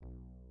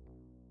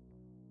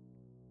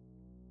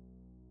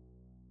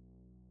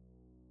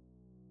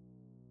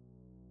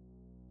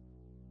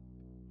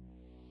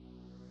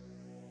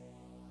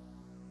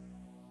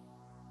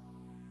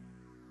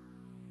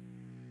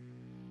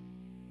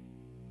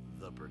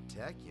the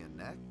Protect Your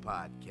Neck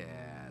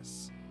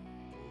podcast.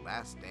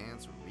 Last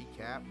Dance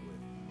recap with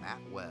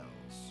Matt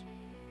Wells.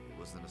 It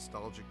was a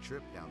nostalgic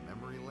trip down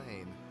memory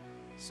lane,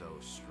 so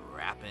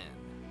strap in.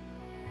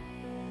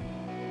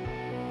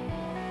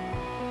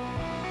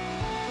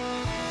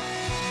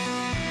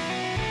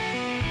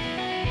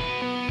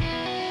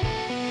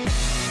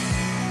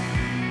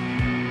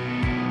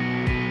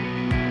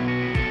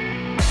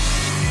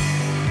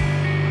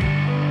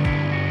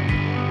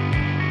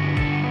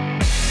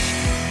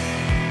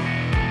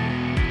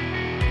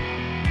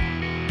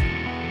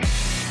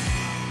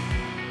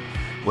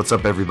 What's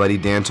up, everybody?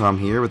 Dan Tom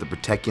here with the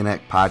Protect Your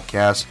Neck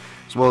podcast,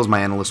 as well as my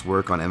analyst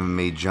work on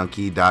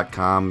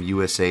MMAJunkie.com,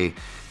 USA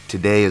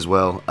Today as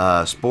well,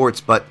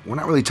 sports. But we're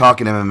not really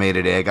talking MMA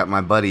today. I got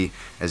my buddy,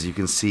 as you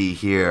can see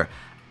here,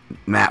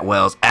 Matt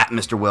Wells, at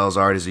Mr. Wells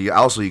Art.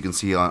 Also, you can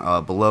see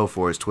on below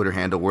for his Twitter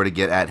handle where to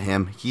get at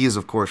him. He is,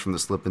 of course, from the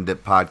Slip and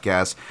Dip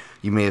podcast.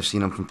 You may have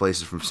seen him from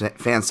places from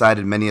Fansided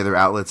and many other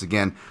outlets.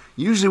 Again,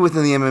 usually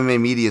within the MMA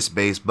media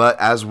space, but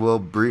as we'll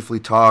briefly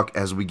talk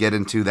as we get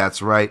into,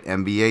 that's right,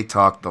 NBA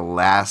talk, the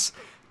Last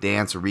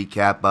Dance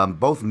recap.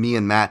 Both me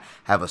and Matt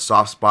have a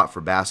soft spot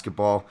for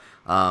basketball,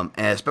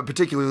 but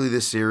particularly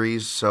this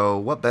series. So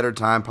what better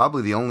time?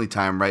 Probably the only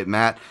time, right,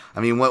 Matt?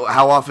 I mean,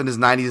 how often is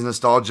 90s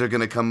nostalgia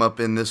going to come up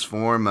in this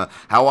form?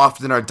 How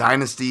often are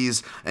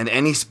dynasties and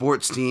any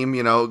sports team,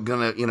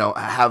 going to,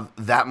 have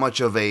that much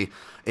of a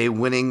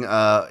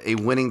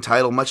winning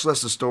title, much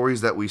less the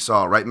stories that we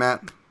saw, right,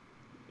 Matt?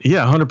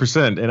 Yeah,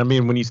 100%. And I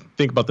mean, when you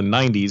think about the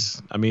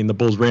 90s, I mean, the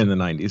Bulls ran in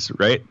the 90s,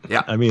 right?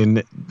 Yeah. I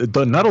mean,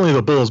 not only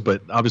the Bulls,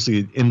 but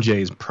obviously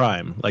MJ's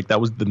prime. Like,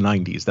 that was the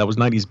 90s. That was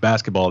 90s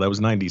basketball. That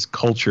was 90s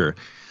culture.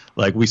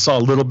 Like, we saw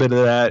a little bit of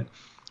that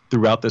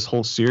throughout this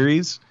whole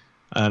series.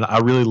 And I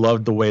really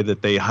loved the way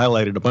that they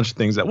highlighted a bunch of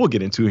things that we'll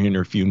get into here in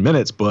a few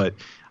minutes. But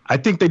I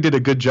think they did a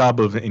good job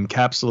of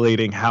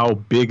encapsulating how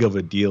big of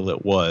a deal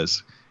it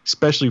was,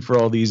 especially for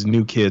all these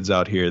new kids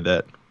out here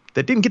that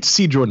didn't get to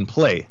see Jordan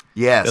play.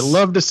 Yes. They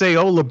love to say,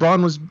 "Oh,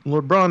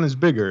 LeBron is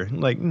bigger."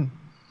 Like,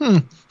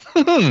 no,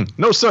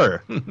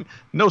 sir.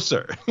 No,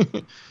 sir.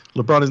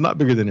 LeBron is not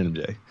bigger than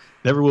MJ.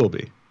 Never will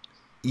be.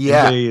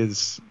 Yeah. MJ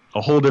is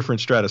a whole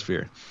different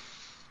stratosphere.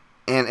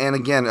 And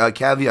again,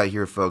 caveat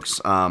here,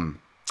 folks. The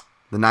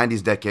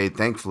 90s decade,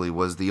 thankfully,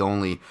 was the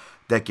only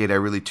decade I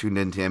really tuned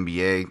into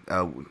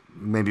NBA.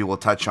 Maybe we'll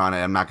touch on it.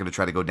 I'm not going to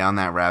try to go down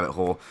that rabbit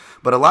hole.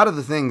 But a lot of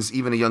the things,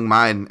 even a young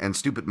mind and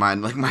stupid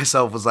mind like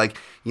myself was like,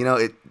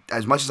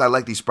 as much as I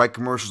like these Sprite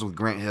commercials with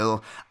Grant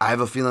Hill, I have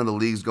a feeling the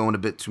league's going a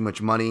bit too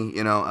much money,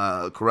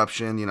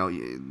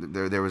 corruption.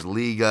 There was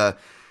league,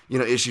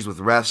 issues with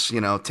refs.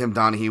 Tim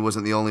Donaghy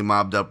wasn't the only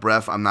mobbed up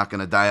ref. I'm not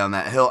going to die on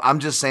that hill. I'm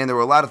just saying there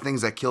were a lot of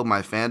things that killed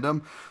my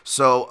fandom.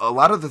 So a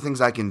lot of the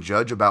things I can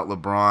judge about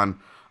LeBron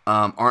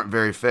aren't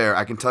very fair.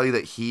 I can tell you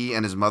that he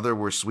and his mother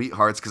were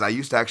sweethearts because I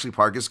used to actually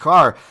park his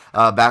car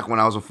back when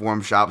I was a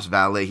Forum Shops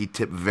valet. He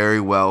tipped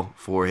very well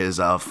for his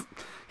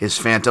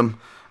Phantom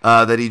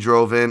that he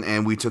drove in,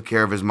 and we took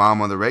care of his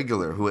mom on the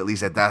regular, who at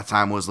least at that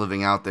time was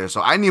living out there.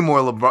 So I knew more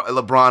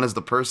LeBron as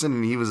the person,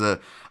 and he was a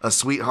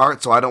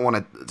sweetheart, so I don't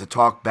want to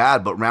talk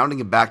bad, but rounding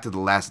it back to the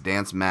Last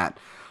Dance, Matt,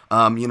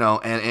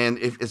 and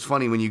it's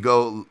funny when you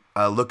go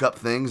look up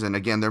things, and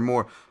again, they're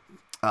more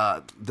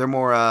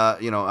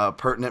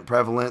pertinent,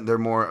 prevalent. They're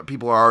more,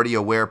 people are already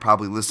aware,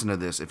 probably listen to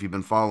this if you've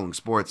been following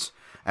sports,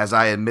 as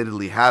I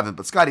admittedly haven't.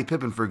 But Scottie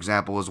Pippen, for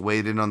example, has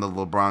weighed in on the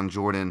LeBron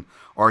Jordan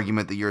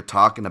argument that you're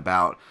talking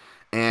about.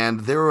 And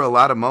there were a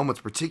lot of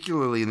moments,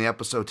 particularly in the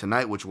episode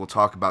tonight, which we'll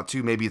talk about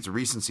too. Maybe it's a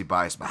recency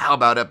bias, but how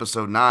about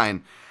episode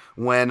 9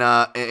 when,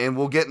 and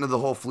we'll get into the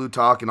whole flu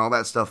talk and all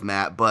that stuff,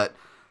 Matt, but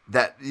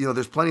that,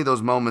 there's plenty of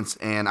those moments,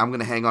 and I'm going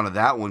to hang on to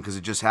that one because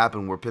it just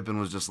happened where Pippen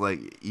was just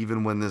like,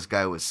 even when this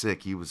guy was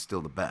sick, he was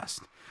still the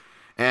best.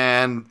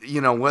 And,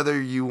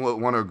 whether you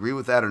want to agree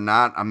with that or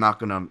not, I'm not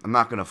going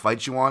to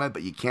fight you on it,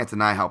 but you can't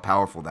deny how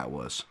powerful that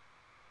was.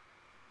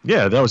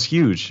 Yeah, that was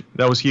huge.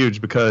 That was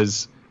huge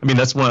because, I mean,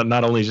 that's one,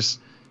 not only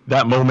just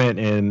that moment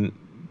and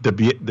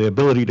the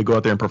ability to go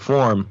out there and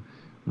perform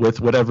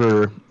with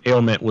whatever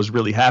ailment was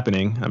really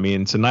happening. I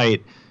mean,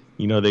 tonight,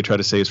 they try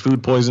to say it's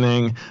food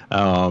poisoning.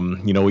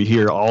 We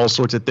hear all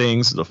sorts of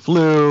things. The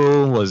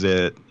flu, was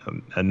it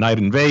a night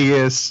in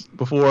Vegas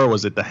before?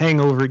 Was it the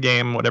hangover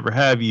game? Whatever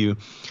have you.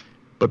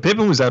 But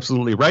Pippen was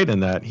absolutely right in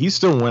that. He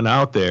still went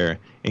out there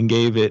and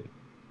gave it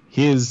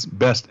his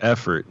best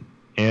effort.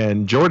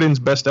 And Jordan's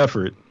best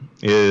effort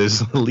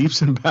is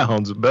leaps and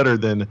bounds better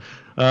than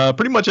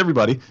pretty much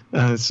everybody.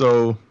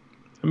 So,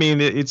 I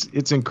mean,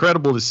 it's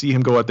incredible to see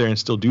him go out there and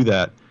still do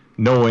that,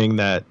 knowing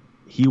that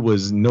he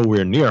was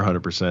nowhere near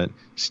 100%,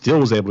 still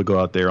was able to go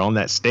out there on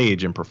that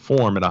stage and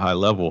perform at a high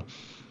level.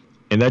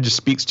 And that just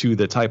speaks to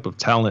the type of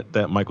talent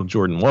that Michael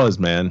Jordan was,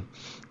 man.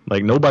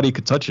 Like, nobody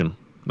could touch him.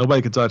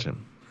 Nobody could touch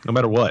him, no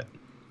matter what.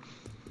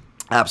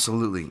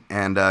 Absolutely.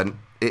 And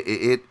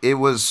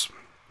it's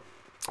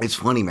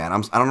funny, man. I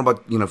don't know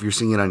about, if you're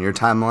seeing it on your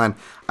timeline.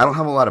 I don't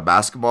have a lot of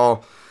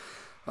basketball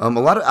A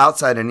lot of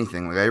outside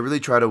anything. Like I really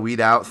try to weed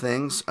out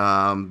things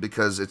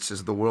because it's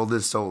just the world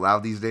is so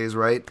loud these days,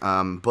 right?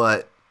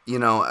 But you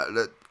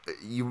know,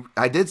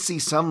 I did see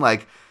some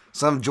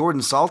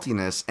Jordan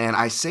saltiness, and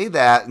I say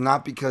that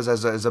not because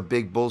as a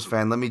big Bulls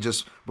fan. Let me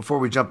just before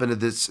we jump into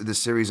this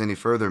series any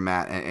further,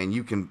 Matt, and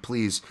you can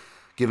please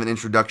give an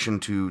introduction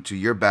to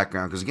your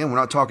background, because again, we're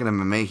not talking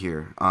MMA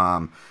here,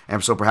 and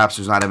so perhaps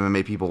there's not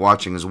MMA people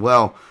watching as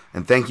well.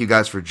 And thank you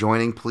guys for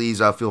joining.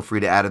 Please feel free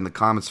to add in the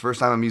comments.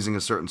 First time I'm using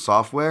a certain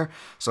software,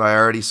 so I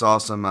already saw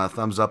some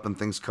thumbs up and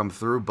things come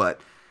through.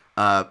 But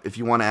if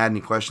you want to add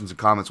any questions or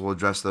comments, we'll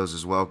address those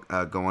as well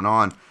going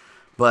on.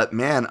 But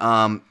man,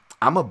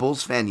 I'm a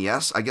Bulls fan,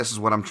 yes, I guess is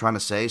what I'm trying to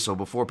say. So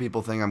before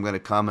people think I'm going to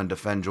come and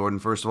defend Jordan,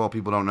 first of all,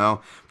 people don't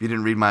know. If you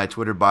didn't read my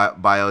Twitter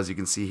bio, as you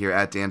can see here,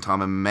 at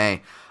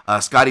DanTomMMA,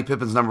 Scottie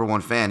Pippen's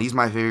 #1 fan. He's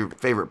my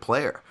favorite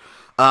player.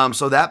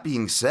 So that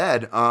being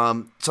said,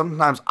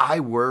 sometimes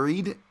I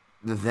worried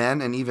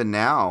then and even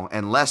now,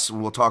 and Les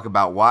will talk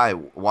about why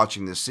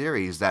watching this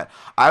series, that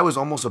I was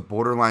almost a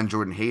borderline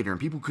Jordan hater, and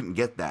people couldn't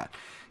get that.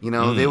 You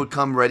know, they would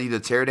come ready to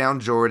tear down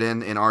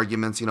Jordan in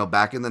arguments, you know,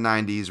 back in the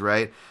 90s,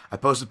 right? I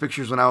posted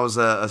pictures when I was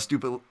a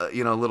stupid,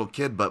 little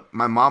kid, but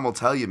my mom will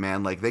tell you,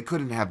 man, like, they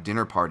couldn't have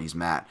dinner parties,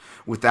 Matt,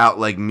 without,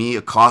 like, me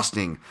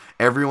accosting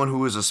everyone who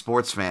was a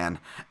sports fan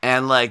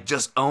and, like,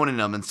 just owning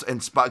them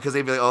and spot, because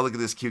they'd be like, oh, look at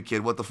this cute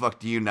kid, what the fuck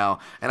do you know?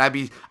 And I'd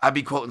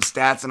be quoting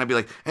stats, and I'd be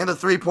like, and the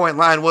three-point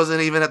line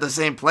wasn't even at the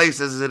same place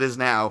as it is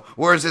now.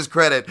 Where's his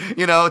credit?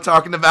 You know,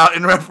 talking about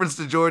in reference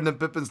to Jordan and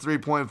Pippen's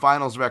three-point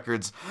finals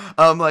records.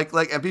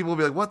 And people will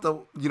be like,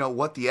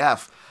 what the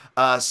F?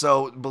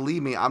 So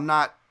believe me, I'm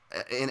not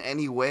in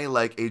any way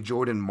like a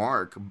Jordan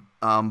mark,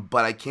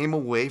 but I came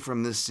away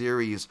from this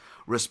series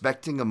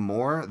respecting him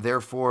more.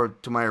 Therefore,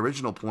 to my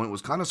original point,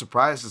 was kind of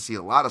surprised to see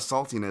a lot of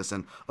saltiness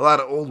and a lot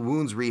of old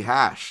wounds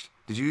rehashed.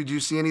 Did you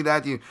see any of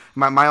that? Am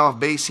I off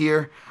base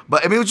here?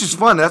 But I mean, it was just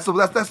fun. That's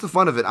the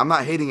fun of it. I'm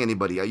not hating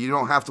anybody. You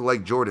don't have to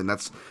like Jordan.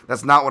 That's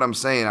not what I'm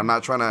saying. I'm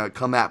not trying to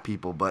come at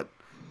people, but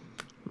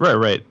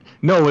right.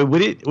 No,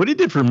 what it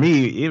did for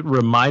me, it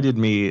reminded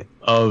me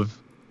of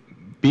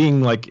being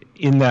like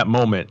in that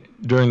moment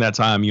during that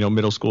time, you know,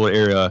 middle school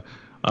era,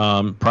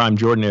 prime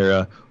Jordan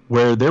era,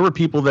 where there were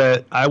people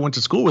that I went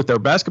to school with that were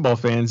basketball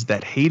fans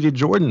that hated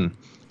Jordan.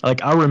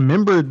 Like, I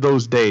remembered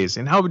those days,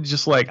 and I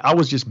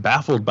was just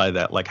baffled by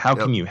that. Like, how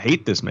can you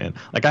hate this man?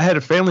 Like, I had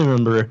a family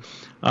member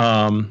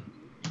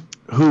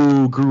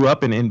who grew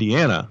up in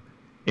Indiana,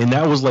 and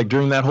that was like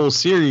during that whole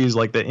series,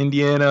 like the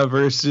Indiana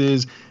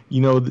versus, you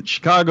know, the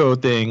Chicago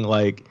thing,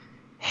 like,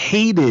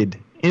 hated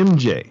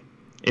MJ.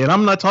 And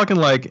I'm not talking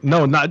like,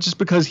 no, not just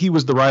because he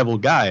was the rival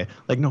guy.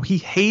 Like, no, he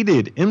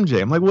hated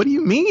MJ. I'm like, what do you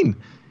mean?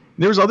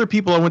 There was other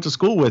people I went to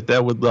school with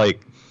that would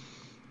like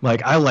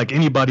I like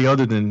anybody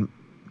other than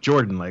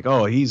Jordan. Like,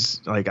 oh,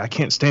 he's like, I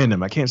can't stand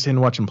him. I can't stand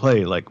to watch him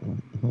play. Like,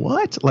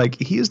 what? Like,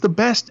 he is the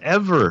best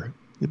ever.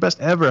 The best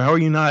ever. How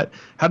do you not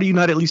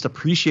at least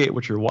appreciate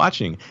what you're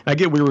watching? And I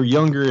get we were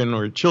younger and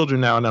we're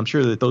children now, and I'm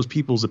sure that those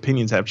people's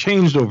opinions have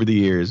changed over the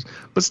years.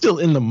 But still,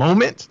 in the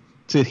moment,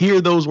 to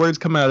hear those words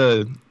come out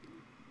of,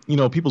 you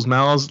know, people's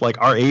mouths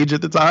like our age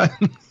at the time,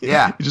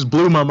 yeah, it just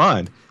blew my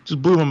mind.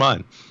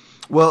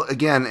 Well,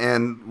 again,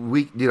 and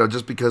we, you know,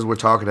 just because we're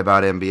talking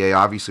about NBA,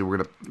 obviously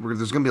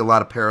there's gonna be a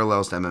lot of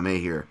parallels to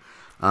MMA here,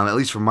 at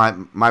least from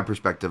my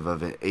perspective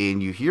of it.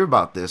 And you hear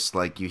about this,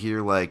 like you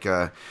hear like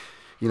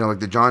like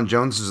the John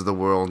Joneses of the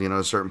world, you know,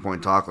 at a certain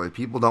point talk like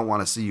people don't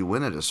want to see you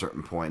win at a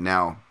certain point.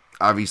 Now,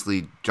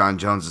 obviously, John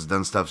Jones has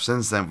done stuff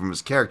since then from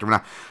his character.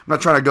 I'm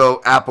not trying to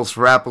go apples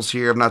for apples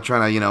here. I'm not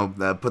trying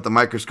to, put the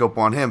microscope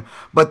on him.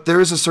 But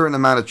there is a certain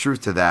amount of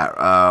truth to that,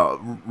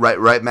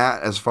 right,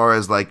 Matt? As far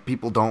as like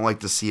people don't like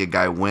to see a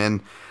guy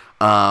win,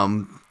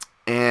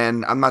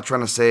 and I'm not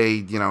trying to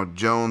say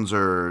Jones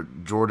or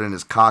Jordan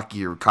is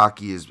cocky or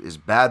cocky is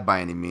bad by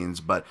any means.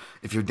 But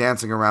if you're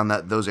dancing around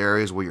those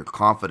areas where you're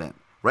confident,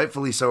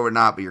 rightfully so or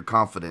not, but you're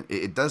confident,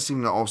 it does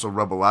seem to also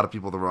rub a lot of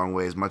people the wrong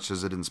way as much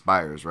as it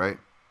inspires, right?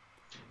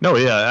 No,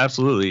 yeah,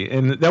 absolutely.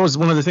 And that was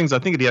one of the things I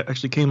think it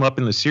actually came up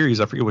in the series.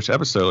 I forget which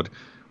episode,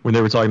 when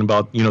they were talking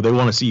about, they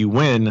want to see you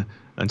win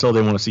until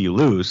they want to see you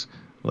lose.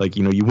 Like,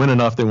 you win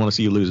enough, they want to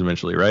see you lose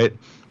eventually, right?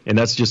 And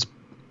that's just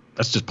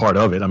part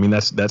of it. I mean,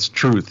 that's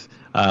truth.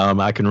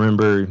 I can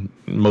remember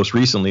most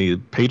recently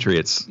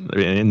Patriots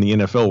in the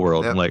NFL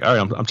world. Yep. I'm like, all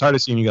right, I'm tired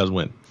of seeing you guys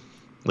win.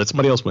 Let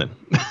somebody else win.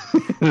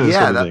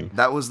 Yeah,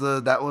 that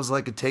was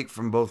like a take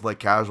from both like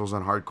casuals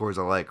and hardcores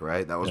alike,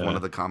 right? That was one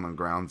of the common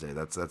grounds there.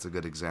 That's a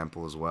good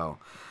example as well.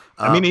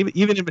 I mean,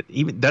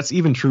 even that's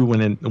even true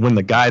when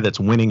the guy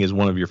that's winning is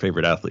one of your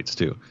favorite athletes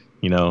too.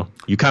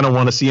 You kind of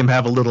want to see him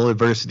have a little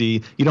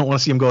adversity. You don't want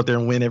to see him go out there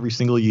and win every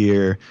single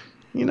year.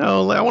 I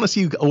want to see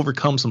you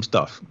overcome some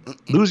stuff.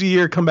 Lose a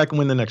year, come back and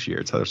win the next year.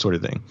 It's that sort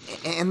of thing.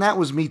 And that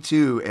was me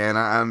too. And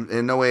I'm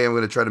in no way I'm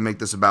going to try to make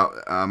this about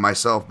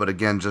myself. But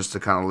again, just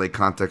to kind of lay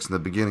context in the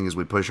beginning as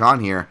we push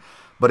on here.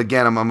 But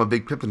again, I'm a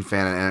big Pippen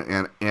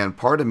fan, and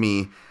part of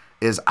me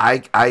is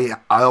I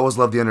always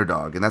love the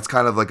underdog, and that's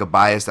kind of like a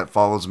bias that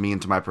follows me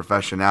into my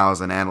profession now as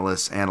an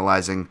analyst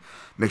analyzing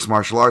mixed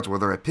martial arts.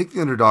 Whether I pick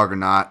the underdog or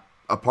not,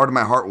 a part of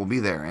my heart will be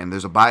there, and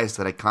there's a bias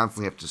that I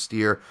constantly have to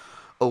steer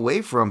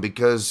away from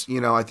because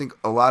I think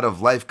a lot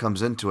of life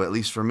comes into it, at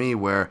least for me,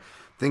 where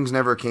things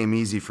never came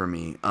easy for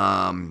me.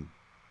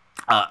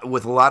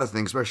 With a lot of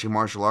things, especially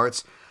martial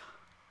arts,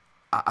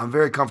 I'm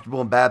very comfortable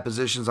in bad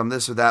positions. I'm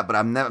this or that, but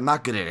I'm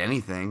not good at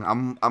anything.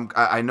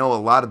 I know a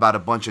lot about a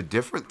bunch of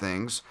different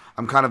things.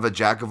 I'm kind of a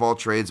jack of all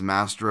trades,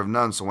 master of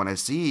none. So when I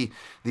see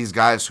these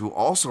guys who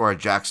also are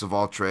jacks of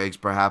all trades,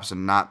 perhaps,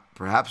 and not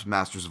perhaps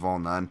masters of all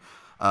none,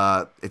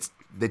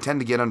 they tend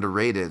to get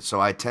underrated. So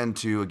I tend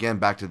to, again,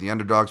 back to the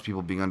underdogs,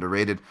 people being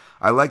underrated.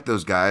 I like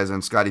those guys.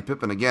 And Scottie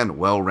Pippen, again,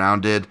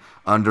 well-rounded,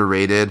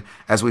 underrated.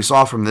 As we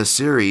saw from this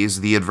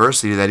series, the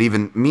adversity that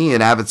even me,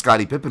 an avid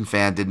Scottie Pippen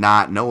fan, did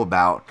not know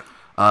about,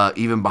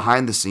 even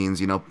behind the scenes.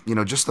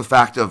 Just the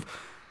fact of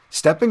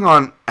stepping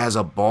on as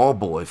a ball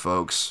boy,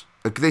 folks.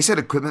 They said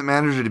equipment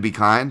manager to be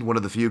kind, one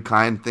of the few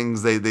kind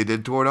things they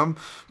did toward him.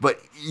 But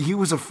he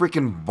was a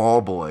freaking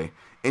ball boy,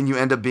 and you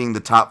end up being the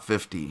top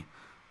 50.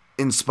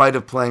 In spite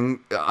of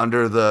playing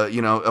under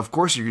of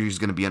course he's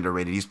going to be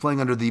underrated. He's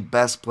playing under the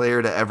best player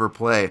to ever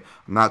play.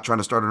 I'm not trying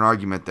to start an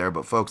argument there,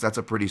 but folks, that's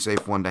a pretty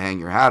safe one to hang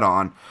your hat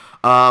on.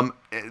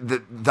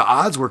 The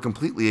odds were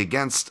completely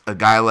against a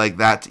guy like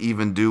that to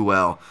even do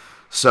well.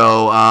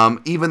 So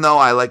even though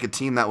I like a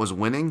team that was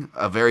winning,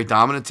 a very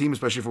dominant team,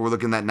 especially if we're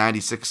looking at that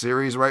 96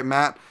 series, right,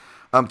 Matt?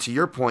 To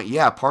your point,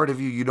 yeah, part of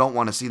you don't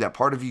want to see that.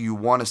 Part of you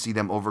want to see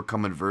them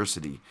overcome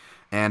adversity.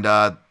 And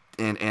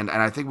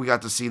I think we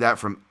got to see that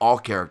from all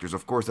characters.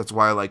 Of course, that's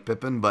why I like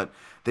Pippen, but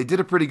they did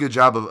a pretty good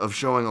job of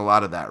showing a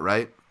lot of that,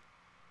 right?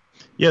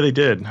 Yeah, they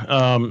did.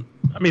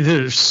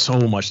 There's so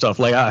much stuff.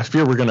 Like, I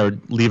fear we're going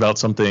to leave out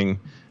something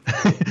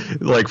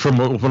like from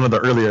one of the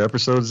earlier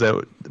episodes,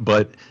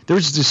 but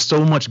there's just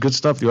so much good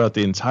stuff throughout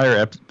the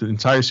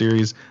entire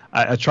series.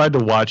 I tried to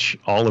watch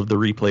all of the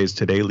replays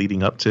today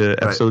leading up to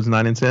episodes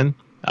 9 and 10.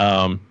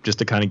 Just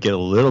to kind of get a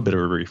little bit of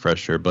a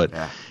refresher. But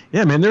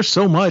yeah, man, there's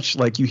so much.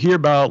 Like, you hear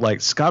about like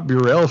Scott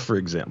Burrell, for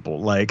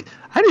example. Like,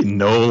 I didn't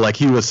know like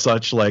he was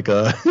such like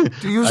a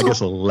I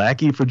guess a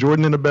lackey for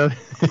Jordan in a bit.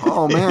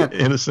 Oh man,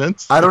 in a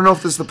sense. I don't know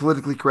if this is the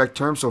politically correct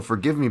term, so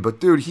forgive me, but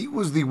dude, he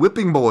was the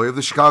whipping boy of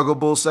the Chicago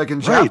Bulls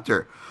second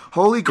chapter.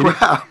 Holy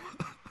crap.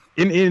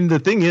 In the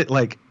thing,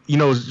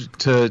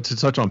 to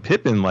touch on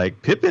Pippen,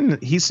 like Pippen,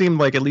 he seemed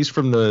like, at least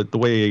from the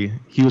way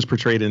he was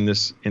portrayed in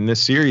this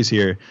series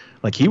here,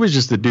 like he was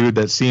just the dude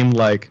that seemed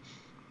like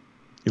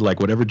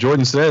whatever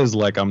Jordan says,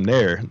 like I'm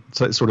there,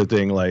 sort of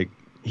thing. Like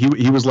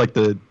he was like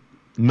the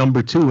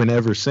number 2 in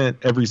every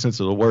sense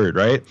of the word,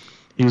 right?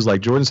 He was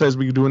like, Jordan says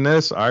we're doing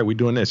this, all right, we're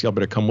doing this, y'all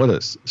better come with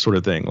us, sort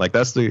of thing. Like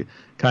that's the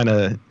kind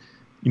of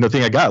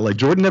thing I got. Like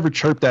Jordan never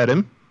chirped at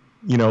him,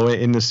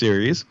 in the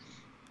series.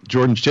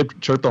 Jordan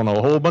chirped on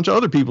a whole bunch of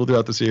other people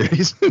throughout the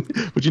series,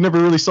 but you never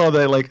really saw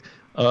that like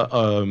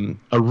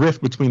a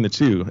rift between the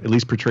two, at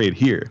least portrayed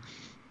here.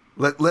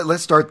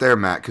 Let's start there,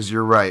 Matt, because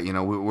you're right.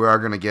 We are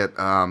going to get,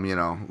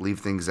 leave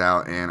things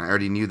out, and I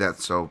already knew that.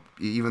 So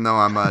even though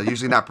I'm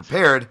usually not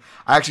prepared,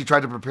 I actually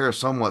tried to prepare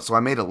somewhat. So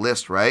I made a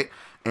list, right,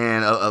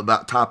 and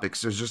about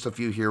topics. There's just a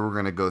few here we're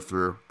going to go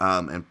through,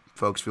 and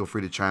folks, feel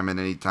free to chime in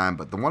anytime.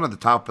 But the one at the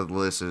top of the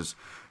list is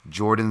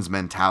Jordan's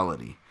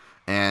mentality.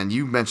 And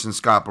you mentioned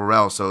Scott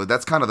Burrell, so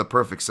that's kind of the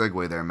perfect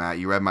segue there, Matt.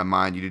 You read my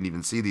mind. You didn't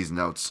even see these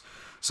notes.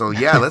 So,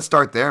 yeah, let's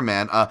start there,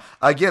 man.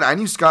 Again, I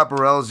knew Scott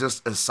Burrell as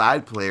just a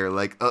side player,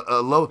 like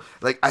a low.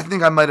 Like, I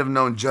think I might have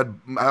known Judd.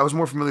 I was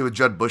more familiar with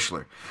Judd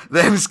Bushler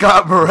than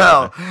Scott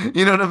Burrell.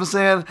 You know what I'm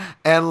saying?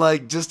 And,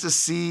 like, just to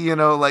see,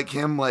 like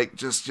him, like,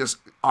 just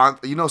on.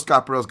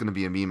 Scott Burrell's going to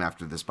be a meme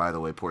after this, by the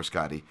way. Poor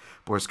Scotty.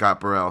 Poor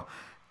Scott Burrell.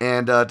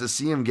 And to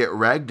see him get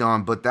ragged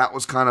on, but that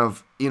was kind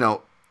of,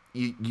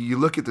 you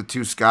look at the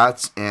two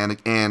Scotts,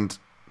 and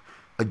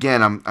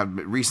again, I'm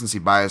recency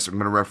bias. I'm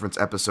going to reference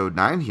episode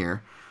 9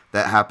 here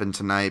that happened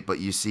tonight, but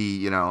you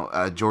see,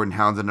 Jordan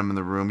hounding him in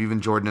the room.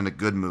 Even Jordan, in a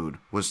good mood,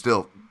 was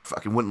still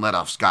fucking wouldn't let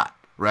off Scott,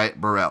 right?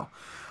 Burrell.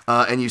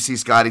 And you see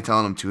Scotty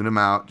telling him, tune him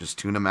out, just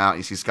tune him out.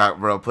 You see Scott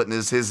Burrell putting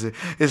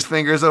his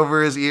fingers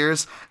over his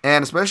ears.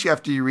 And especially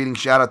after you're reading,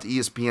 shout out to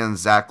ESPN's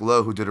Zach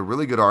Lowe, who did a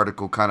really good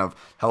article kind of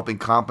helping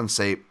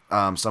compensate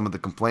some of the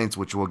complaints,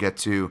 which we'll get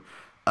to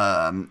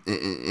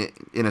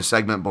in a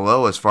segment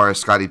below, as far as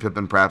Scottie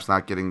Pippen perhaps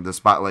not getting the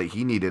spotlight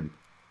he needed.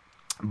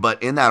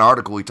 But in that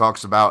article, he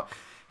talks about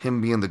him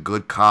being the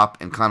good cop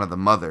and kind of the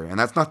mother. And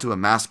that's not to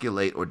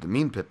emasculate or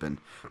demean Pippen,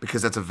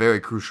 because that's a very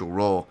crucial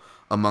role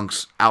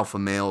amongst alpha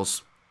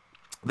males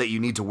that you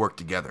need to work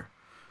together.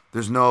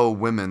 There's no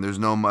women, there's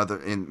no mother,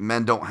 and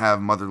men don't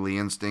have motherly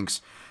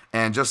instincts.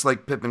 And just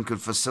like Pippen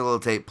could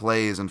facilitate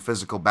plays in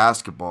physical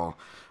basketball,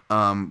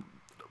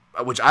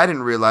 which I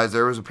didn't realize,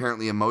 there was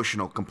apparently an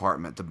emotional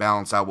compartment to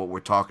balance out what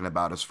we're talking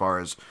about as far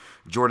as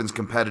Jordan's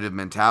competitive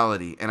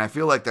mentality. And I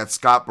feel like that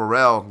Scott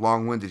Burrell,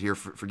 long-winded here,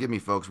 forgive me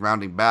folks,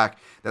 rounding back,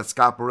 that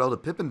Scott Burrell to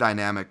Pippen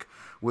dynamic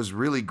was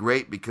really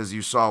great, because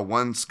you saw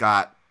one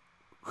Scott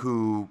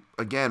who,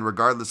 again,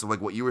 regardless of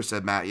like what you were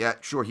said, Matt, yeah,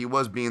 sure, he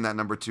was being that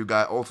number 2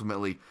 guy.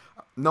 Ultimately,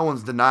 no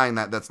one's denying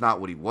that that's not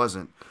what he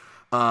wasn't.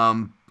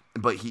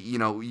 But he,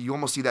 you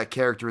almost see that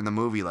character in the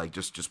movie, like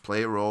just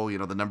play a role.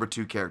 The number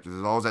 2 character.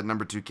 There's always that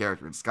number 2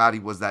 character, and Scotty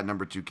was that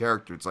number 2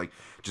 character. It's like,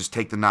 just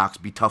take the knocks,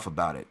 be tough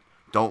about it.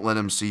 Don't let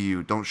him see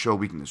you. Don't show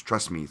weakness.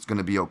 Trust me, it's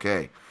gonna be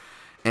okay.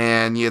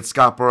 And you had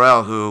Scott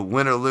Burrell, who,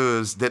 win or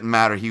lose, didn't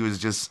matter. He was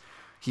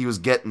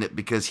getting it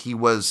because he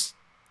was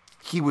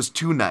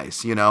too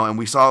nice, And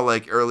we saw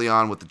like early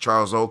on with the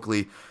Charles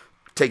Oakley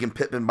taking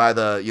Pippen by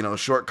the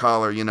short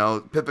collar.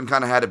 Pippen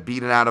kind of had it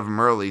beaten out of him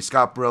early.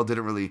 Scott Burrell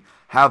didn't really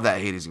have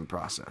that hazing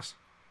process.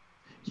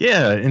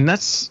 Yeah, and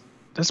that's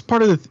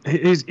part of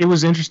it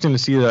was interesting to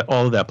see that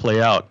all of that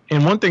play out.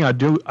 And one thing I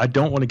don't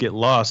want to get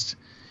lost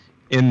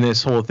in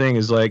this whole thing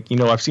is like,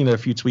 I've seen a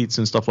few tweets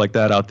and stuff like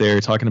that out there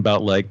talking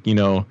about like,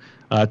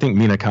 I think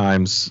Mina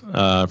Kimes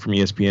from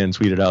ESPN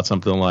tweeted out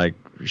something like,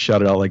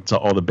 shouted out like to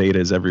all the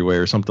betas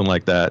everywhere or something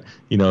like that.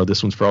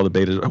 This one's for all the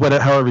betas,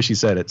 whatever, however she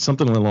said it,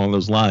 something along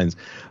those lines.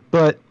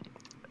 But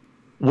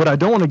what I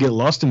don't want to get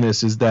lost in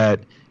this is that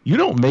you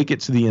don't make it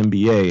to the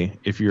NBA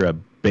if you're a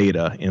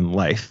beta in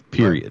life,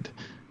 period.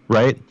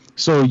 Right?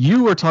 So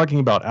you are talking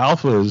about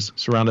alphas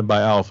surrounded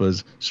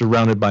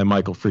by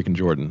Michael freaking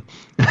Jordan.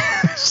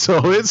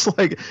 So it's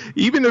like,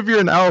 even if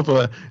you're an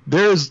alpha,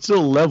 there's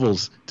still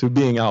levels to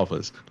being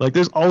alphas. Like,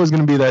 there's always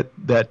going to be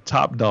that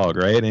top dog,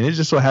 right? And it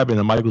just so happened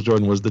that Michael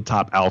Jordan was the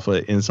top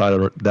alpha inside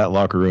of that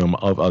locker room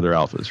of other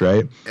alphas,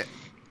 right?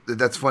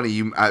 That's funny.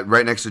 You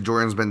right next to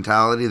Jordan's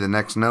mentality, the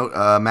next note,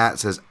 Matt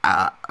says,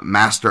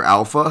 Master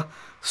Alpha.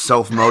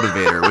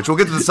 Self-motivator, which we'll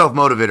get to the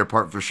self-motivator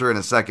part for sure in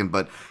a second,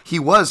 but he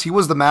was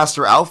the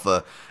master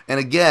alpha. And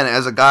again,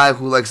 as a guy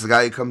who likes the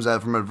guy who comes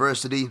out from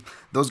adversity,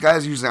 those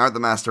guys usually aren't the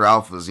master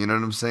alphas, you know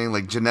what I'm saying?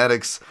 Like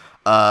genetics,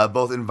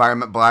 both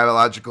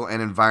biological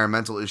and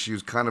environmental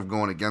issues kind of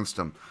going against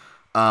him.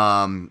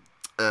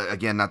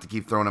 Again, not to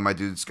keep throwing in my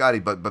dude Scotty,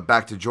 but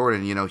back to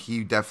Jordan,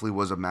 he definitely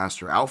was a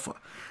master alpha.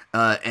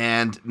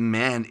 And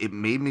man, it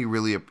made me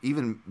really,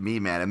 even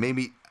me, man, it made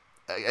me,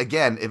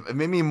 again, it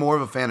made me more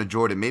of a fan of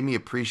Jordan. It made me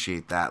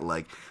appreciate that.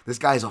 Like, this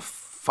guy's a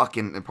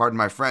fucking, pardon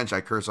my French,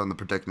 I curse on the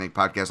Protect Nate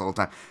podcast all the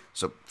time,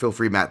 so feel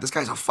free, Matt. This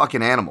guy's a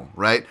fucking animal,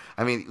 right?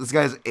 I mean, this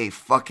guy's a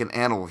fucking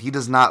animal. He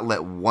does not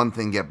let one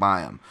thing get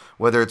by him,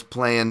 whether it's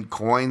playing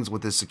coins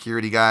with his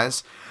security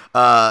guys,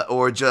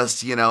 or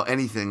just,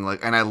 anything.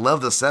 Like, and I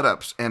love the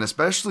setups, and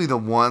especially the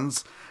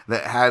ones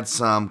that had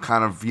some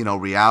kind of,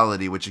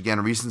 reality, which again,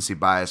 recency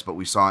bias, but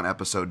we saw in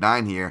episode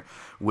 9 here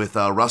with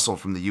Russell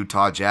from the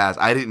Utah Jazz.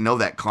 I didn't know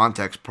that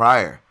context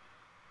prior.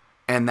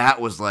 And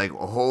that was like,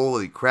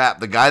 holy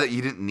crap. The guy that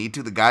you didn't need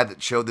to, the guy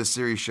that showed this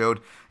series showed,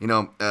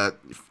 to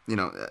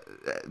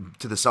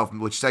the self,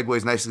 which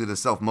segues nicely to the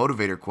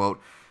self-motivator quote.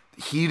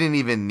 He didn't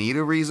even need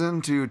a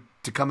reason to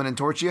come in and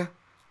torch you.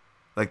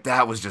 Like,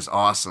 that was just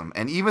awesome.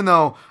 And even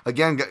though,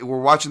 again,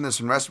 we're watching this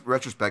in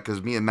retrospect,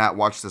 because me and Matt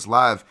watched this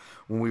live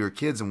when we were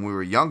kids and we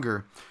were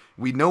younger,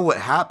 we know what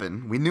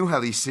happened. We knew how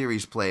these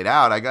series played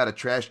out. I got a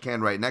trash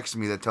can right next to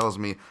me that tells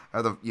me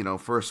how the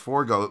first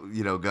 4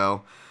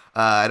 go.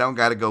 I don't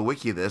got to go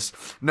wiki this.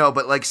 No,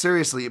 but like,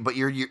 seriously, but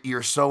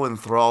you're so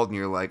enthralled and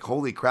you're like,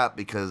 holy crap,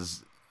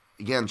 because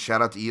again,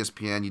 shout out to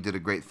ESPN. You did a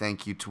great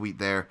thank you tweet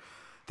there.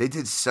 They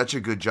did such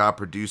a good job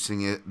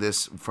producing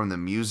this, from the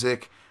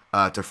music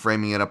to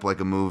framing it up like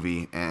a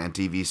movie and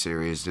TV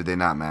series. Did they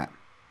not, Matt?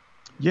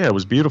 Yeah, it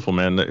was beautiful,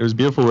 man. It was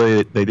beautiful the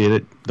way they did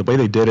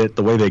it,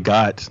 the way they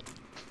got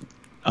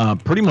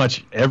pretty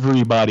much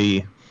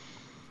everybody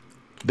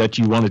that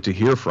you wanted to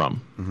hear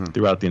from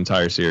throughout the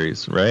entire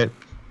series, right?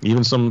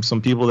 Even some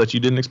people that you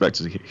didn't expect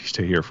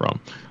to hear from.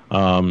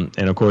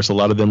 And of course, a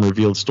lot of them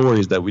revealed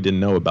stories that we didn't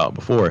know about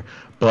before.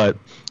 But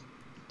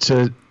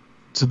to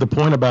the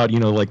point about,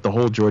 like the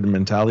whole Jordan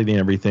mentality and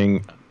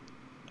everything,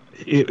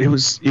 it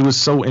was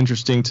so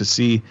interesting to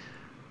see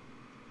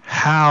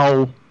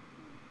how,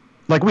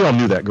 like, we all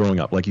knew that growing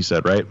up, like you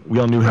said, right? We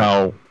all knew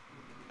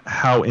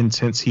how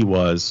intense he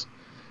was.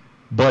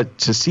 But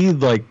to see,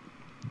 like,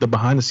 the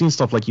behind-the-scenes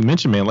stuff, like you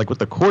mentioned, man, like with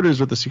the quarters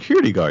with the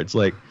security guards,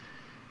 like,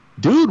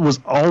 dude was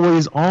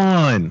always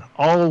on,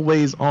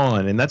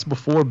 and that's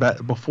before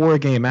a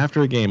game,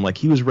 after a game. Like,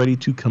 he was ready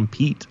to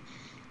compete,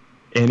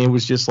 and it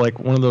was just like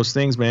one of those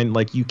things, man.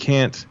 Like, you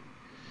can't,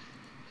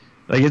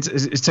 like, it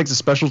takes a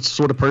special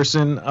sort of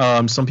person.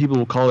 Some people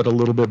will call it a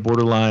little bit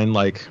borderline,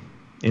 like,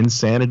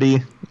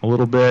 insanity, a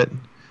little bit,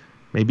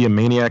 maybe a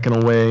maniac in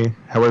a way,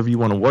 however you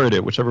want to word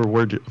it, whichever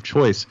word of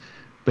choice.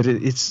 But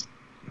it's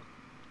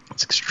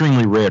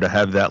extremely rare to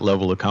have that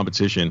level of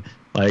competition.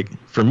 Like,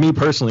 for me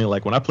personally,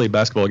 like, when I played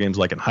basketball games,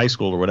 like in high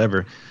school or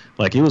whatever,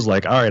 like, it was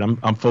like, all right,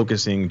 I'm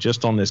focusing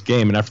just on this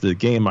game, and after the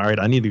game, all right,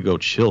 I need to go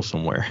chill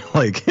somewhere.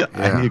 Like,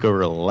 I need to go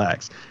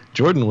relax.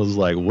 Jordan was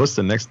like, what's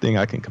the next thing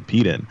I can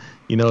compete in?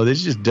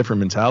 There's just different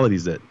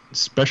mentalities that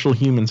special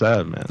humans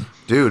have, man.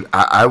 Dude,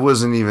 I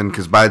wasn't even,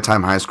 because by the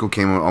time high school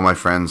came, all my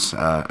friends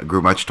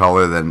grew much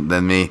taller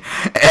than me,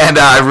 and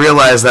I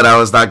realized that I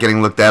was not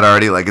getting looked at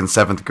already, like in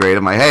 7th grade.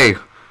 I'm like, hey,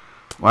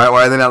 Why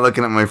are they not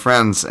looking at my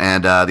friends?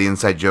 And the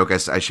inside joke, I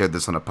shared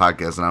this on a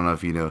podcast, and I don't know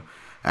if you knew.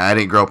 I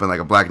didn't grow up in like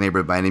a black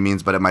neighborhood by any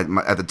means, but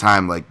at the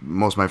time, like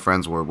most of my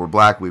friends were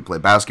black. We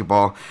played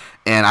basketball,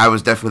 and I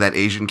was definitely that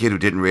Asian kid who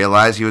didn't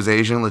realize he was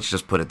Asian. Let's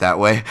just put it that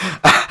way.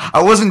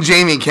 I wasn't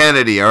Jamie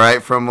Kennedy, all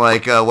right, from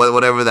like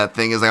whatever that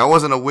thing is. Like I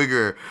wasn't a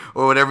wigger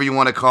or whatever you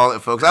want to call it,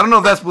 folks. I don't know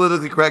if that's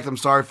politically correct. I'm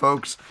sorry,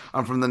 folks.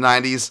 I'm from the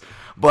 '90s,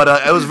 but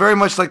it was very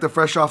much like the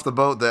Fresh Off the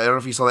Boat. I don't know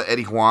if you saw that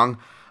Eddie Huang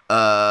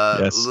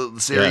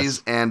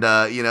series, and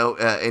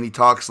and he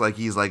talks like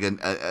he's like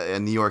a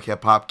New York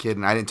hip hop kid,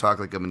 and I didn't talk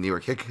like I'm a New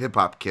York hip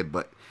hop kid,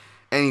 but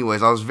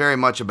anyways, I was very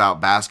much about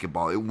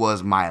basketball. It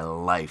was my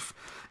life,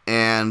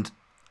 and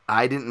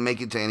I didn't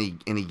make it to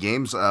any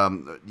games,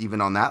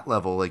 even on that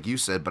level, like you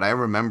said. But I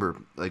remember,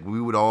 like we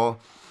would all,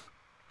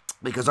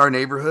 because our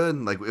neighborhood,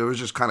 like it was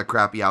just kind of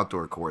crappy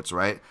outdoor courts,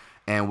 right?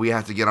 And we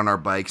had to get on our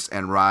bikes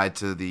and ride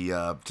to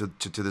the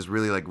to this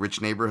really like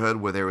rich neighborhood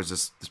where there was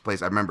this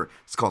place. I remember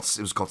it's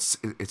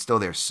still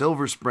there,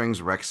 Silver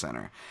Springs Rec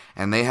Center,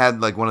 and they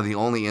had like one of the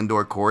only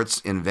indoor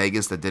courts in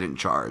Vegas that didn't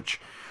charge.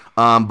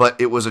 But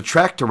it was a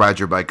trek to ride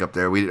your bike up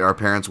there. Our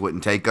parents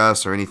wouldn't take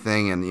us or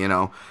anything, and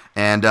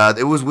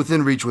it was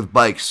within reach with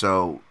bikes.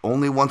 So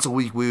only once a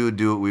week we would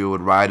do it. We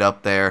would ride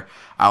up there.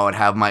 I would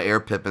have my Air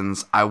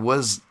Pippins.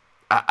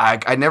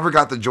 I never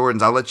got the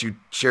Jordans. I'll let you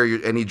share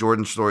any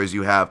Jordan stories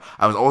you have.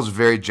 I was always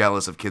very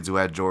jealous of kids who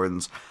had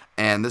Jordans.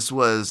 And this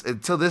was,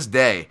 until this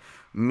day,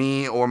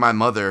 me or my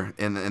mother,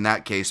 in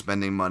that case,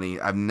 spending money.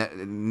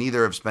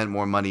 Neither have spent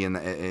more money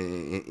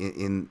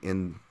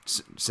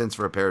since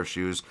for a pair of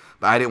shoes.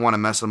 But I didn't want to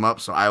mess them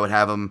up, so I would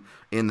have them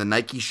in the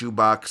Nike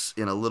shoebox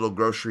in a little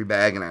grocery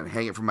bag, and I'd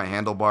hang it from my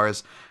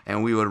handlebars,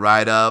 and we would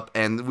ride up,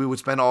 and we would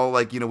spend all,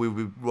 like, we would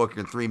be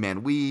working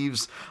 3-man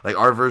weaves, like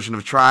our version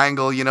of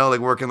triangle, like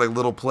working like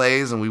little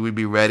plays, and we would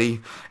be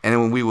ready. And then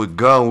when we would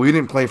go, we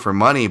didn't play for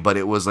money, but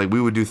it was like we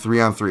would do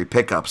 3-on-3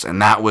 pickups,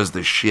 and that was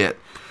the shit.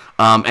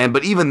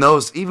 But even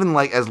those,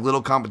 like as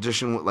little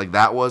competition like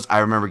that was, I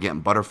remember getting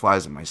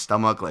butterflies in my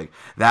stomach, like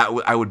that.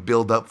 I would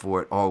build up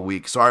for it all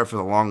week. Sorry for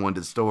the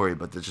long-winded story,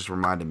 but it just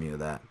reminded me of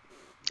that.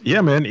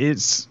 Yeah, man,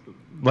 it's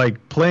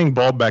like playing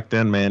ball back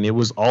then, man. We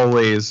were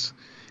always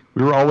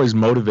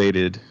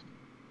motivated,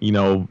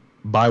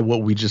 by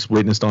what we just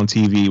witnessed on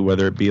TV,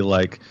 whether it be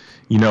like,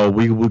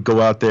 we would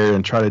go out there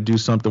and try to do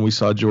something we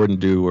saw Jordan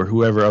do or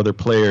whoever other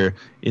player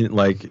in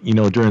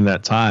during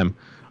that time.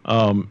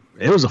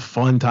 It was a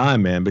fun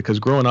time, man, because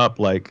growing up,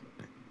 like,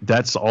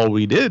 that's all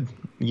we did,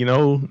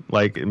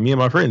 like me and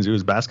my friends, it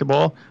was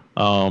basketball,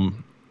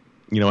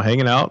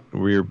 hanging out.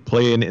 We were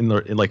playing in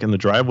the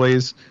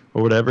driveways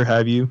or whatever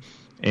have you,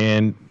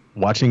 and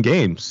watching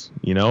games,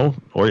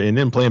 and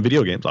then playing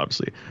video games,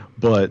 obviously.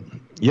 But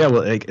yeah,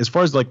 well, like, as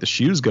far as like the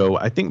shoes go,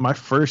 I think my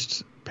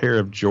first pair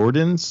of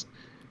Jordans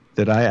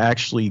that I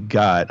actually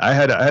got, I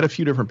had a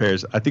few different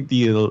pairs. I think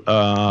the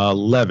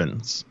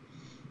 11s.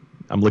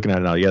 I'm looking at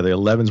it now. Yeah, the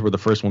 11s were the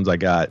first ones I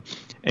got.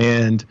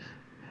 And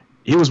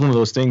it was one of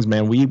those things,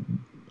 man. We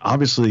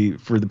obviously,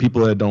 for the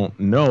people that don't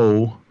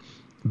know,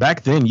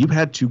 back then you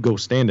had to go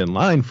stand in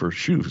line for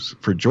shoes,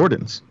 for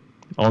Jordans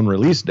on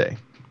release day.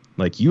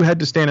 Like you had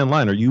to stand in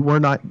line or you were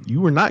not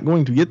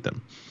going to get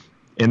them.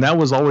 And that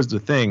was always the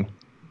thing,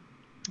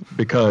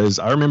 because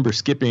I remember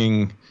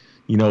skipping,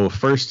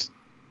 first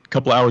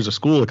couple hours of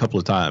school a couple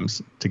of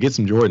times to get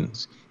some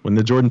Jordans. When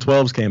the Jordan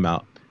 12s came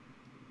out,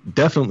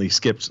 definitely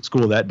skipped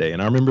school that day.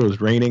 And I remember it was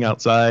raining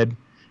outside,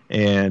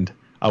 and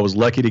I was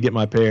lucky to get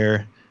my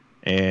pair.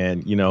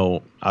 And,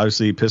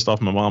 obviously pissed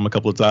off my mom a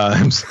couple of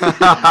times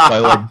by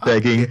like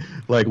begging,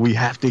 like, we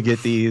have to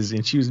get these.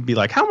 And she would be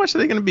like, how much are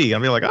they going to be?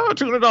 I'd be like, oh,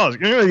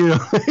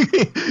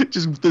 $200,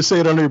 just to say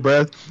it under your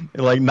breath,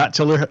 and like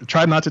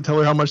try not to tell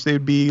her how much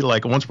they'd be,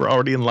 like once we're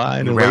already in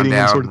line and waiting.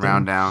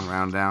 Round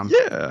down.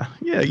 Yeah.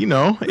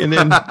 And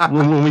then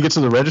when we get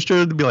to the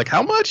register, they'd be like,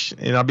 how much?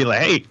 And I'll be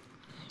like, hey,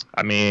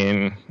 I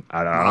mean,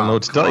 I don't know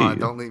what to tell you.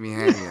 Don't leave me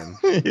hanging.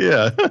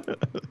 Yeah,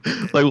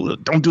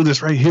 like, don't do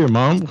this right here,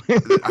 Mom. I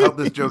hope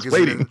this joke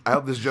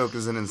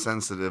isn't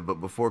insensitive,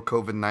 but before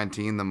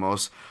COVID-19, the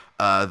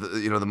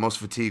most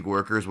fatigued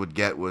workers would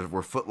get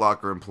were Foot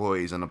Locker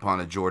employees, and upon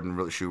a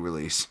Jordan shoe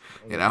release,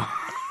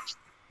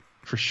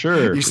 For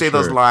sure. You say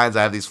those lines,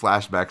 I have these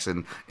flashbacks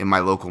in my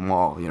local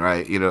mall.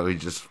 Right?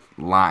 Just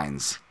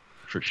lines.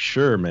 For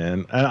sure,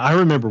 man. And I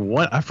remember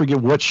I forget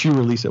what shoe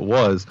release it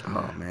was.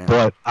 Oh, man.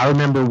 But I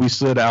remember we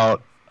stood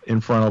out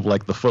in front of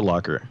like the Foot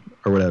Locker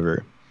or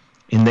whatever,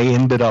 and they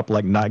ended up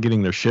like not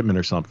getting their shipment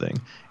or something.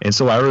 And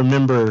so I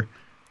remember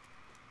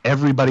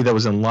everybody that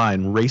was in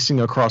line racing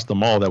across the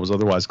mall that was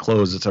otherwise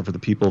closed, except for the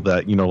people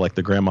that, like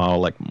the grandma,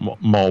 like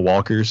mall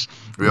walkers.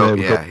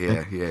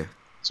 Yeah.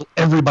 So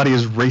everybody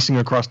is racing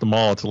across the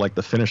mall to like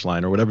the finish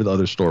line or whatever the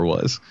other store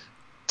was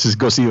to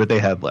go see what they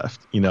had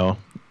left,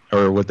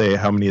 or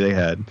how many they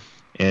had.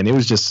 And it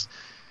was just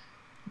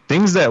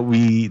things that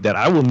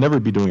I will never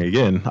be doing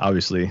again,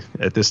 obviously,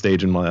 at this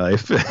stage in my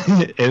life.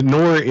 And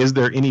nor is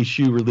there any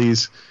shoe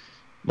release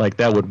like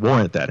that would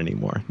warrant that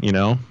anymore,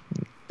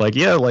 Like,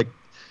 yeah, like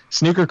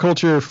sneaker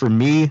culture for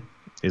me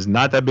is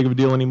not that big of a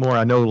deal anymore.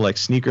 I know like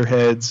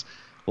sneakerheads,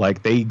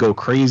 like they go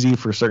crazy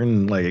for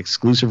certain like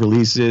exclusive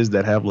releases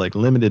that have like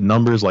limited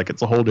numbers. Like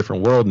it's a whole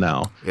different world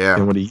now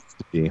than what it used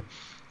to be.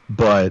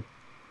 But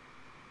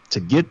to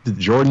get the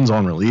Jordans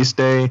on release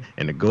day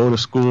and to go to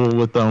school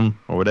with them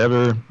or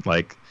whatever,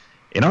 like,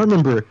 and I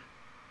remember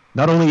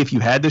not only if you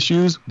had the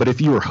shoes, but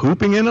if you were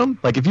hooping in them,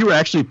 like if you were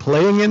actually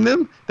playing in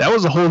them, that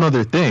was a whole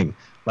nother thing.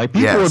 Like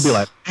people would be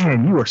like,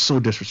 man, you are so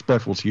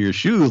disrespectful to your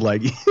shoes.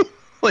 Like,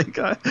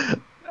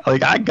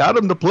 I got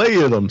him to play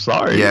in them.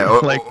 Sorry. Yeah.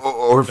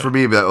 Or for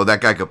me, but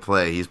that guy could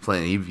play. He's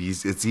playing.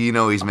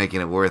 He's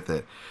making it worth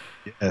it.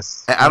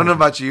 Yes. I don't know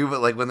about you,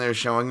 but like when they were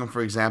showing them,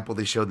 for example,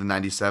 they showed the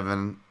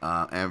 97.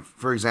 And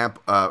for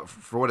example,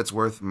 for what it's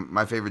worth,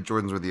 my favorite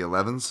Jordans were the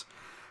 11s.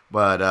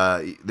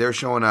 But they were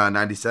showing a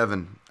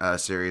 97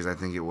 series, I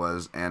think it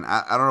was. And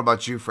I don't know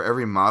about you, for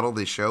every model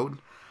they showed,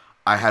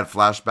 I had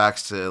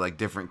flashbacks to like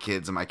different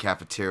kids in my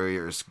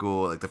cafeteria or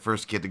school. Like the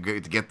first kid to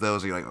get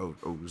those, you're like,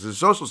 oh, is his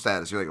social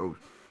status? You're like,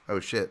 oh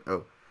shit,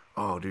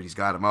 oh, dude, he's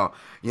got him. Oh,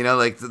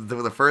 like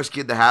the first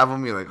kid to have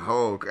them, you're like,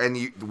 oh,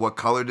 and what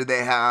color did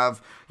they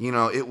have?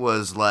 It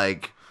was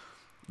like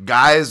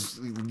guys,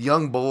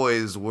 young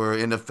boys were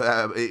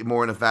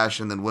more into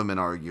fashion than women,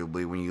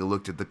 arguably, when you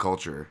looked at the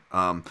culture.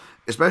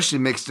 Especially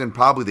mixed in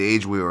probably the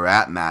age we were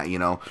at, Matt.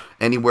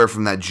 Anywhere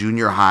from that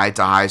junior high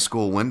to high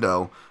school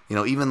window.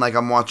 Even like I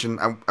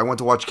went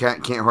to watch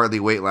Can't Hardly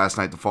Wait last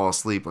night to fall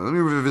asleep. Let me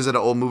revisit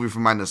an old movie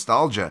from my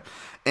nostalgia.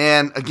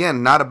 And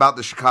again, not about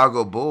the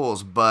Chicago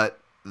Bulls, but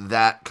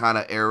that kind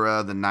of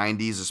era, the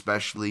 90s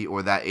especially,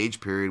 or that age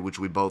period, which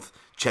we both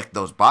checked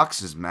those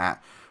boxes,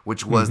 Matt,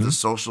 which was the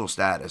social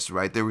status,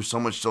 right? There was so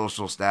much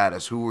social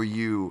status. Who were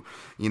you?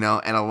 And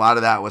a lot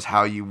of that was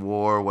how you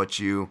wore,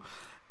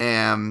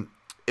 and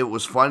it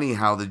was funny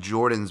how the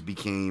Jordans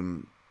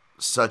became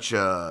such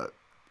a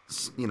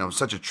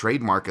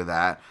trademark of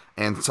that,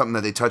 and something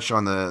that they touched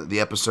on the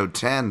episode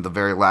 10, the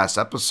very last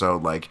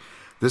episode. Like,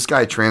 this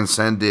guy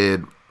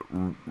transcended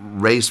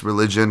race,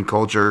 religion,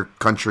 culture,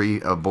 country,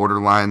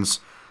 borderlines.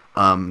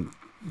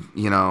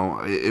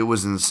 It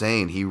was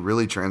insane. He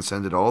really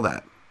transcended all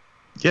that.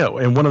 Yeah,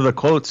 and one of the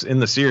quotes in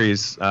the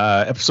series,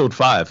 episode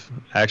 5,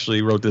 I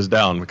actually wrote this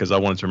down because I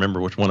wanted to remember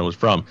which one it was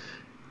from,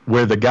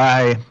 where the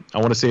guy, I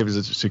want to say it was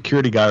a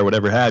security guy or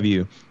whatever have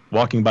you,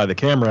 walking by the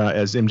camera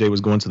as MJ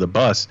was going to the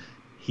bus,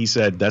 he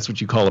said, that's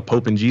what you call a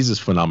Pope and Jesus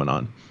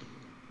phenomenon.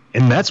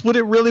 And that's what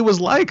it really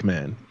was like,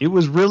 man. It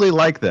was really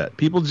like that.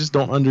 People just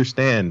don't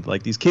understand.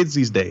 Like these kids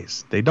these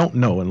days, they don't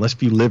know unless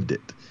you lived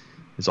it.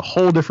 It's a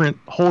whole different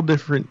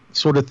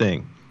sort of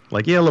thing.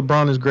 Like, yeah,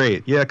 LeBron is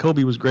great. Yeah,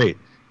 Kobe was great.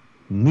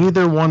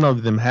 Neither one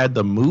of them had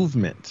the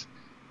movement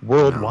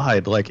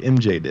worldwide like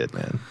MJ did,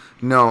 man.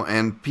 No,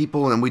 and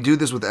we do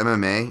this with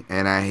MMA,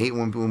 and I hate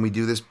when we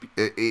do this,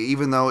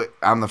 even though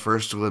I'm the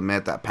first to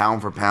admit that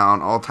pound for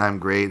pound, all-time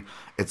great,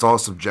 it's all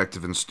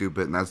subjective and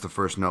stupid, and that's the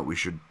first note we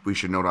should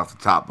note off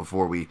the top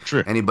before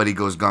anybody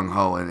goes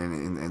gung-ho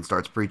and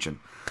starts preaching.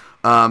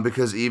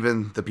 Because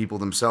even the people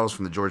themselves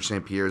from the George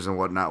St. Pierre's and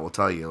whatnot will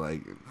tell you,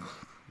 like,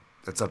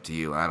 that's up to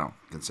you. I don't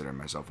consider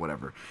myself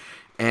whatever.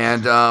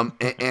 And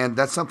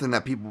that's something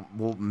that people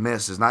will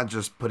miss, is not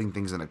just putting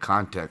things in a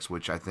context,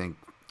 which I think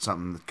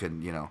something that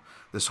could,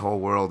 this whole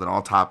world and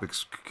all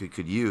topics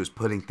could use,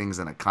 putting things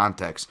in a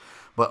context,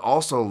 but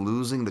also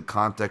losing the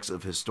context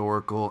of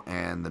historical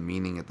and the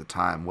meaning at the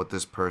time, what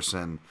this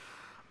person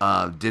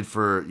did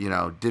for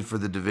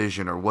the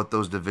division, or what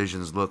those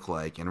divisions look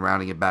like, and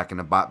rounding it back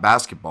into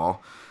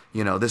basketball.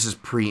 This is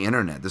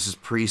pre-internet. This is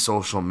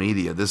pre-social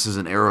media. This is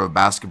an era of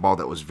basketball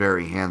that was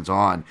very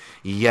hands-on.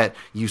 Yet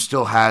you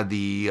still had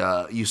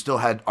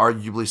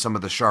arguably some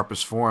of the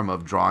sharpest form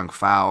of drawing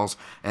fouls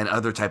and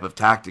other type of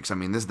tactics. I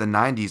mean, this is the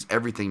 90s.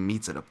 Everything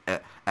meets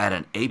at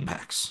an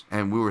apex,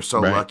 and we were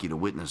so lucky to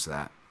witness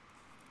that.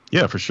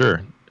 Yeah, for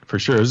sure. For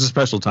sure. It was a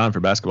special time for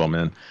basketball,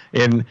 man.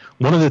 And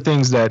one of the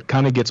things that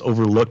kind of gets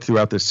overlooked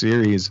throughout this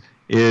series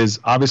is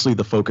obviously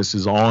the focus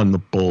is on the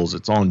Bulls.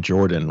 It's on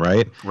Jordan,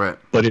 right? Right.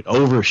 But it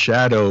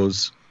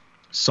overshadows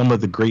some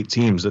of the great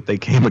teams that they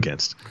came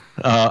against.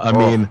 I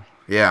mean,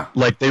 yeah,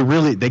 like they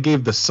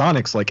gave the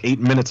Sonics like 8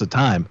 minutes of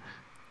time.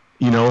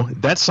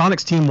 That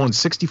Sonics team won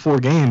 64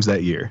 games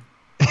that year.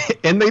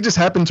 And they just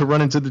happened to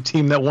run into the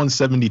team that won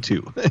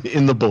 72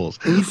 in the Bulls.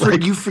 And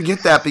you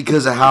forget that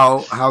because of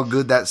how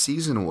good that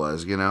season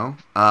was,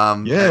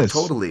 Yes.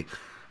 Totally.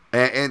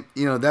 And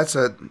that's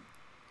a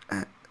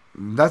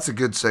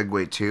good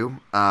segue too.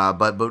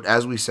 But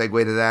as we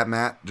segue to that,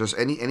 Matt, just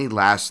any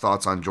last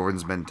thoughts on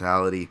Jordan's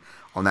mentality,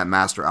 on that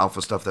master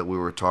alpha stuff that we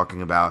were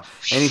talking about?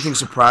 Anything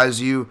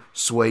surprise you,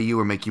 sway you,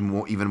 or make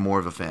you even more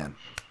of a fan?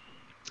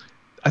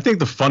 I think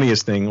the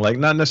funniest thing, like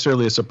not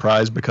necessarily a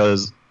surprise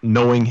because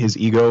knowing his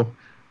ego,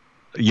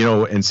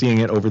 and seeing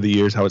it over the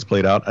years, how it's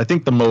played out, I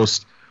think the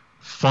most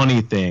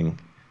funny thing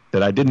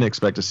that I didn't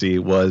expect to see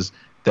was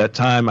that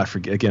time, I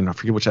forget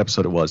which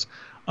episode it was,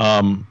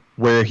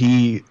 where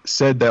he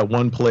said that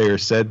one player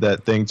said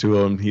that thing to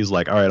him. He's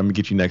like, all right, I'm going to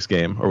get you next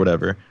game or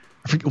whatever.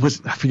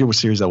 I forget what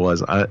series that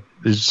was.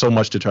 There's so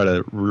much to try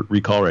to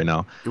recall right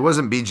now. It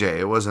wasn't BJ.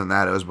 It wasn't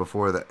that. It was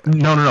before that.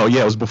 No.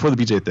 Yeah, it was before the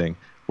BJ thing,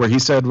 where he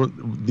said,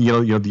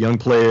 the young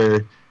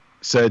player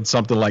said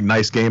something like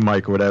 "nice game,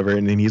 Mike" or whatever,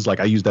 and then he's like,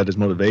 "I used that as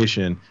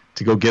motivation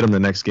to go get him the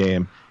next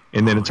game."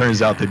 And then it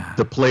turns out that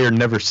the player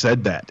never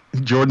said that.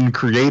 Jordan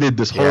created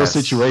this whole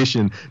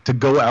situation to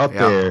go out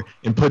there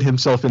and put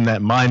himself in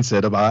that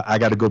mindset of, I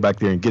got to go back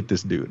there and get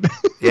this dude.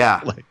 Yeah.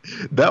 Like,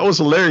 that was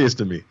hilarious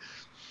to me.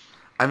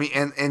 I mean,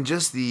 and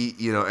just the,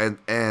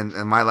 and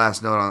my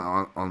last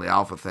note on the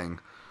alpha thing,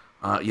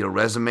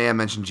 resume, I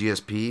mentioned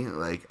GSP.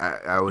 Like,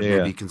 I would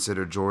maybe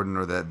consider Jordan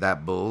or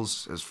that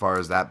Bulls as far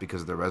as that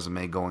because of their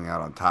resume going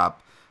out on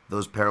top,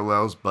 those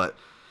parallels. But,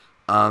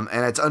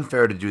 and it's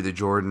unfair to do the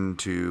Jordan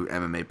to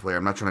MMA player.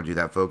 I'm not trying to do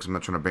that, folks. I'm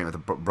not trying to bring it with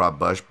a broad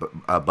brush,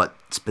 but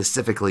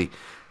specifically,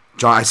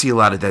 John, I see a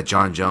lot of that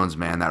John Jones,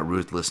 man, that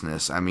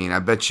ruthlessness. I mean, I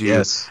bet you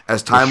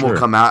as time will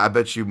come out, I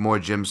bet you more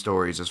gym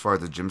stories as far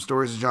as the gym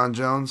stories of John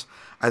Jones.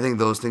 I think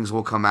those things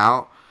will come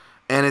out.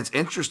 And it's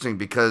interesting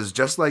because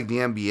just like the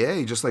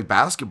NBA, just like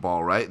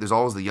basketball, right? There's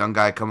always the young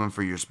guy coming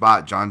for your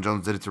spot. John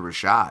Jones did it to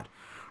Rashad,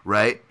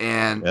 right?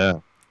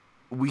 And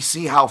we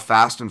see how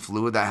fast and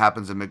fluid that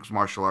happens in mixed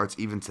martial arts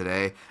even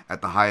today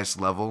at the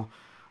highest level.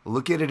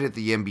 Look at it at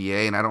the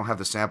NBA, and I don't have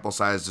the sample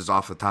sizes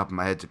off the top of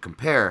my head to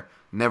compare.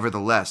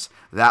 Nevertheless,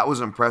 that was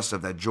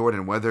impressive that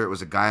Jordan, whether it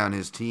was a guy on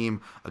his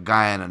team, a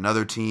guy on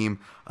another team,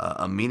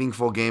 a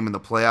meaningful game in the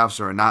playoffs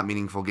or a not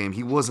meaningful game,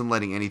 he wasn't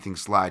letting anything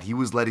slide. He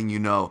was letting you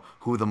know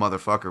who the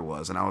motherfucker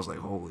was. And I was like,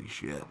 holy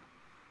shit.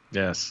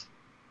 Yes.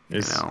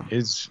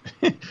 It's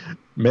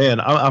man,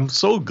 I'm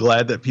so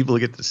glad that people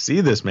get to see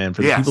this, man,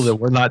 for the people that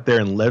were not there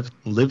and live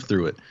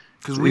through it.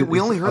 Because we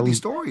only heard these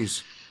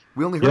stories.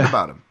 We only heard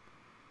about them.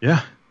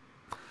 Yeah.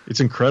 It's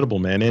incredible,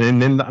 man.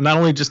 And then not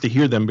only just to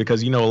hear them,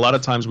 because, a lot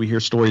of times we hear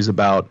stories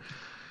about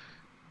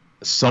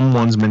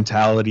someone's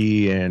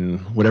mentality and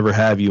whatever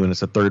have you, and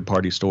it's a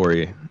third-party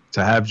story.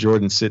 To have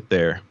Jordan sit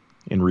there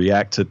and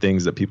react to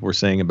things that people were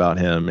saying about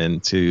him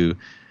and to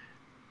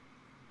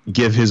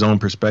give his own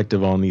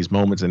perspective on these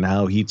moments and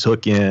how he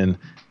took in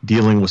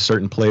dealing with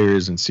certain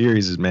players and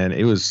series, man,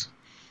 it was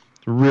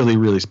really,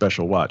 really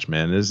special watch,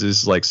 man. This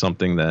is like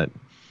something that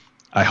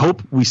I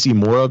hope we see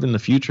more of in the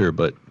future,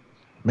 but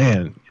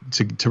man,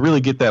 to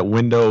really get that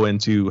window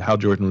into how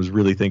Jordan was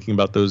really thinking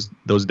about those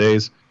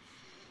days,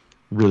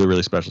 really,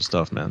 really special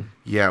stuff, man.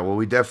 Yeah, well,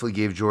 we definitely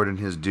gave Jordan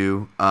his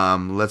due.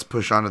 Let's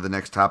push on to the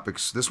next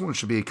topics. This one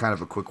should be kind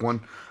of a quick one.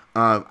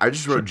 I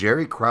just wrote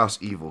Jerry Krause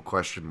evil,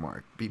 question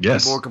mark. People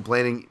are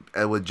complaining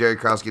with Jerry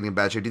Krause getting a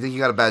bad shake. Do you think he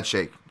got a bad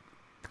shake?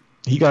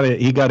 He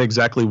got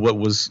exactly what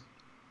was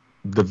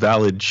the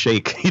valid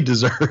shake he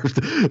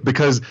deserved,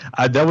 because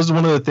that was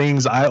one of the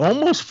things I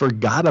almost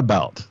forgot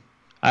about.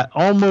 I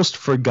almost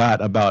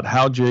forgot about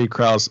how Jerry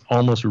Krause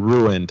almost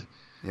ruined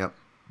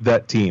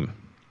that team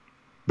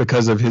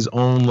because of his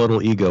own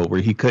little ego,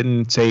 where he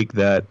couldn't take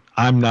that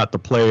I'm not the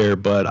player,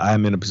 but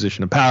I'm in a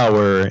position of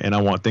power and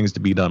I want things to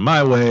be done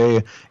my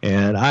way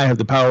and I have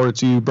the power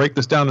to break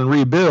this down and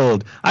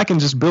rebuild. I can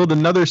just build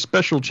another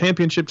special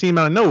championship team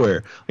out of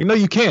nowhere. Like, no,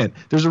 you can't.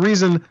 There's a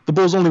reason the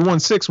Bulls only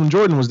won 6 when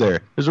Jordan was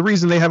there. There's a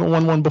reason they haven't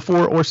won one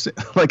before or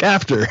like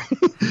after.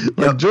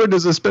 Jordan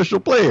is a special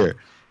player.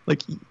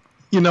 Like,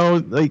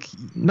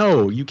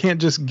 no, you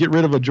can't just get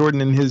rid of a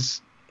Jordan and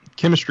his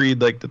chemistry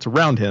that's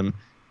around him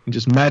and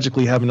just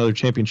magically have another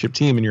championship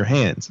team in your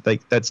hands.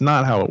 Like, that's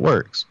not how it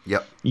works.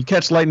 Yep. You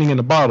catch lightning in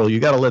a bottle, you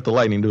got to let the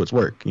lightning do its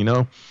work,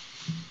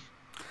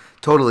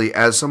 Totally.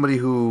 As somebody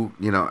who,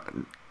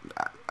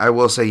 I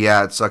will say,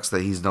 it sucks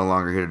that he's no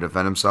longer here to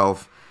defend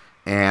himself.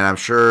 And I'm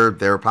sure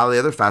there were probably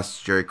other facets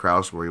of Jerry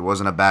Krause where he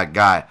wasn't a bad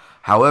guy.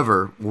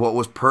 However, what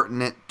was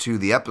pertinent to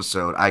the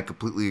episode, I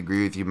completely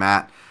agree with you,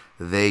 Matt.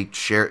 They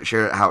share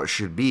it how it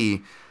should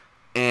be.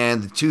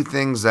 And the two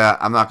things that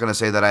I'm not going to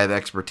say that I have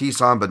expertise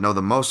on, but know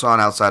the most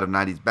on outside of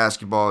 90s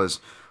basketball is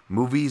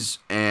movies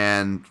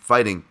and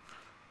fighting.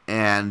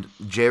 And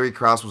Jerry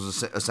Krause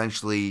was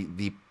essentially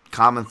the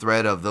common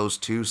thread of those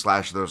two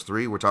 / those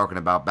three. We're talking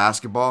about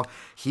basketball.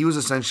 He was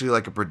essentially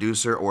like a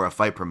producer or a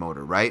fight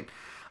promoter, right?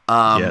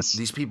 Yes.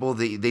 These people,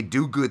 they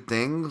do good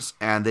things,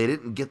 and they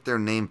didn't get their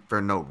name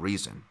for no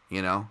reason,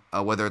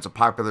 whether it's a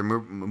popular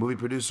movie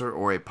producer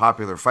or a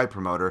popular fight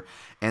promoter,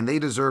 and they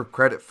deserve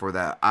credit for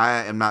that.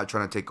 I am not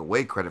trying to take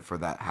away credit for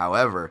that.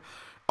 However,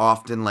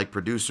 often, like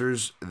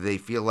producers, they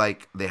feel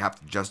like they have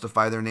to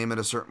justify their name at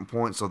a certain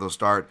point, so they'll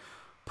start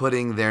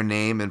putting their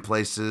name in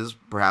places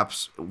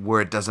perhaps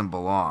where it doesn't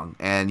belong.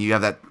 And you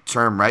have that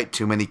term, right?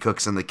 Too many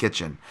cooks in the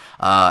kitchen.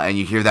 And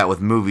you hear that with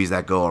movies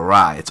that go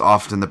awry. It's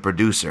often the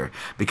producer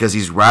because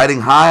he's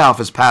riding high off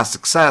his past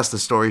success. The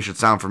story should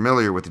sound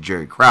familiar with the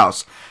Jerry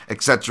Krause,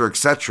 etc.,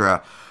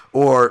 etc.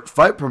 Or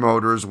fight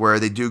promoters where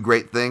they do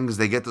great things.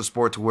 They get the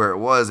sport to where it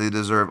was. They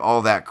deserve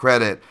all that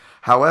credit.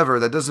 However,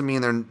 that doesn't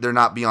mean they're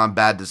not beyond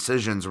bad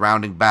decisions,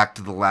 rounding back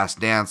to The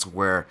Last Dance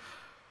where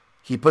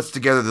he puts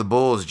together the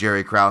Bulls,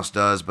 Jerry Krause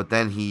does, but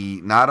then he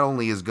not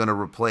only is going to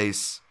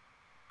replace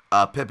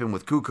Pippen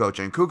with Kukoc,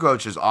 and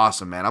Kukoc is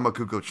awesome, man. I'm a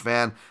Kukoc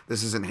fan.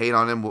 This isn't hate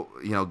on him.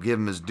 We'll, give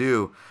him his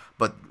due.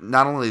 But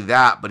not only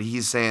that, but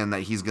he's saying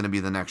that he's going to be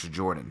the next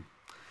Jordan.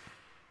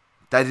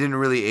 That didn't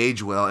really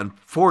age well. And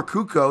for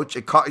Kukoc,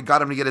 it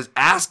got him to get his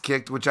ass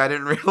kicked, which I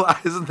didn't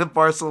realize in the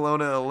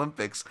Barcelona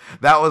Olympics.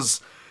 That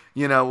was,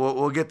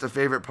 we'll get to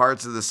favorite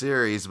parts of the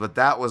series, but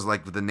that was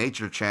like the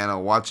Nature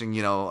Channel watching,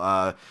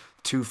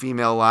 two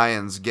female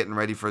lions getting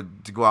ready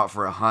to go out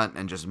for a hunt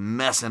and just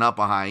messing up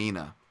a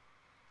hyena.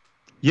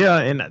 Yeah,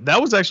 and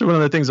that was actually one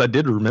of the things I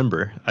did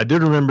remember. I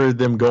did remember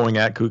them going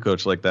at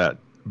Kukoc like that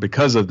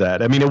because of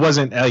that. I mean, it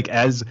wasn't like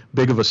as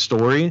big of a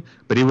story,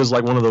 but it was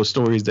like one of those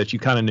stories that you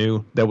kind of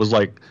knew that was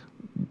like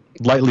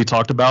lightly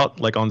talked about,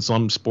 like on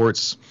some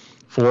sports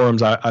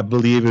forums. I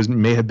believe it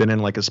may have been in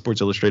like a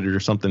Sports Illustrated or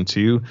something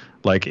too,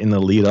 like in the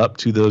lead up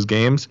to those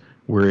games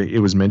where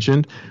it was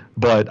mentioned.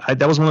 But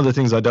that was one of the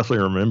things I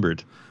definitely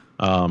remembered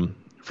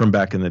from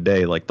back in the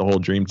day, like the whole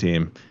Dream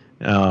Team.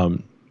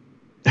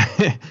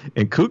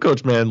 And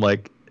Kukoc, man,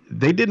 like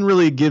they didn't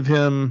really give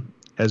him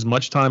as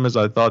much time as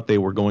I thought they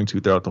were going to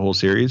throughout the whole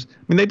series. I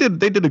mean, they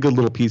did a good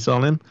little piece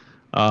on him,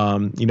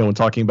 when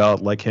talking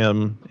about like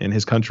him and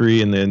his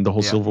country and then the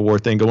whole Civil War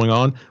thing going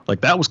on.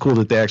 Like that was cool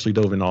that they actually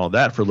dove into all of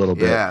that for a little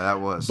bit. Yeah,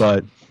 that was.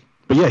 But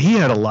yeah, he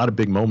had a lot of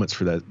big moments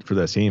for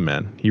that team,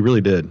 man. He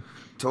really did.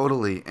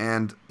 Totally,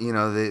 and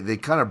they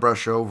kind of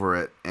brush over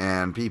it,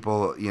 and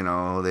people,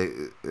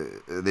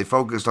 they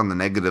focused on the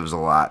negatives a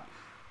lot.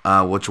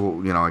 Which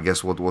I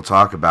guess we'll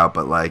talk about,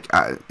 but like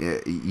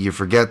you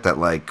forget that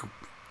like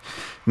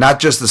not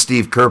just the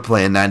Steve Kerr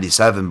play in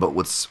 '97, but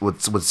what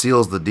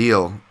seals the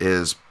deal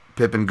is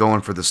Pippen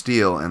going for the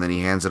steal and then he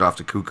hands it off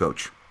to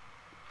Kukoc.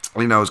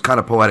 It's kind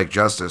of poetic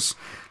justice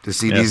to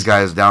see these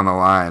guys down the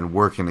line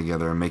working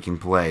together and making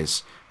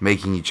plays,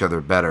 making each other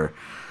better.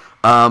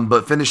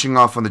 But finishing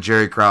off on the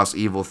Jerry Krause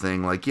evil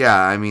thing, like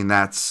I mean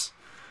that's.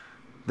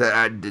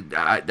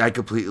 I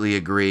completely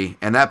agree,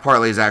 and that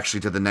parlays actually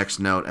to the next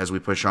note as we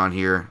push on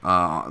here,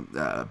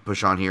 and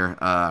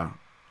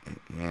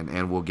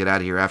we'll get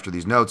out of here after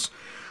these notes.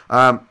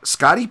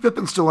 Scottie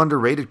Pippen still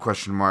underrated? ?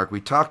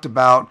 We talked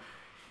about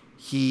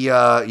he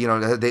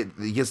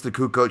gets the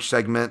Kukoc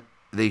segment.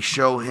 They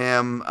show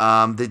him.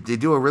 They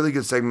do a really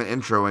good segment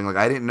introing. Like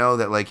I didn't know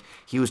that like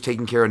he was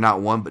taking care of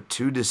not one but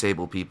two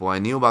disabled people. I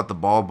knew about the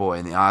ball boy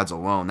and the odds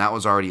alone. That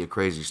was already a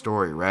crazy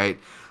story, right?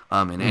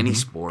 In any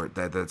sport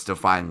that's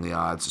defying the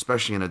odds,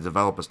 especially in a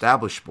developed,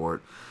 established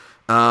sport.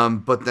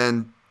 But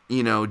then,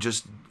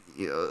 just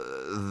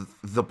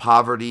the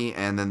poverty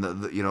and then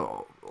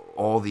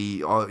all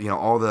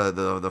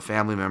the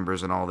family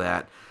members and all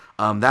that.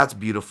 That's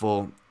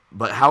beautiful.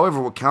 But however,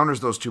 what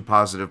counters those two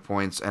positive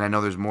points, and I know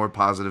there's more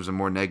positives and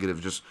more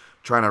negatives, just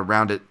trying to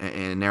round it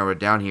and narrow it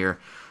down here.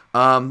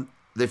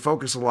 They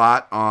focus a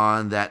lot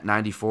on that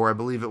 94, I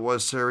believe it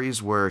was,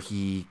 series where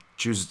he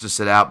chooses to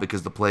sit out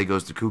because the play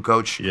goes to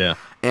Kukoc. Yeah.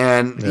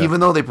 And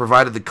even though they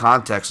provided the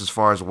context as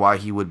far as why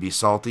he would be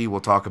salty, we'll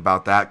talk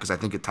about that because I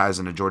think it ties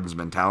into Jordan's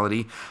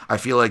mentality. I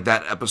feel like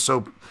that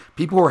episode,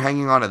 people were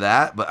hanging on to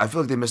that, but I feel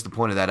like they missed the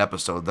point of that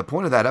episode. The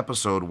point of that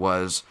episode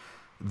was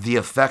the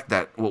effect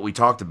that what we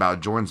talked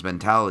about, Jordan's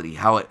mentality,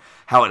 how it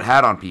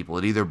had on people.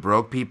 It either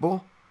broke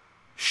people,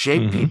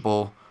 shaped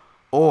people,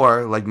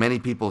 or, like many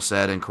people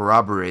said and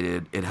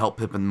corroborated, it helped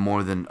Pippen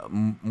more than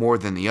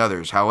the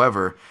others.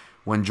 However,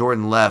 when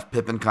Jordan left,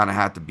 Pippen kind of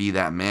had to be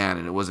that man,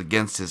 and it was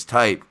against his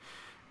type.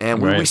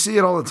 And we see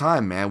it all the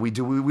time, man. We've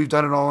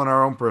done it all in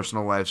our own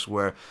personal lives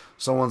where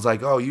someone's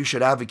like, oh, you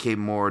should advocate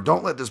more.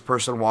 Don't let this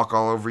person walk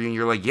all over you. And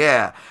you're like,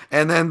 yeah.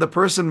 And then the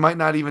person might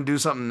not even do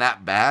something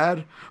that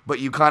bad, but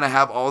you kind of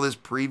have all this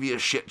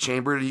previous shit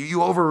chambered. You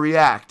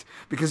overreact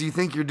because you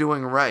think you're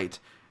doing right.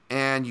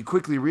 And you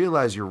quickly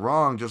realize you're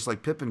wrong, just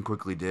like Pippen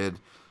quickly did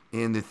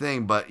in the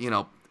thing. But,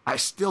 I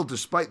still,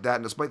 despite that,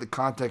 and despite the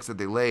context that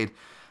they laid,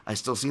 I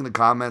still see in the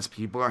comments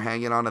people are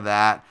hanging on to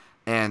that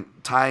and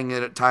tying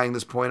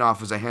this point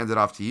off as I hand it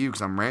off to you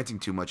because I'm ranting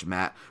too much,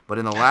 Matt. But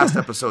in the last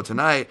episode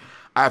tonight,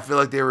 I feel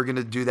like they were going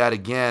to do that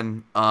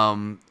again,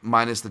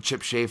 minus the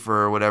Chip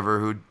Schaefer or whatever,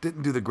 who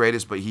didn't do the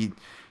greatest, but he's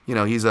an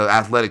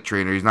athletic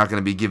trainer. He's not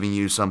going to be giving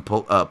you some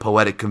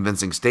poetic,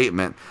 convincing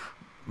statement.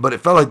 But it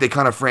felt like they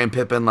kind of framed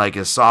Pippen like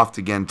as soft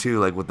again, too,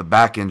 like with the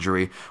back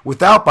injury.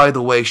 Without, by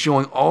the way,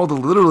 showing all the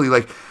literally,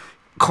 like,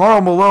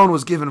 Karl Malone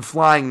was giving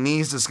flying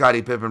knees to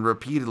Scottie Pippen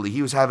repeatedly.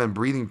 He was having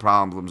breathing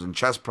problems and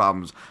chest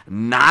problems,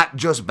 not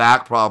just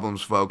back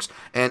problems, folks.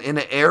 And in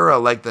an era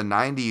like the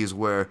 90s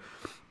where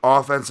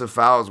offensive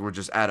fouls were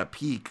just at a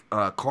peak,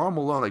 Karl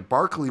Malone, like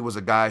Barkley was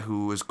a guy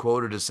who was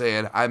quoted as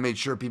saying, I made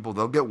sure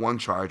they'll get one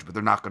charge, but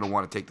they're not going to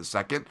want to take the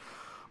second.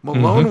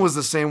 Malone was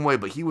the same way,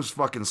 but he was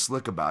fucking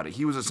slick about it.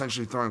 He was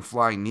essentially throwing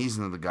flying knees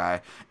into the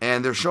guy,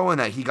 and they're showing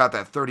that he got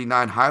that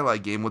 39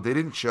 highlight game. What they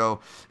didn't show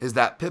is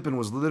that Pippen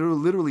was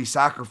literally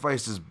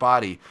sacrificed his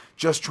body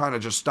just trying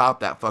to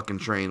stop that fucking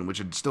train, which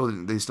they still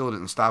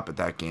didn't stop at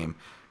that game.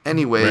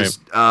 Anyways,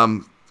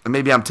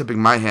 maybe I'm tipping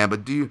my hand,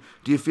 but do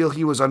you feel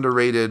he was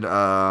underrated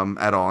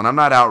at all? And I'm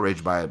not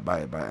outraged by it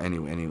by any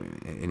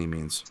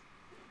means.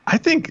 I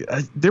think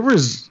there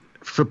was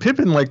for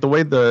Pippen, like the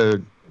way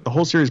the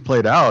whole series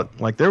played out,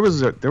 like there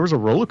was a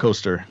roller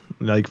coaster,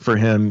 like for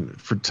him,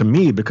 to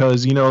me,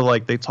 because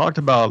like they talked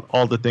about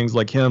all the things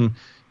like him,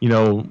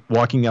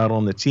 walking out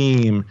on the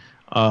team,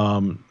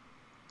 and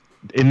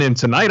then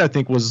tonight I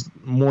think was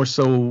more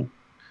so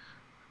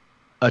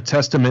a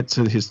testament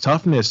to his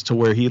toughness, to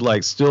where he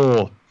like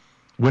still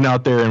went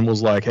out there and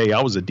was like, hey,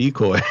 I was a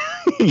decoy.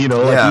 Like he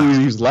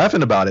was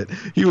laughing about it.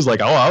 He was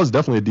like, oh, I was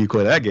definitely a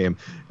decoy that game.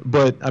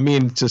 But I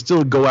mean, to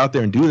still go out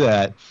there and do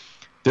that,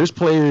 there's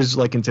players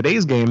like in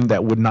today's game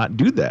that would not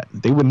do that.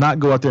 They would not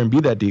go out there and be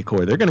that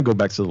decoy. They're going to go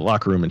back to the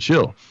locker room and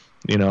chill.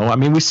 I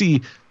mean, we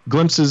see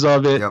glimpses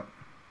of it. Yep.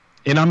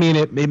 And I mean,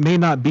 it may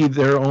not be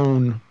their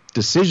own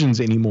decisions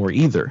anymore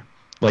either.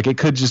 Like it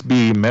could just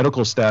be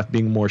medical staff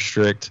being more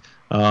strict.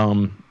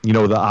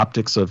 The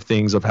optics of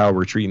things, of how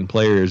we're treating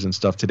players and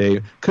stuff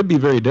today could be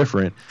very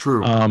different.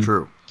 True.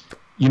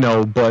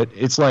 But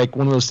it's like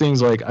one of those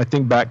things, like I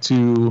think back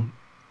to,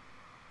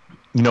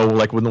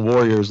 like when the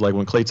Warriors, like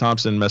when Klay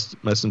Thompson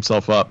messed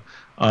himself up,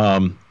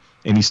 and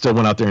he still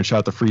went out there and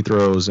shot the free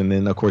throws. And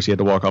then of course he had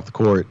to walk off the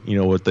court,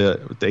 with the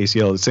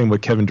ACL. The same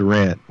with Kevin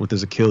Durant with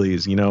his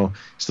Achilles,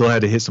 still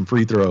had to hit some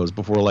free throws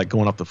before like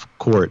going off the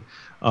court.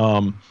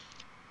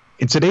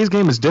 In today's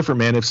game is different,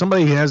 man. If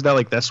somebody has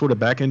that sort of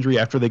back injury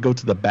after they go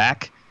to the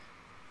back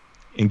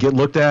and get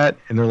looked at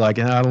and they're like,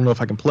 I don't know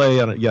if I can play,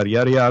 yada,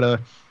 yada,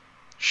 yada.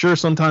 Sure,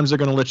 sometimes they're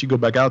going to let you go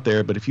back out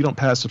there, but if you don't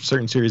pass a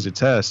certain series of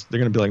tests, they're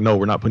going to be like, no,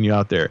 we're not putting you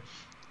out there.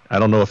 I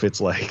don't know if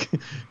it's like,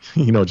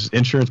 just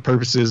insurance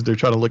purposes. They're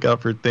trying to look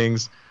out for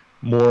things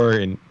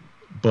more.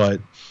 But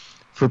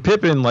for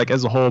Pippen, like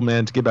as a whole,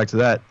 man, to get back to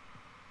that,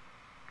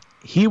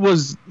 he's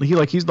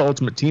the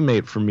ultimate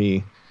teammate for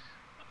me.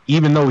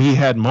 Even though he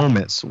had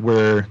moments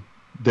where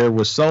there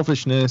was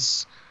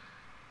selfishness,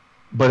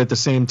 but at the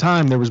same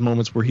time, there was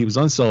moments where he was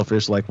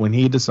unselfish, like when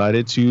he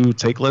decided to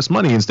take less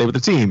money and stay with the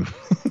team,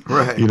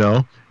 right?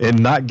 And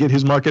not get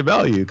his market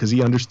value because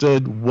he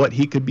understood what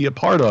he could be a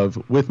part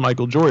of with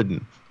Michael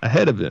Jordan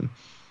ahead of him.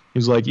 He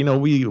was like,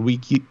 we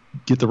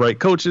get the right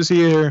coaches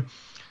here.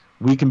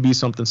 We can be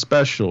something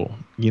special.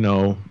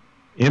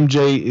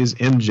 MJ is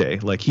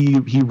MJ. Like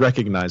he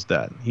recognized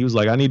that. He was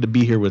like, I need to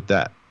be here with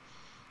that.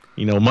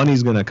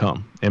 Money's gonna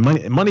come,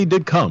 and money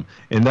did come,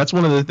 and that's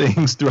one of the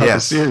things throughout the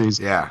series.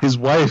 Yeah. His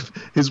wife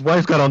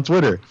got on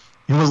Twitter.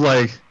 He was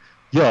like,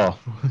 "Yo,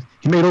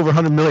 he made over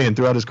 $100 million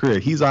throughout his career.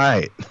 He's all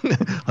right.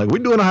 Like we're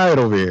doing all right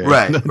over here.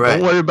 Right.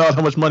 Don't worry about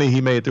how much money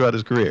he made throughout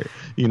his career.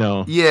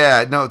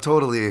 Yeah. No.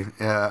 Totally.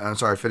 I'm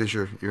sorry. Finish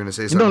you're gonna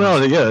say something. No.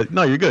 Yeah.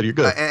 No. You're good. You're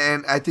good.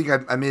 And I think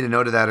I made a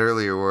note of that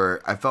earlier,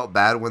 where I felt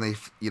bad when they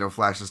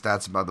flashed the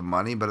stats about the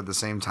money, but at the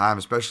same time,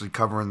 especially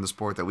covering the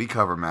sport that we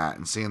cover, Matt,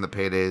 and seeing the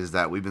paydays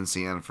that we've been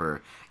seeing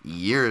for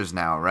years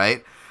now,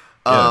 right?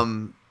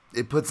 Yeah.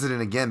 It puts it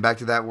in, again, back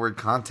to that word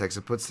context.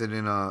 It puts it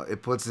in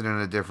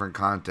a different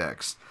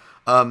context.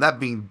 That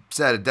being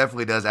said, it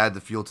definitely does add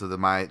the fuel to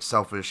my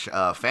selfish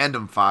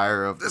fandom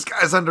fire of this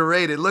guy's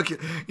underrated. Look,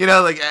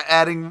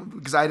 adding,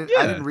 because I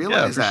didn't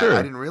realize that. Sure.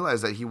 I didn't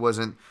realize that he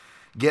wasn't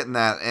getting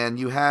that. And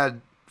you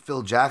had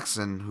Phil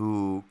Jackson,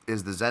 who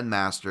is the Zen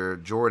master,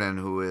 Jordan,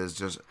 who is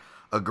just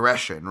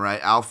aggression, right,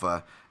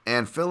 alpha,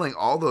 and filling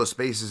all those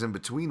spaces in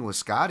between with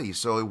Scottie.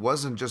 So it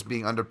wasn't just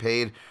being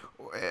underpaid.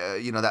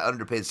 That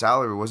underpaid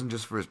salary wasn't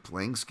just for his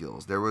playing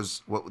skills. There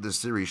was, what this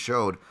series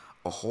showed,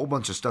 a whole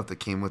bunch of stuff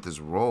that came with his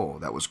role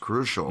that was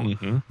crucial,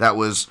 that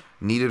was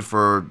needed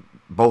for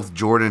both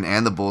Jordan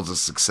and the Bulls'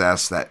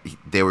 success, that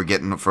they were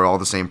getting for all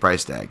the same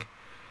price tag.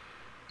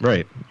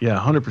 Right. Yeah,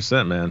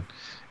 100%, man.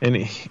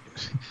 And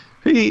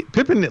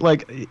Pippen,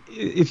 like,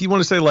 if you want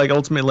to say, like,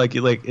 ultimately,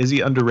 like, is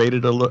he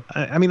underrated a little?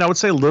 I mean, I would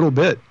say a little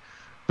bit,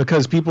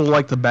 because people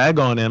like to bag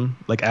on him,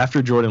 like,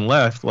 after Jordan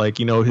left, like,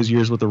 his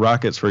years with the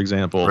Rockets, for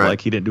example, right.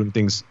 Like, he didn't do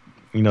anything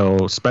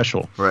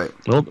special. Right.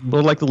 Well,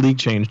 like the league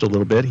changed a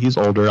little bit. He's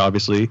older,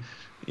 obviously.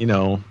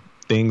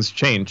 Things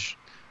change.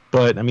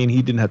 But I mean,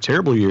 he didn't have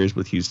terrible years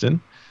with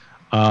Houston.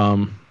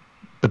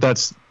 But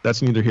that's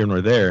neither here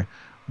nor there.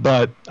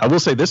 But I will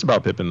say this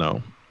about Pippen,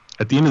 though.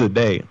 At the end of the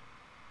day,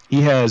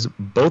 he has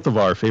both of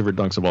our favorite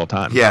dunks of all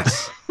time.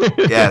 Yes.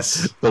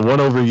 Yes. The one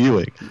over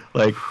Ewing.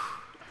 Like,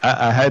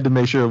 I had to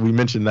make sure we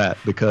mentioned that,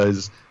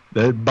 because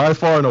that, by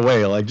far and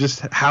away, like,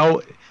 just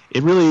how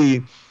it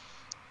really,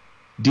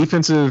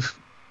 defensive,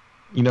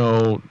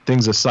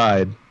 things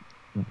aside,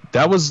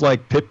 that was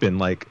like Pippen.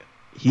 Like,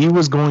 he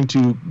was going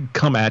to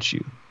come at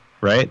you,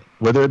 right?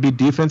 Whether it be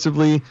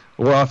defensively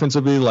or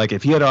offensively. Like,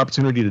 if he had an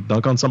opportunity to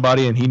dunk on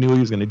somebody and he knew he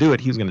was going to do it,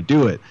 he was going to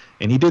do it.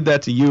 And he did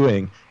that to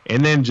Ewing,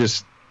 and then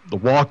just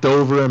walked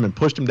over him and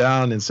pushed him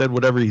down and said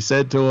whatever he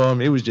said to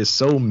him. It was just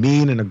so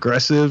mean and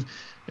aggressive.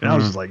 And I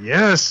was just like,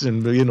 yes.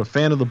 And being a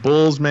fan of the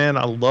Bulls, man,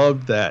 I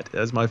loved that.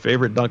 That's my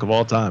favorite dunk of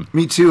all time.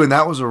 Me too. And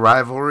that was a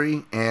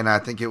rivalry. And I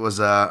think it was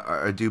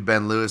our dude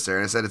Ben Lewis there.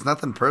 And I said, it's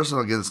nothing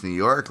personal against New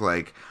York.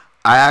 Like,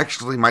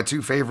 my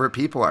two favorite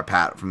people are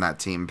Pat from that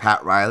team,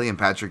 Pat Riley and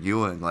Patrick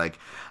Ewing. Like,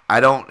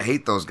 I don't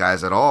hate those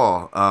guys at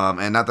all.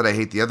 And not that I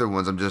hate the other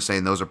ones. I'm just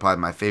saying those are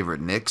probably my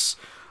favorite Knicks.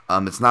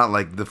 It's not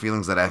like the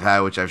feelings that I've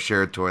had, which I've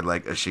shared toward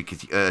like a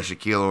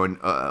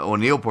Shaquille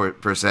O'Neal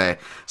per se.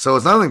 So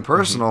it's nothing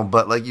personal,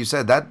 but like you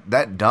said,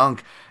 that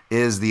dunk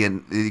is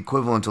the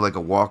equivalent to like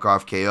a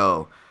walk-off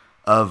KO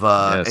of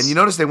Yes. and you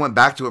notice they went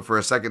back to it for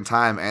a second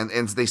time, and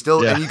they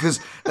still Yeah.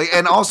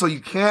 and also you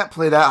can't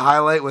play that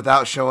highlight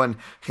without showing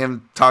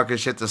him talking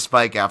shit to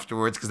Spike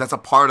afterwards, because that's a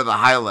part of the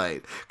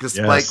highlight, because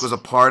Yes. Spike was a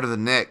part of the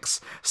Knicks.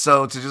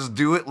 So to just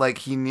do it like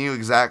he knew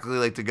exactly,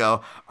 like to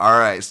go, all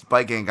right,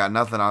 Spike ain't got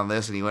nothing on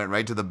this, and he went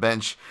right to the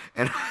bench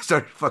and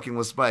started fucking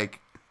with Spike.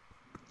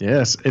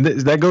 Yes, and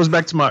that goes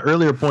back to my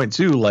earlier point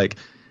too. Like,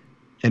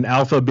 an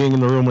alpha being in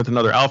the room with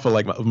another alpha,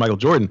 like Michael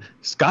Jordan.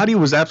 Scottie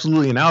was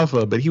absolutely an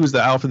alpha, but he was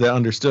the alpha that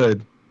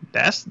understood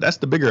that's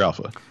the bigger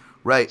alpha.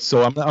 Right.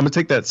 So I'm gonna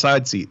take that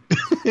side seat.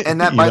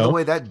 And that, by the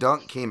way, that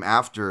dunk came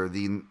after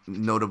the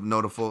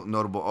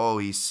notable. Oh,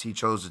 he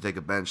chose to take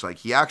a bench. Like,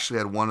 he actually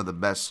had one of the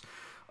best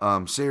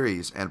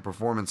series and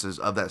performances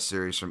of that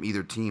series from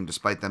either team,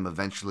 despite them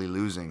eventually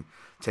losing,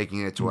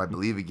 taking it to I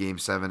believe a Game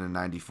 7 in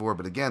 '94.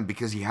 But again,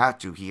 because he had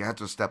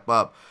to step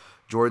up.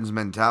 Jordan's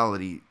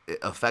mentality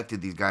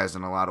affected these guys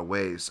in a lot of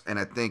ways. And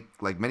I think,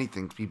 like many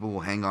things, people will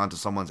hang on to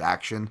someone's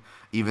action,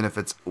 even if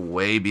it's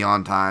way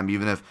beyond time,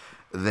 even if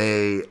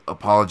they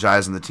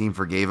apologize and the team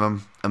forgave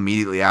them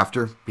immediately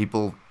after.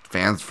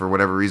 Fans, for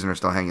whatever reason, are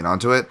still hanging on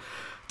to it.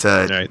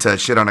 To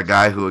shit on a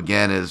guy who,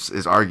 again, is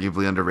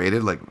arguably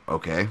underrated. Like,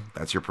 okay,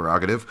 that's your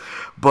prerogative.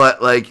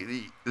 But, like,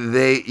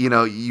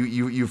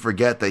 you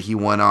forget that he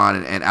went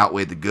on and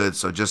outweighed the goods.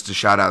 So just to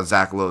shout out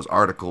Zach Lowe's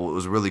article, it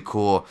was really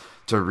cool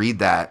to read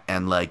that.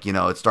 And, like,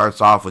 it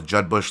starts off with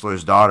Judd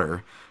Bushler's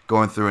daughter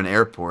going through an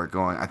airport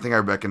going, I think I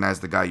recognize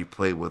the guy you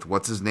played with.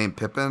 What's his name?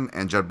 Pippen?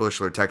 And Judd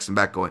Bushler texts him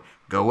back going,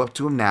 go up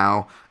to him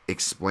now,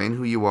 explain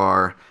who you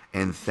are,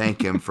 and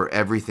thank him for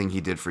everything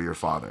he did for your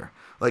father.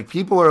 Like,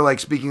 people are like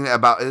speaking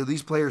about,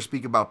 these players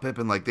speak about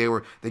Pippen like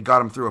they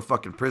got him through a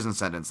fucking prison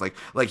sentence,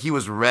 like he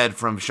was Red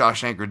from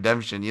Shawshank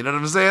Redemption. You know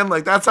what I'm saying?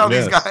 Like, that's how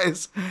these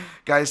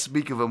guys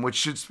speak of him, which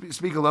should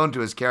speak alone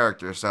to his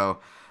character. So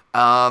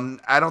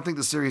I don't think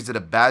the series did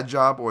a bad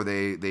job, or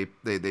they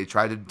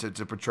tried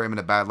to portray him in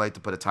a bad light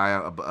to put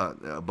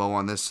a bow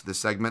on this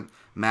segment,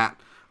 Matt.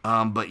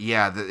 But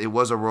yeah, it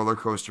was a roller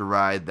coaster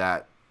ride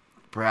that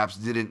perhaps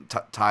didn't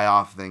tie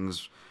off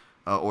things.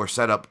 Or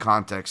set up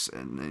context,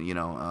 and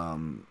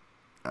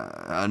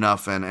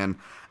enough, and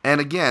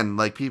again,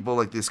 like people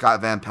like the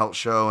Scott Van Pelt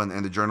show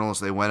and the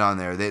journalists they went on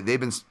there, they've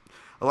been,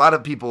 a lot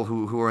of people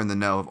who are in the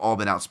know have all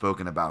been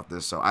outspoken about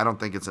this. So I don't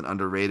think it's an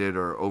underrated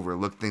or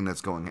overlooked thing that's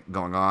going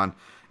on.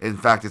 In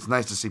fact, it's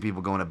nice to see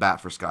people going to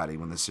bat for Scottie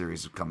when the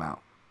series have come out.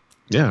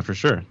 Yeah, for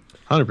sure,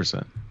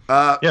 100%.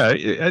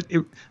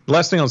 The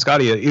last thing on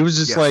Scottie, it was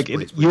just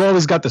please. You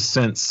always got the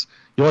sense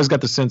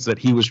that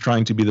he was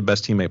trying to be the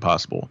best teammate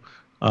possible.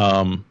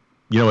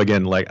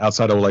 Again, like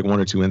outside of like one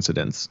or two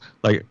incidents,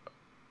 like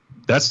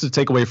that's the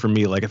takeaway for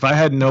me. Like, if I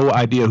had no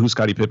idea who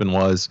Scottie Pippen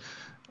was,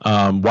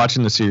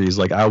 watching the series,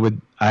 like I would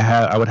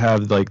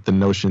have like the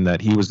notion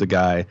that he was the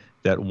guy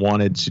that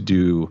wanted to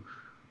do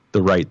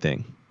the right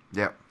thing.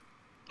 Yeah.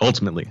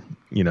 Ultimately,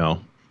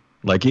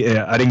 like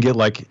I didn't get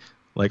like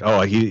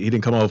oh, he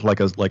didn't come off like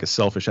a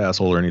selfish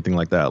asshole or anything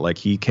like that. Like,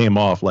 he came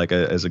off like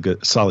as a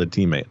good solid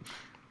teammate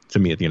to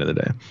me at the end of the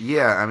day.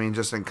 Yeah, I mean,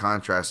 just in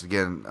contrast,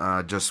 again,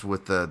 just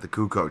with the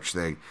Kukoc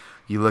thing,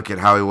 you look at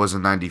how he was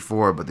in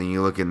 '94, but then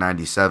you look at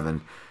 '97,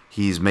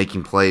 he's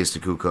making plays to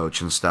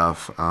Kukoc and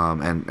stuff,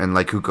 and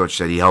like Kukoc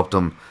said, he helped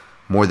him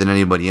more than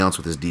anybody else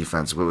with his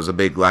defense. It was a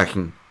big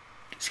lacking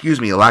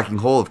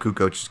hole of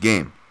Kukoc's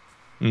game.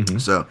 Mm-hmm.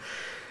 So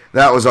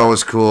that was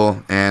always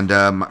cool, and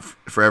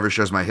forever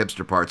shows my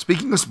hipster part.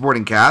 Speaking of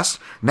supporting cast,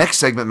 next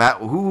segment,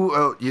 Matt,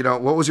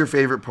 what was your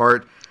favorite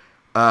part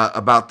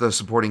about the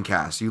supporting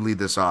cast? You lead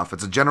this off.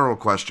 It's a general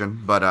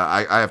question, but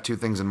I have two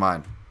things in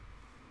mind.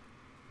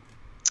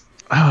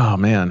 Oh,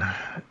 man.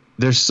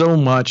 There's so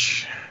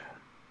much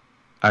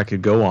I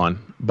could go on,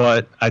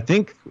 but I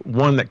think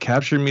one that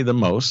captured me the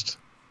most,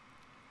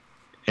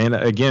 and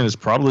again, it's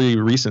probably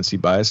recency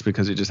bias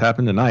because it just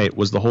happened tonight,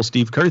 was the whole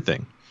Steve Kerr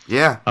thing.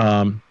 Yeah.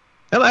 And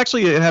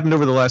actually, it happened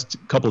over the last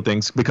couple of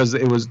things because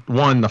it was,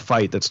 the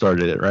fight that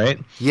started it, right?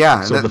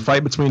 Yeah. So the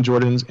fight between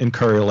Jordan and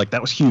Kerr, like,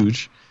 that was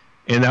huge.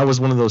 And that was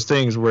one of those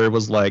things where it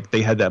was like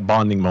they had that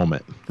bonding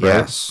moment.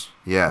 Right?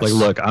 Yes. Like,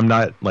 look, I'm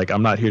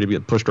not here to be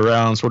pushed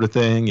around, sort of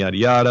thing. Yada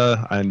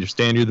yada. I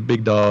understand you're the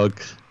big dog.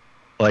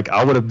 Like,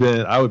 I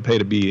would pay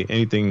to be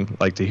anything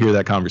like to hear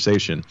that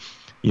conversation,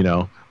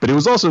 But it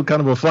was also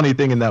kind of a funny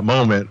thing in that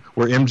moment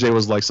where MJ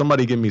was like,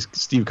 "Somebody give me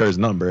Steve Kerr's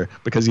number,"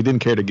 because he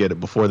didn't care to get it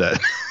before that.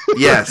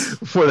 Yes.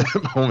 Before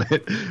that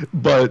moment,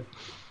 but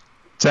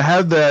to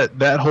have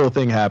that whole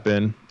thing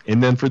happen,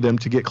 and then for them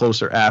to get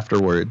closer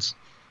afterwards.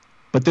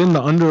 But then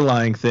the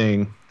underlying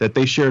thing that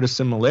they shared a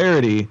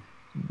similarity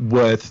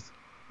with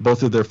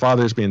both of their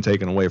fathers being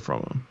taken away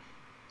from them.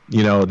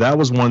 That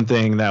was one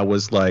thing that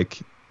was like,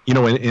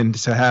 and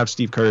to have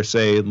Steve Kerr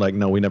say, like,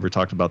 no, we never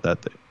talked about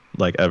that thing,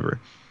 like,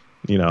 ever.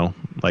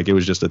 Like, it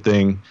was just a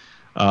thing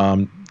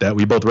that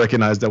we both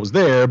recognized that was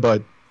there,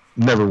 but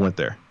never went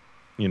there,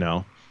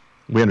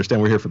 we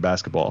understand we're here for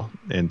basketball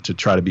and to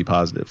try to be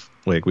positive.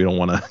 Like we don't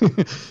want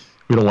to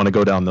we don't want to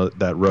go down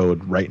that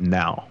road right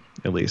now.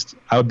 At least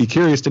I would be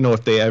curious to know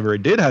if they ever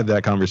did have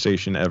that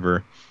conversation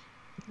ever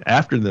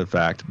after the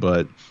fact.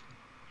 But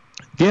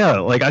yeah,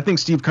 like I think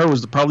Steve Kerr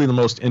was probably the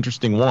most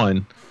interesting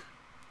one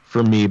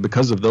for me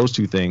because of those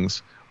two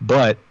things.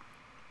 But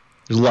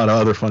there's a lot of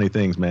other funny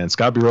things, man.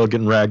 Scott Burrell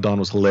getting ragged on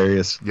was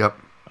hilarious. Yep.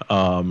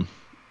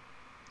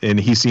 And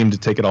he seemed to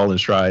take it all in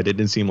stride. It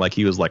didn't seem like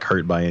he was like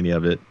hurt by any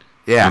of it.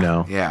 Yeah. You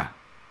know?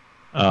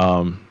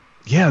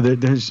 Yeah.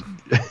 There's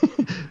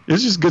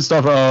there's just good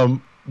stuff.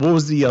 What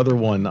was the other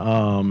one?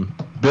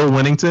 Bill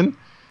Winnington.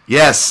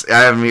 Yes, I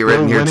have me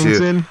written here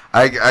Winnington. too.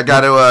 I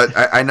got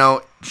to. I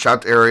know.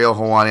 Shout to Ariel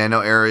Hawani. I know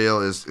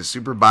Ariel is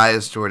super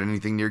biased toward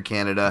anything near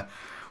Canada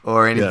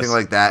or anything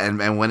like that. And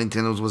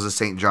Winnington was a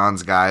St.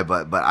 John's guy,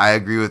 but I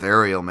agree with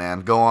Ariel,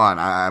 man. Go on.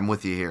 I'm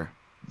with you here.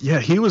 Yeah,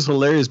 he was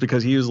hilarious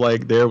because he was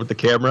like there with the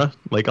camera,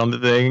 like on the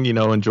thing, you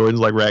know, and Jordan's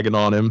like ragging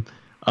on him.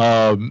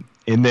 And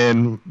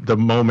then the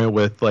moment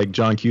with like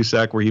John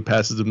Cusack where he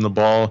passes him the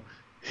ball,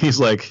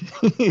 he's like,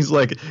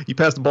 you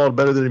passed the ball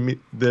better than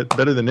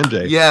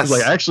MJ. Yes. He's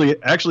like,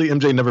 actually,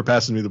 MJ never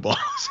passes me the ball.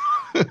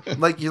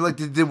 Like you're like,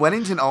 did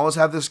Winnington always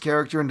have this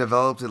character and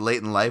developed it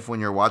late in life when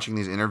you're watching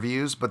these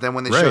interviews? But then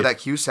when they show that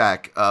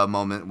Cusack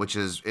moment, which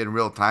is in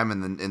real time in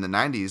the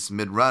 90s,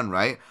 mid run,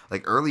 right?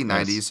 Like early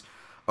 90s.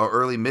 Or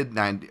early mid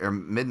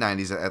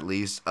 90s at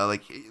least.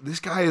 Like this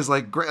guy is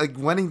like great. Like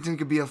Winnington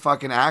could be a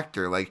fucking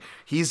actor. Like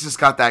he's just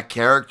got that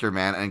character,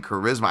 man, and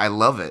charisma. I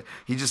love it.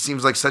 He just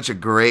seems like such a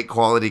great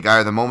quality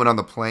guy. The moment on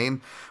the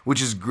plane,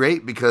 which is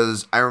great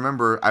because I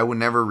remember I would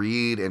never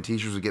read, and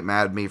teachers would get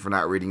mad at me for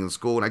not reading in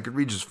school, and I could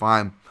read just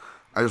fine.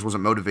 I just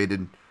wasn't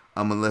motivated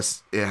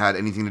unless it had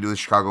anything to do with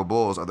Chicago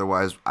Bulls.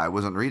 Otherwise, I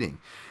wasn't reading.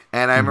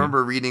 And I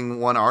remember reading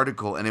one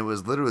article, and it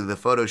was literally the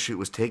photo shoot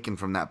was taken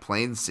from that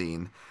plane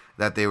scene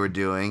that they were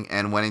doing,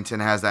 and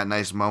Winnington has that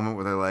nice moment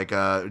where they're like,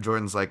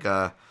 Jordan's like,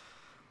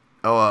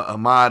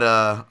 Ahmad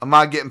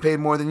getting paid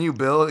more than you,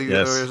 Bill.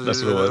 Yes,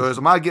 that's what it was.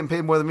 Ahmad getting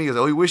paid more than me. He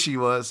goes, he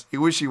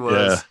wish he was.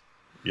 Yeah.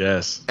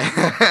 Yes.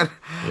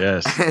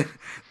 Yes. And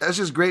that's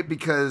just great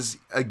because,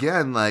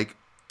 again, like,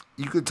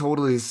 you could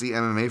totally see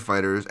MMA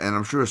fighters, and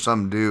I'm sure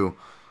some do,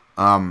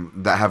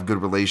 that have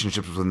good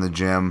relationships within the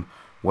gym,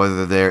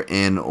 whether they're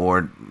in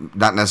or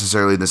not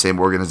necessarily in the same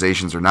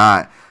organizations or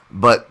not.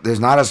 But there's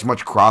not as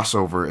much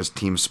crossover as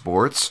team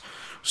sports.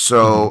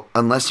 So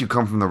unless you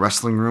come from the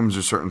wrestling rooms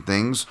or certain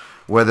things,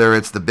 whether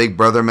it's the big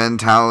brother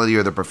mentality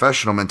or the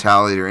professional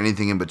mentality or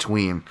anything in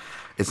between,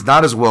 it's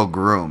not as well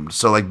groomed.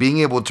 So like being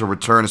able to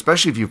return,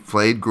 especially if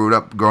you've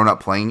grown up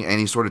playing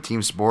any sort of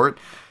team sport,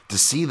 to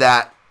see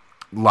that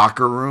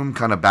locker room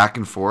kind of back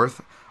and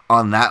forth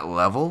on that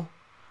level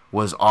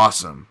was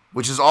awesome.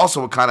 Which is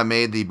also what kind of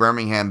made the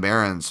Birmingham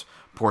Barons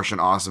portion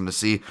awesome, to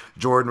see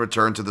Jordan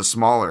return to the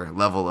smaller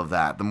level of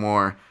that, the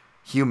more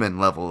human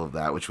level of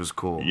that, which was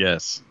cool.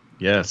 Yes.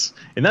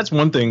 And that's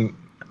one thing,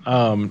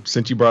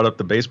 since you brought up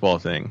the baseball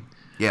thing.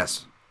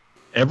 Yes.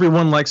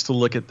 Everyone likes to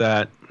look at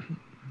that.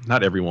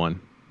 Not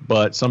everyone,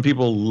 but some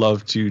people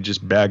love to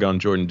just bag on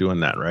Jordan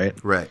doing that, right?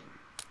 Right.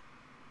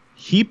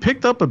 He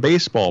picked up a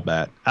baseball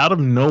bat out of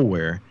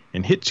nowhere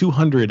and hit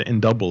 200 in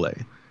Double-A.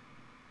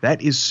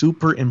 That is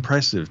super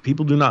impressive.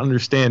 People do not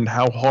understand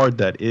how hard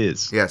that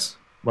is. Yes.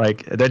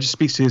 Like, that just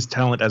speaks to his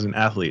talent as an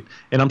athlete.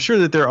 And I'm sure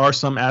that there are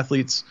some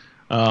athletes,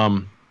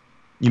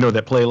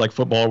 that play like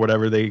football or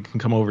whatever, they can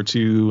come over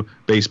to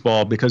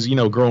baseball because,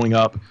 growing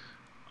up,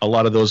 a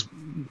lot of those,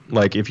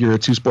 like if you're a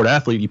two-sport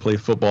athlete, you play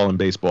football and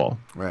baseball.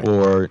 Right.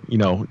 Or,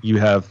 you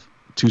have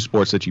two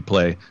sports that you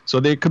play. So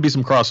there could be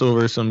some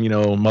crossover, some,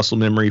 muscle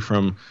memory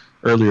from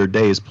earlier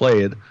days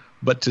played.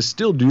 But to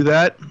still do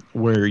that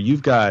where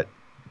you've got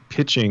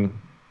pitching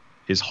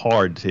is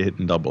hard to hit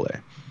in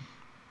Double-A.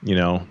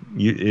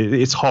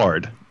 It's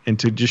hard, and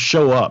to just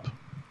show up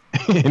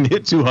and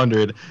hit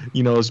 200,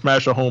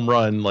 smash a home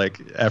run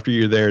like after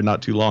you're there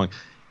not too long,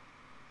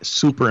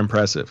 super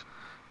impressive.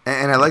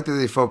 And I like that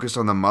they focused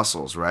on the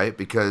muscles, right?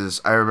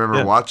 Because I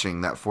remember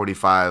watching that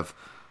 45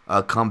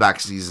 comeback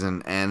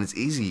season, and it's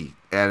easy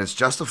and it's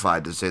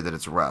justified to say that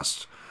it's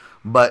rust,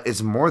 but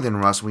it's more than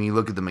rust when you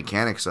look at the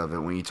mechanics of it.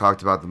 When you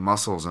talked about the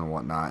muscles and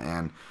whatnot,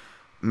 and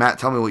Matt,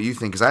 tell me what you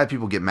think, because I had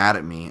people get mad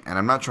at me, and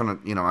I'm not trying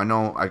to, I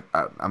know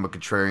I'm a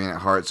contrarian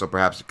at heart, so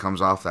perhaps it comes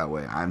off that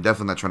way. I'm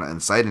definitely not trying to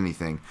incite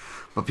anything,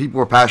 but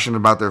people are passionate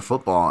about their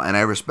football, and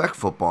I respect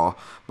football,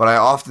 but I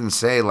often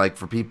say, like,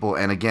 for people,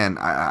 and again,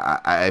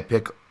 I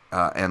pick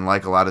and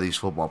like a lot of these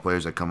football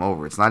players that come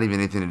over. It's not even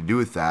anything to do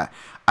with that.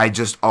 I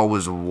just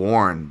always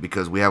warn,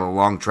 because we have a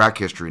long track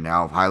history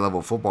now of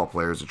high-level football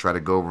players that try to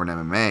go over in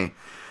MMA.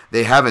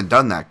 They haven't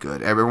done that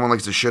good. Everyone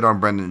likes to shit on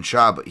Brendan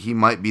Schaub, but he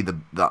might be the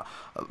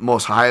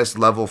most highest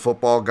level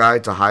football guy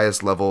to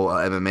highest level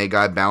MMA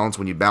guy balance,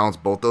 when you balance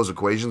both those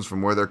equations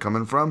from where they're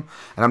coming from.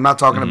 And I'm not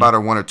talking about a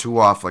 1 or 2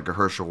 off like a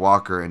Herschel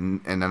Walker,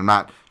 and I'm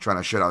not trying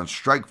to shit on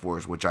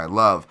Strikeforce, which I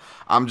love.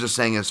 I'm just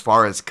saying as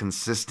far as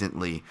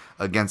consistently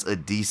against a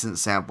decent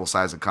sample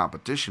size of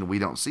competition, we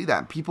don't see that.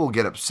 And people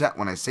get upset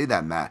when I say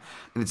that, Matt.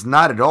 And it's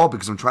not at all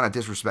because I'm trying to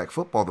disrespect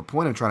football. The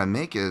point I'm trying to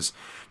make is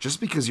just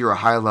because you're a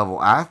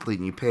high-level athlete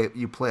and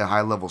you play a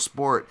high-level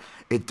sport,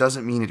 it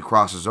doesn't mean it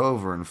crosses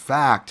over. In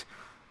fact,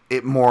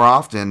 it more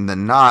often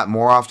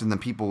than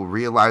people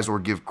realize or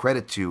give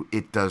credit to,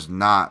 it does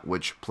not,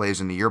 which plays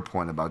into your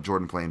point about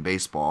Jordan playing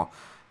baseball.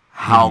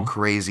 How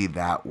crazy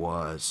that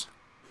was.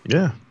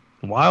 Yeah.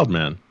 Wild,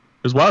 man.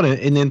 It was wild.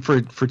 And then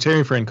for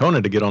Terry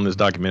Francona to get on this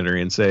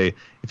documentary and say,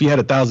 if he had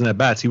 1,000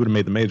 at-bats, he would have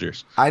made the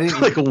majors. I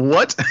didn't... Like,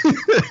 what?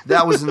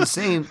 That was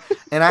insane.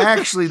 And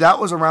that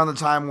was around the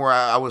time where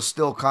I was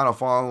still kind of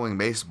following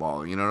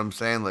baseball. You know what I'm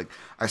saying? Like,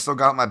 I still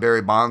got my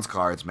Barry Bonds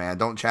cards, man.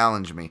 Don't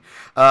challenge me.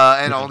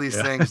 And all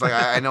these things. Like,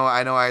 I know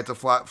I had to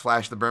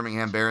flash the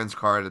Birmingham Barons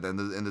card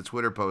in the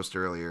Twitter post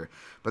earlier.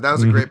 But that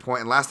was a great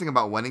point. And last thing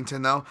about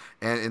Wennington, though,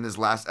 and in this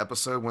last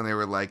episode when they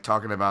were like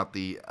talking about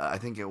I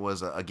think it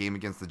was a game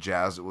against the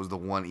Jazz. It was the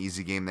one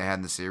easy game they had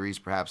in the series,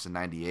 perhaps in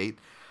 '98.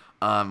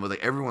 Where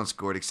like everyone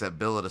scored except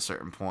Bill at a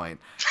certain point.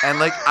 And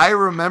like I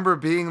remember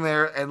being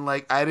there and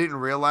like I didn't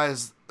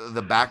realize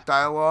the back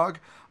dialogue.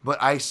 But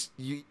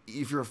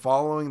if you're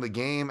following the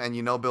game and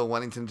you know Bill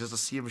Wennington, just to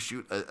see him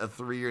shoot a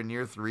 3 or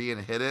near 3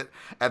 and hit it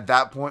at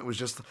that point was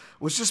just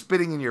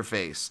spitting in your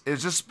face. It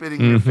was just spitting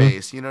in your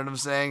face. You know what I'm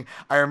saying?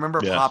 I remember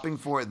popping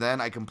for it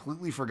then. I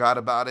completely forgot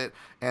about it,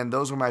 and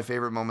those were my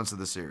favorite moments of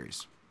the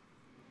series.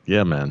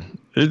 Yeah, man.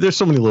 There's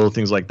so many little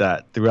things like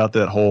that throughout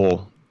that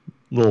whole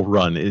little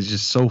run. It's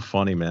just so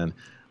funny, man.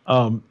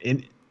 And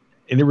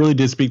it really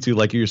did speak to,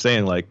 like you were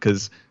saying, like,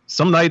 because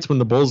some nights when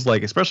the Bulls,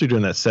 like, especially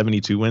during that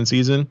 72 win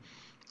season,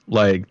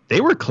 like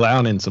they were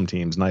clowning some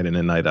teams night in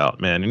and night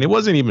out, man. And it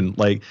wasn't even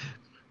like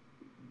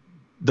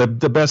the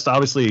best,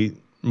 obviously,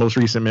 most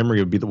recent memory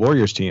would be the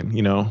Warriors team,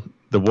 you know,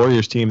 the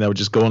Warriors team that would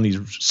just go on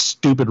these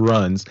stupid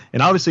runs.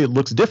 And obviously it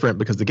looks different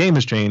because the game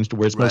has changed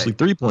where it's mostly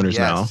 3-pointers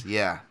now.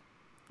 Yeah.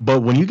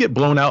 But when you get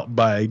blown out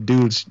by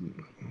dudes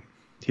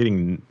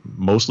hitting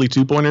mostly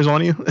 2-pointers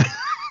on you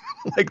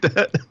like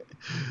that,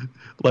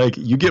 like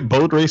you get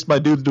boat raced by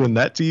dudes doing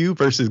that to you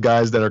versus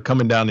guys that are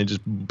coming down and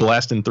just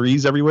blasting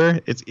threes everywhere.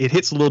 It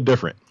hits a little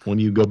different when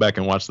you go back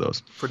and watch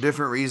those for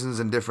different reasons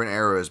and different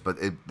eras, but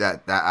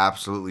that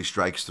absolutely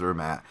strikes through,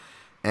 Matt.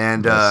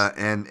 And yes.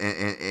 and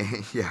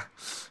yeah,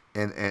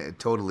 and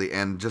totally.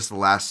 And just the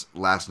last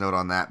note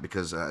on that,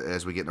 because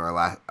as we get into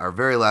our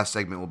very last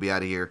segment, we'll be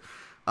out of here.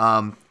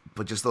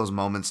 But just those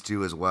moments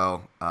too, as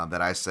well,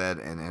 that I said,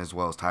 and as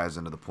well as ties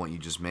into the point you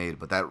just made.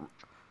 But that.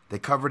 They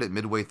covered it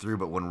midway through,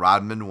 but when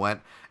Rodman went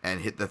and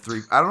hit the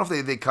 3, I don't know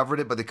if they covered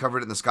it, but they covered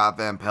it in the Scott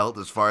Van Pelt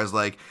as far as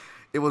like,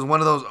 it was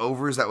one of those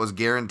overs that was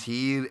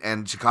guaranteed,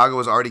 and Chicago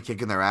was already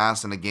kicking their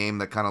ass in a game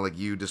that kind of like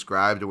you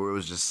described, where it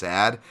was just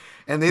sad,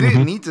 and they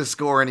didn't need to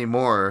score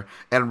anymore,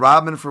 and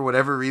Rodman, for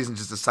whatever reason,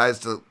 just decides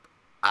to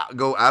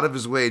go out of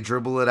his way,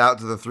 dribble it out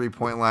to the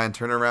 3-point line,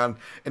 turn around,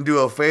 and do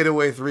a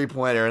fadeaway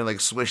 3-pointer and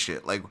like swish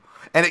it, like.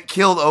 And it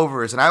killed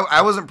overs. And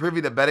I wasn't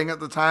privy to betting at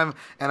the time,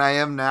 and I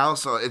am now.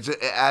 So it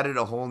added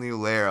a whole new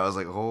layer. I was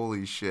like,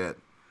 holy shit.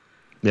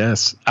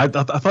 Yes. I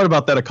thought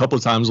about that a couple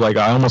of times. Like,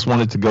 I almost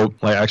wanted to go,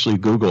 like, actually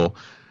Google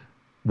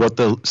what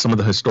some of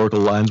the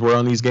historical lines were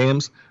on these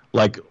games.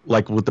 Like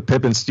with the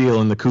Pippen steal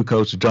and the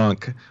Kukoc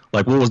dunk.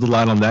 Like, what was the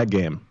line on that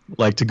game?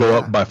 Like, to go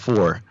up by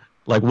 4.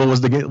 Like, what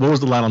was the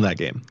line on that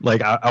game?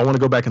 Like, I want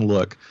to go back and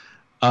look.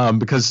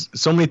 Because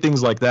so many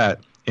things like that.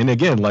 And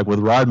again, like with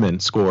Rodman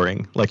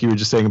scoring, like you were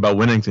just saying about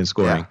Wennington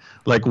scoring,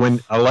 like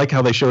I like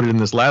how they showed it in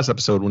this last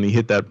episode when he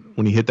hit that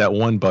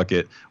one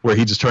bucket where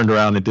he just turned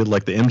around and did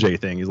like the MJ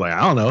thing. He's like,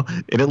 I don't know,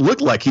 and it looked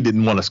like he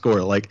didn't want to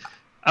score. Like,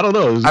 I don't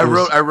know. I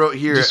wrote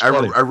here.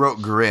 I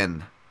wrote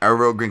grin. I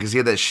wrote grin because he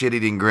had that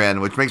shit-eating grin,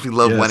 which makes me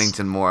love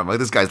Wennington more. I'm like,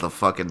 this guy's the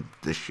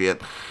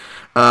shit.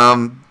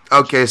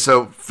 Okay,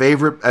 so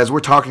favorite, as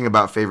we're talking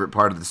about favorite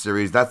part of the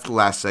series, that's the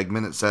last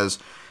segment. It says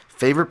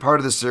favorite part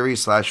of the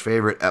series /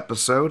 favorite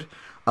episode.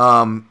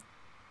 I'll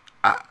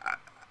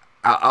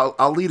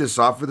lead us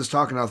off for this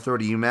talk, and I'll throw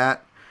to you,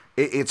 Matt.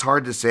 It's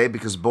hard to say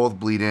because both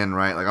bleed in,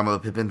 right? Like, I'm a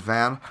Pippen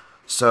fan,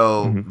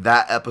 so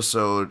that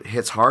episode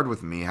hits hard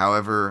with me.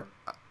 However,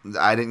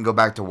 I didn't go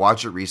back to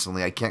watch it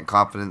recently. I can't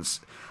confidently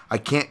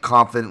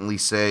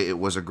say it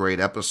was a great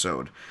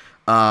episode.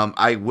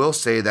 I will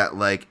say that,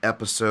 like,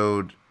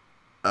 episode...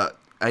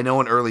 I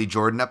know an early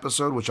Jordan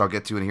episode, which I'll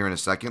get to in here in a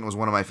second, was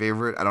one of my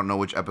favorite. I don't know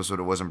which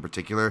episode it was in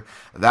particular.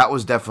 That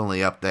was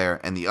definitely up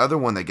there. And the other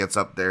one that gets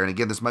up there, and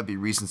again, this might be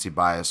recency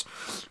bias,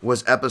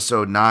 was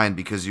episode 9,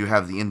 because you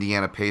have the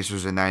Indiana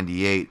Pacers in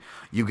 98.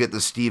 You get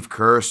the Steve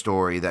Kerr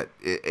story that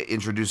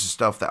introduces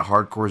stuff that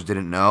hardcores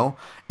didn't know.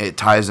 It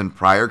ties in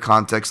prior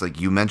context,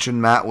 like you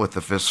mentioned, Matt, with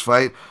the fist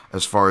fight,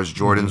 as far as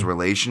Jordan's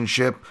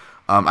relationship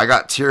I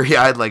got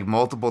teary-eyed like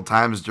multiple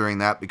times during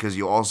that because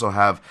you also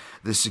have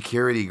the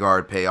security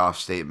guard payoff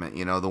statement,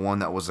 the one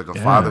that was like a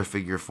father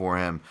figure for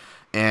him.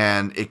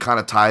 And it kind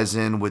of ties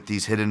in with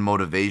these hidden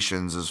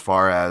motivations as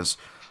far as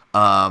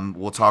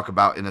we'll talk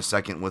about in a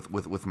second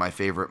with my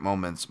favorite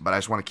moments. But I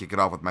just want to kick it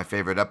off with my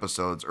favorite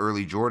episodes,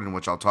 Early Jordan,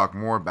 which I'll talk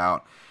more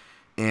about.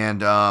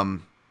 And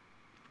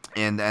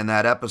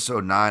that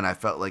episode 9, I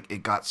felt like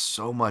it got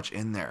so much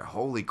in there.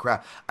 Holy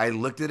crap. I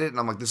looked at it and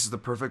I'm like, this is the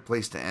perfect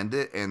place to end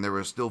it. And there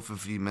was still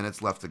 15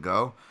 minutes left to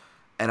go.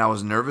 And I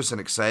was nervous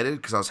and excited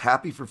because I was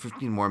happy for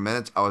 15 more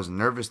minutes. I was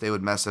nervous they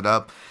would mess it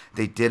up.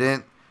 They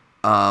didn't.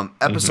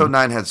 Episode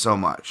 9 had so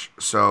much.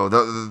 So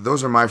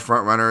those are my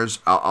front runners.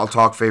 I'll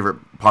talk favorite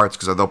parts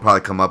because they'll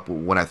probably come up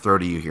when I throw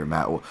to you here,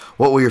 Matt.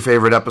 What were your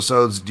favorite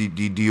episodes? Do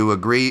you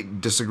agree,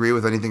 disagree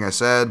with anything I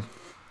said?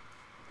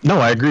 No,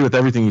 I agree with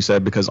everything you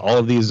said because all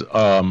of these,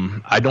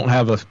 I don't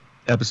have a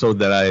episode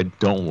that I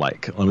don't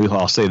like.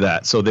 I'll say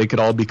that. So they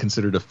could all be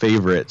considered a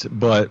favorite.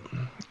 But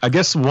I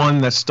guess one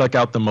that stuck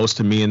out the most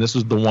to me, and this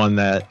was the one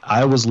that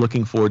I was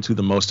looking forward to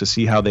the most to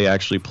see how they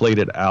actually played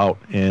it out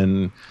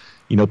and,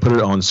 put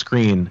it on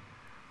screen.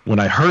 When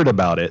I heard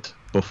about it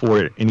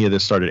before any of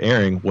this started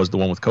airing was the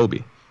one with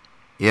Kobe.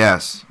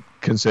 Yes.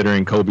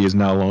 Considering Kobe is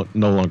now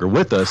no longer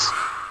with us.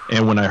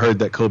 And when I heard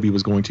that Kobe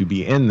was going to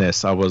be in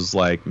this, I was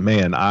like,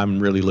 man, I'm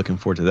really looking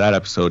forward to that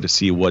episode to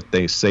see what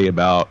they say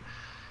about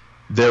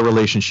their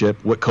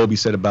relationship, what Kobe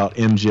said about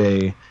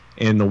MJ,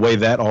 and the way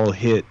that all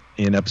hit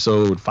in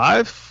episode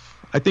 5,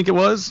 I think it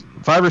was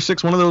 5 or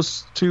 6, one of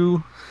those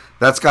two.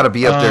 That's got to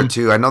be up there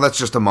too. I know that's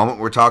just a moment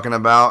we're talking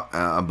about,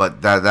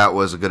 but that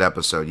was a good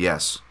episode.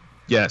 Yes.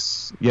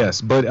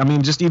 Yes. But I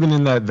mean, just even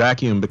in that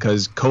vacuum,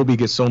 because Kobe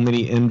gets so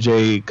many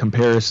MJ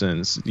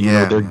comparisons,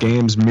 their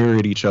games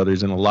mirrored each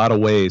other's in a lot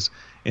of ways.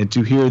 And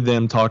to hear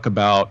them talk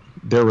about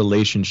their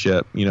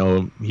relationship,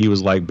 he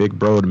was like big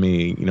bro to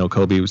me.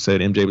 Kobe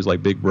said MJ was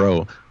like big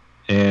bro.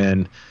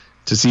 And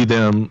to see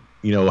them,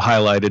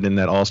 highlighted in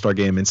that All-Star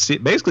game and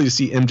basically to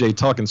see MJ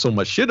talking so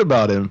much shit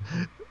about him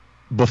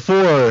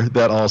before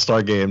that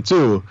All-Star game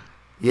too.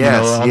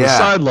 Yes, on the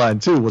sideline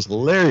too was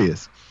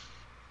hilarious.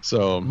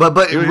 So, but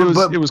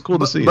it was cool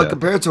to see. But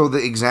compared to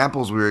the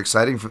examples we were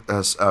citing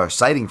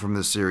from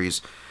this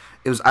series,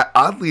 it was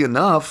oddly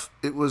enough.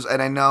 It was,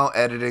 and I know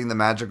editing, the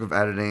magic of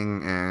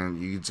editing,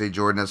 and you could say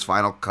Jordan has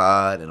final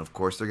cut, and of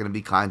course they're going to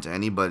be kind to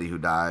anybody who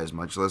dies,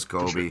 much less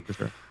Kobe. For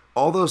sure.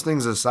 All those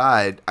things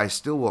aside, I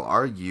still will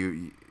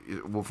argue.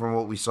 Well, from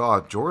what we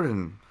saw,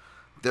 Jordan,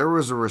 there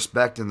was a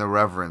respect and the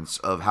reverence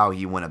of how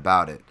he went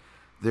about it.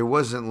 There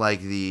wasn't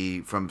like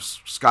from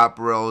Scott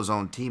Burrell's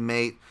own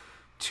teammate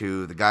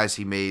to the guys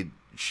he made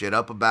shit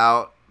up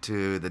about,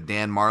 to the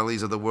Dan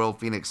Marleys of the world,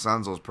 Phoenix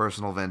Suns, those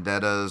personal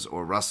vendettas,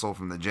 or Russell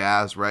from the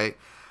Jazz, right?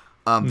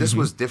 This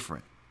was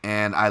different,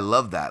 and I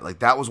love that. Like,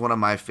 that was one of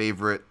my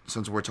favorite,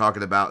 since we're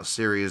talking about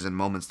series and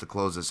moments to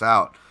close this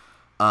out.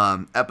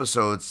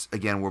 Episodes,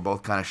 again, we're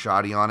both kind of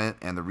shoddy on it,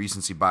 and the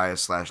recency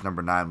bias /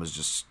 number 9 was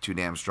just too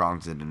damn strong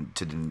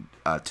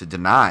to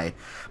deny.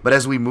 But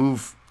as we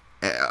move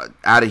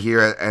out of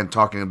here and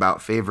talking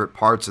about favorite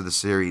parts of the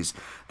series,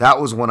 that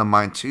was one of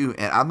mine too.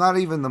 And I'm not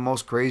even the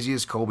most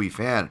craziest Kobe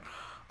fan,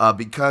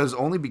 because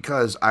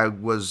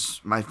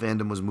my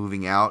fandom was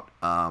moving out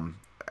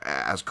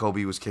as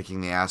Kobe was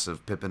kicking the ass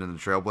of Pippen and the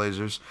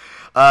Trailblazers.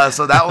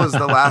 So that was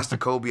the last of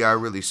Kobe I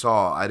really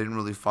saw. I didn't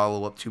really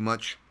follow up too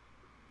much,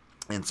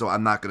 and so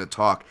I'm not going to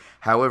talk.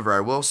 However, I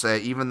will say,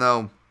 even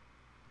though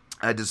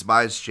I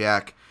despise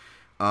Shaq,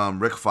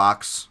 Rick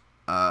Fox,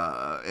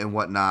 and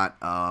whatnot,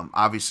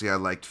 obviously I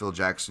liked Phil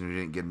Jackson, who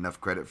didn't get enough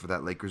credit for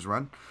that Lakers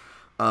run.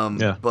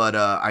 But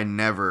I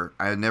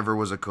never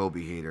was a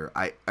Kobe hater.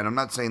 And I'm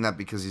not saying that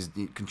because he's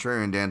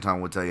contrarian.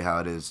 Danton will tell you how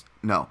it is.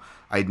 No,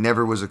 I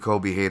never was a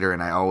Kobe hater,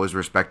 and I always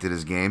respected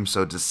his game.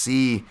 So to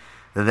see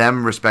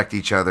them respect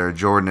each other,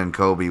 Jordan and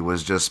Kobe,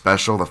 was just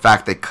special. The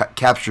fact they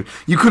captured,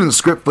 you couldn't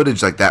script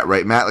footage like that,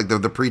 right, Matt? Like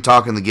the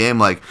pre-talk in the game,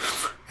 like,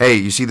 hey,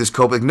 you see this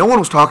Kobe? Like, no one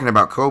was talking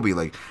about Kobe.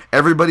 Like,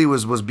 everybody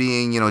was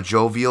being,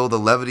 jovial. The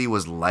levity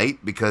was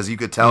light because you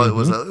could tell it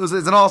was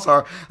an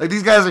all-star. Like,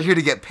 these guys are here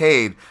to get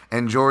paid,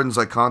 and Jordan's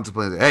like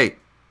contemplating, hey,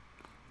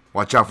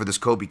 watch out for this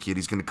Kobe kid.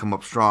 He's gonna come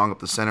up strong up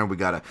the center. We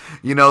gotta,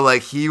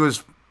 like he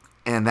was,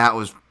 and that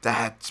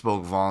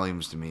spoke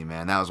volumes to me,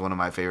 man. That was one of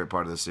my favorite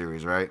part of the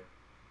series, right?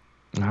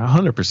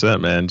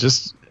 100%, man.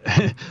 Just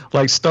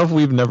like stuff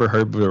we've never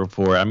heard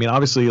before. I mean,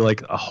 obviously,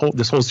 like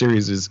this whole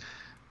series is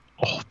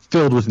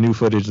filled with new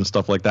footage and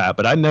stuff like that,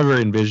 but I never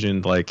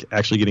envisioned like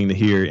actually getting to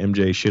hear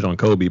MJ shit on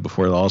Kobe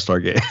before the All-Star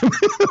game. I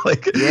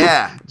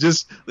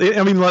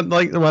mean,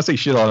 like when I say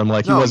shit on him,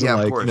 like he wasn't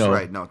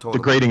totally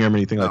degrading him or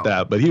anything like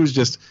that, but he was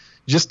just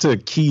to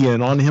key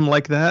in on him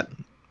like that.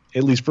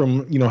 at least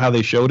from how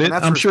they showed it.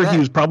 I'm sure he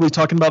was probably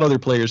talking about other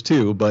players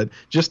too, but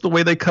just the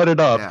way they cut it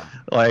up,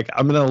 like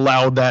I'm gonna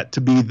allow that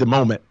to be the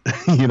moment,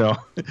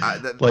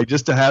 like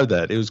just to have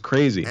that. It was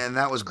crazy, and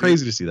that was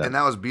crazy to see that, and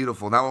that was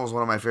beautiful. That was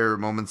one of my favorite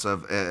moments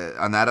of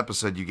on that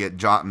episode. You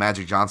get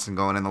Magic Johnson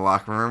going in the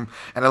locker room,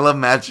 and I love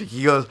Magic.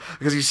 He goes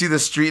because you see the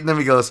street in them.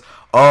 He goes,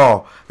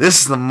 "Oh,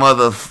 this is the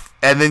mother."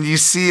 And then you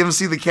see him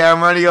see the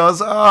camera, and he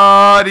goes,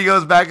 "Oh!" And he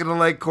goes back into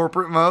like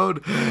corporate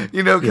mode,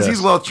 because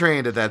he's well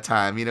trained at that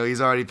time. He's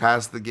already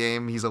past the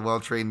game. He's a well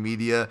trained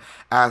media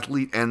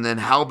athlete. And then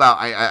how about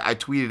I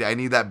tweeted, I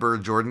need that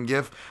Bird Jordan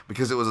gif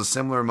because it was a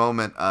similar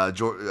moment.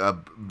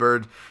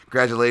 Bird,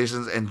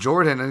 congratulations, and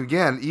Jordan. And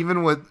again,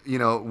 even with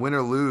win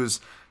or lose,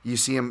 you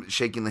see him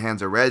shaking the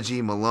hands of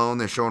Reggie, Malone.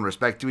 They're showing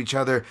respect to each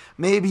other.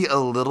 Maybe a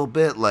little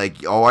bit like,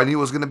 oh, I knew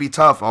it was going to be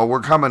tough. Oh,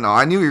 we're coming. Oh,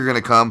 I knew you were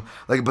going to come.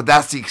 Like, but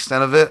that's the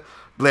extent of it.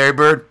 Larry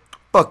Bird,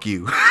 fuck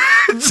you.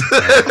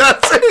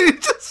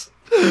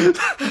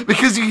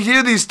 Because you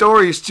hear these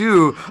stories,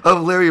 too,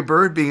 of Larry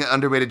Bird being an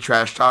underrated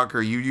trash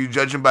talker. You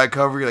judge him by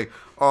cover. You're like,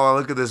 oh,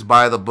 look at this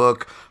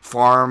by-the-book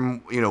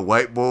farm,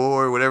 white boy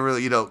or whatever,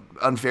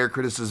 unfair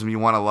criticism you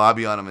want to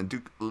lobby on him. And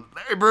dude,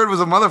 Larry Bird was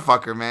a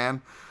motherfucker,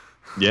 man.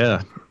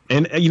 Yeah.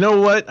 And you know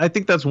what? I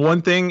think that's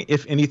one thing,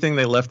 if anything,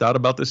 they left out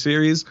about the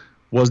series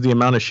was the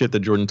amount of shit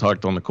that Jordan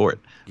talked on the court.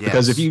 Yes.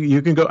 Because if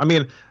you can go,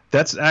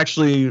 that's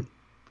actually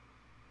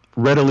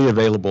readily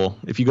available.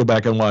 If you go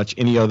back and watch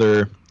any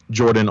other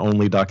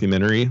Jordan-only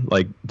documentary,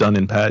 like done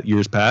in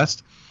years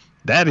past,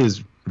 that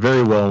is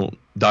very well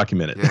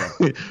documented.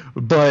 Yeah.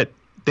 But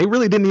they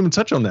really didn't even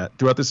touch on that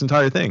throughout this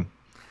entire thing,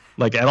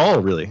 like at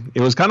all, really. It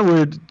was kind of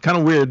weird,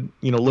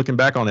 looking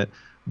back on it.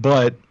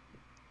 But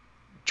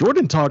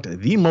Jordan talked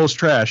the most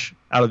trash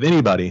out of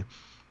anybody.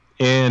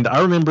 And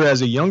I remember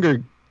as a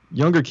younger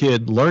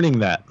kid learning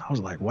that. I was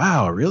like,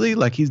 wow, really?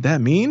 Like he's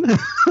that mean?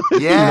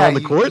 Yeah. On the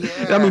court?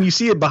 Yeah. You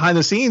see it behind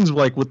the scenes,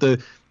 like with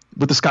the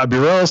Scott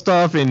Burrell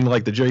stuff and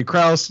like the Jerry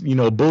Krause,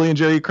 bullying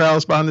Jerry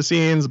Krause behind the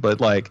scenes. But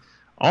like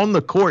on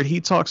the court,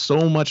 he talks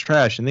so much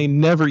trash, and they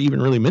never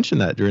even really mentioned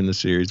that during the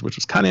series, which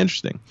was kind of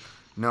interesting.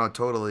 No,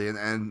 totally.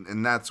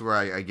 And that's where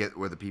I get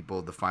where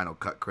the final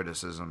cut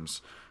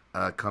criticisms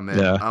come in.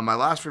 Yeah. My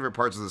last favorite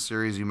parts of the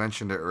series, you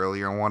mentioned it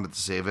earlier. I wanted to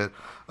save it.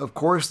 Of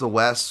course, the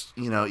West,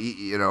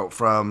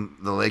 from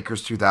the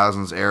Lakers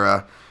 2000s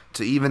era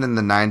to even in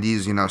the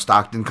 90s,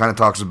 Stockton kind of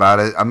talks about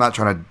it. I'm not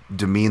trying to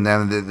demean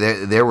them.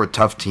 They were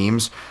tough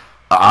teams,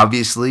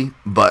 obviously,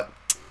 but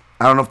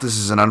I don't know if this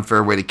is an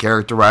unfair way to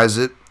characterize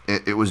it.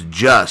 It was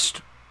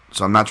just,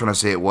 so I'm not trying to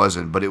say it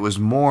wasn't, but it was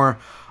more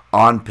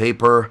on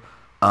paper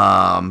 /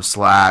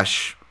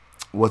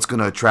 what's going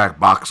to attract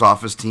box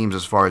office teams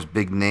as far as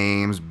big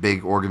names,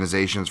 big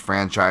organizations,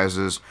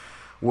 franchises.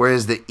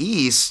 Whereas the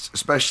East,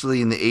 especially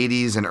in the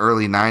 80s and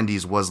early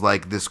 90s, was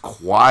like this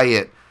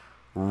quiet,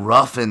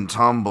 rough and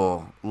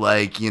tumble,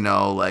 like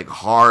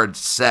hard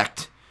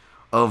sect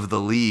of the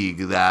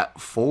league that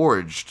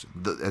forged,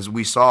 as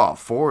we saw,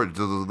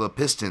 the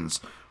Pistons,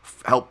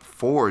 helped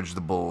forge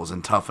the Bulls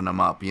and toughen them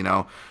up,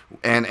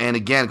 And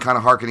again, kind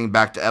of hearkening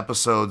back to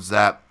episodes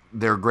that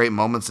they're great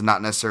moments and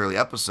not necessarily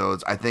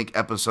episodes. I think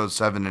episodes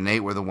 7 and 8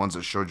 were the ones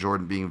that showed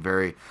Jordan being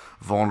very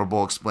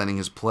vulnerable, explaining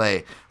his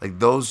play. Like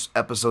those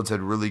episodes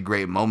had really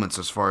great moments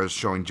as far as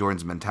showing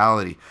Jordan's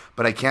mentality.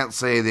 But I can't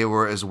say they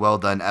were as well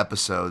done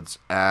episodes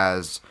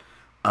as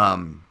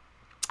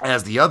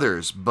the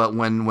others. But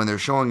when they're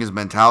showing his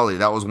mentality,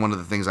 that was one of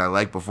the things I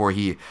liked before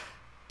he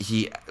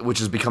which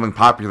is becoming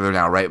popular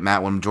now, right,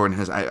 Matt? When Jordan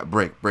has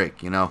break,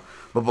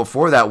 But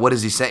before that, what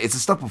does he say? It's the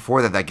stuff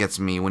before that gets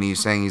me when he's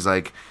saying he's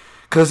like.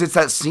 Because it's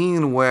that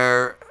scene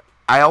where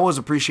I always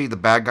appreciate the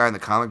bad guy in the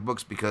comic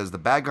books because the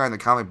bad guy in the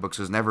comic books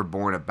was never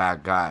born a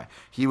bad guy.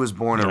 He was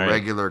born a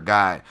regular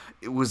guy.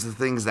 It was the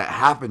things that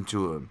happened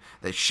to him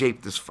that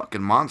shaped this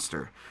fucking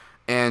monster.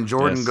 And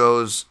Jordan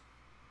goes,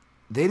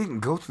 they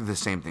didn't go through the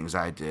same things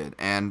I did.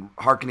 And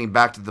hearkening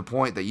back to the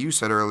point that you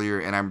said earlier,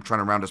 and I'm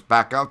trying to round us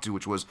back out to,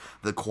 which was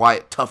the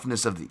quiet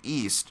toughness of the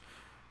East,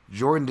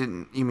 Jordan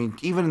didn't,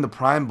 even in the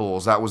Prime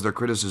Bulls, that was their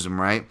criticism,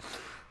 right?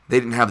 They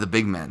didn't have the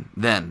big men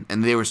then,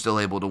 and they were still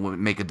able to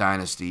make a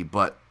dynasty.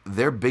 But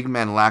their big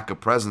men lack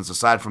of presence,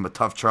 aside from a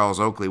tough Charles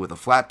Oakley with a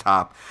flat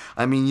top.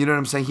 You know what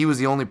I'm saying? He was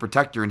the only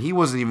protector, and he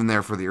wasn't even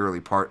there for the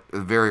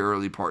very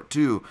early part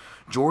too.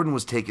 Jordan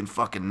was taking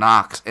fucking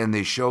knocks, and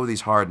they show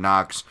these hard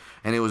knocks,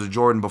 and it was a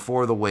Jordan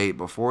before the weight,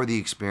 before the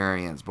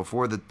experience,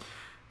 before the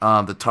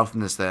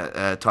toughness,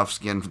 that tough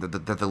skin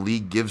that the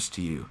league gives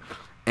to you.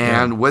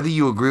 And whether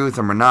you agree with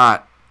him or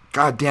not,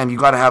 God damn, you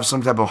got to have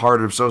some type of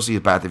heart of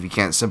sociopath if you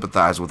can't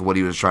sympathize with what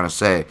he was trying to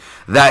say.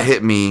 That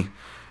hit me.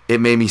 It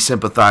made me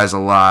sympathize a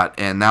lot.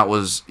 And that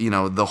was,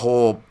 the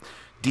whole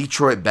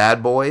Detroit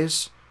Bad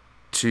Boys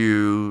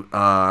to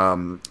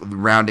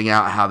rounding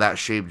out how that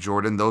shaped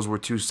Jordan. Those were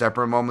two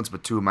separate moments,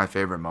 but two of my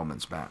favorite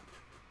moments, Matt.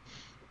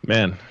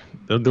 Man,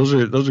 those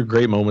are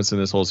great moments in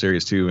this whole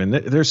series, too. And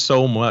there's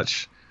so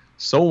much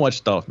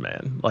stuff,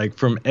 man, like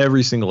from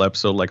every single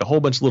episode, like a whole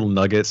bunch of little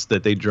nuggets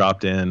that they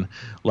dropped in,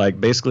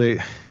 like basically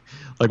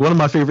Like one of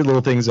my favorite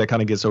little things that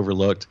kind of gets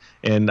overlooked,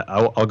 and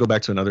I'll go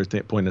back to another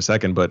point in a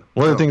second. But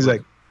one of the things that,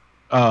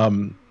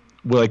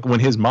 like when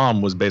his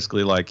mom was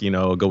basically like,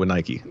 go with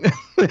Nike,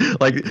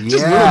 like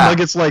just little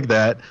nuggets like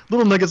that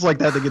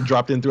get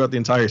dropped in throughout the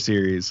entire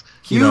series.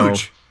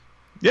 Huge.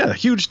 Yeah,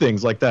 huge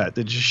things like that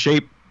just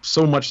shape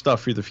so much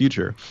stuff for the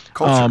future.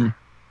 Culture.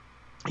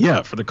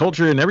 Yeah, for the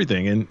culture and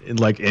everything, and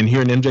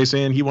hearing MJ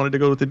saying he wanted to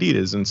go with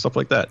Adidas and stuff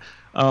like that.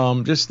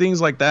 Just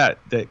things like that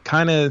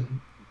kind of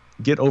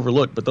get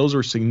overlooked, but those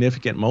were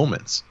significant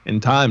moments in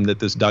time that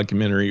this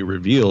documentary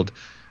revealed.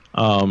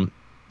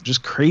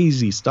 Just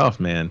crazy stuff,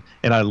 man.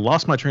 And I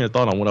lost my train of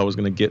thought on what I was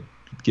going to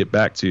get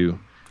back to.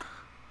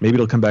 Maybe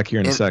it'll come back here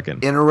in a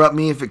second. Interrupt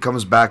me if it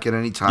comes back at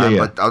any time,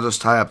 but I'll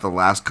just tie up the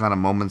last kind of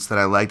moments that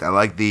I liked. I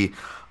like the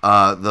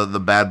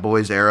Bad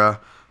Boys era.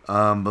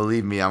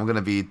 Believe me, I'm going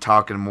to be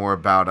talking more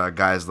about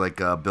guys like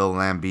Bill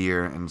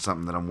Laimbeer and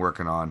something that I'm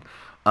working on.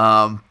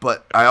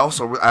 But I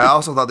also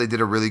thought they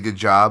did a really good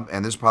job,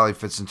 and this probably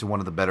fits into one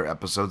of the better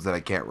episodes that I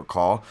can't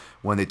recall,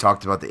 when they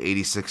talked about the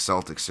 86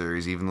 Celtics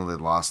series, even though they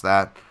lost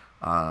that.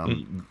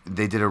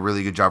 They did a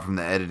really good job from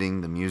the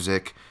editing, the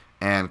music,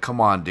 and come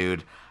on,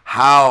 dude.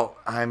 How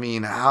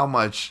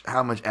much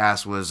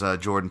ass was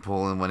Jordan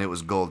pulling when it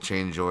was gold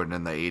chain Jordan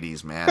in the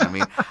 80s, man? I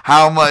mean,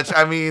 how much?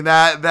 I mean,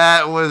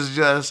 that was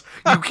just,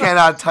 you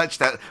cannot touch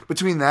that.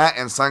 Between that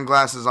and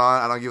sunglasses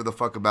on, I don't give a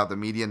fuck about the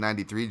media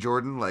 93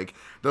 Jordan. Like,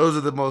 those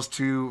are the most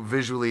two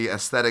visually,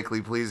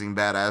 aesthetically pleasing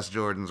badass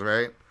Jordans,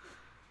 right?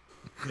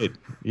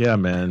 Yeah,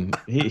 man.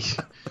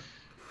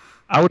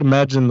 I would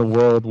imagine the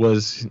world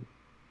was,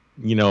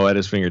 at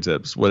his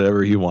fingertips,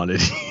 whatever he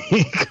wanted,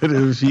 he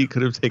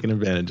could have taken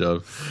advantage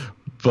of.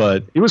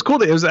 But it was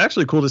cool. It was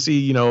actually cool to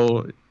see,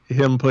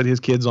 him put his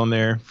kids on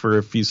there for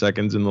a few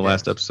seconds in the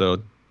last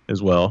episode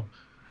as well.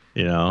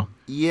 Yeah,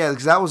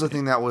 because that was a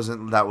thing that was,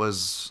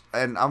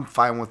 and I'm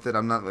fine with it.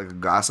 I'm not like a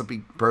gossipy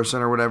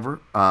person or whatever.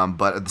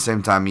 But at the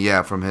same time,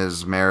 from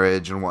his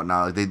marriage and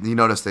whatnot, like you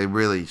notice they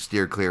really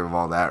steer clear of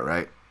all that,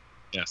 right?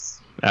 Yes,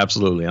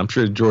 absolutely. I'm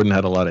sure Jordan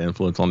had a lot of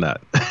influence on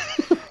that.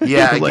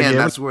 Yeah, again,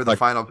 that's where the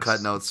final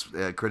cut notes,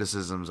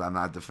 criticisms, I'm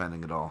not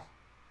defending at all.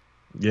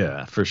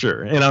 Yeah, for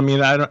sure. And I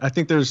mean, I don't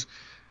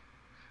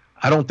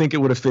think it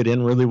would have fit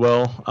in really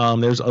well.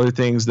 There's other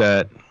things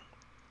that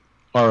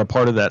are a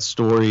part of that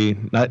story,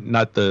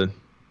 not the,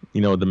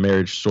 the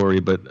marriage story,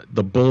 but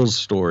the Bulls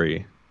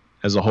story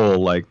as a whole,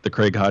 like the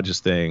Craig Hodges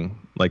thing,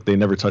 like they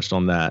never touched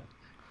on that.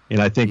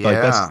 And I think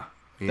that's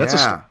a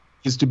story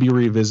needs to be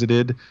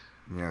revisited.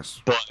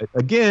 Yes. But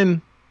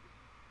again,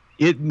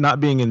 it not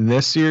being in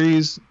this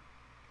series,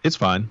 it's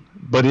fine.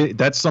 But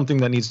that's something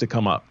that needs to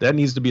come up. That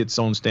needs to be its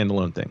own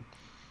standalone thing.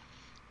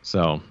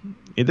 So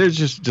there's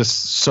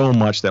just so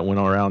much that went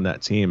around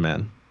that team,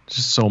 man.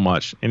 Just so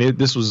much. And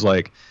this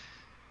wasn't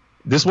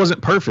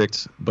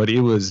perfect, but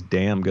it was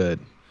damn good.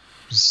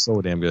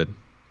 So damn good.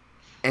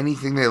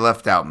 Anything they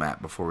left out,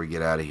 Matt, before we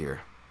get out of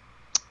here?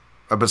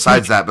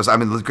 Besides that,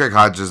 Craig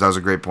Hodges, that was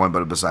a great point,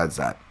 but besides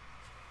that.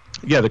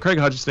 Yeah, the Craig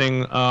Hodges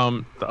thing.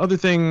 The other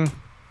thing,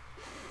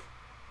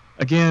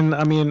 again,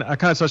 I mean, I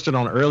kind of touched it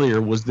on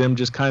earlier, was them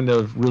just kind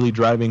of really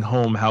driving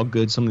home how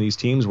good some of these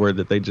teams were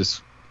that they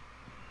just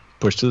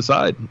pushed to the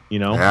side,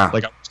 Yeah.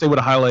 Like, I wish they would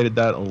have highlighted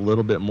that a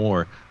little bit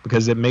more,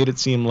 because it made it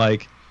seem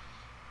like,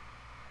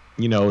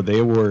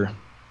 they were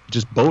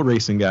just boat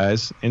racing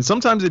guys. And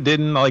sometimes it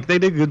didn't. Like, they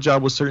did a good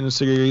job with certain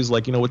series,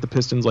 like, with the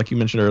Pistons, like you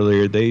mentioned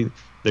earlier, they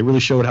really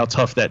showed how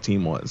tough that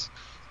team was.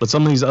 But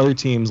some of these other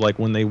teams, like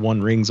when they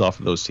won rings off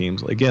of those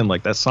teams, again,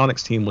 like that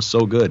Sonics team was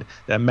so good.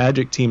 That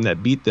Magic team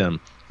that beat them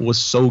was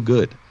so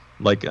good.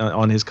 Like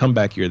on his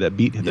comeback year that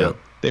beat them. Yep.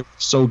 They were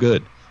so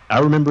good. I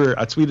remember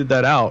I tweeted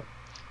that out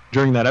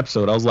during that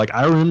episode. I was like,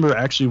 I remember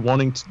actually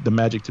wanting the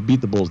Magic to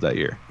beat the Bulls that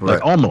year. Right.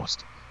 Like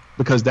almost.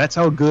 Because that's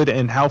how good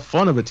and how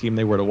fun of a team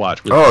they were to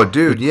watch. Not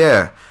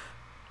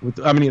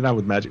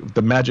with Magic.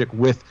 The Magic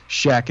with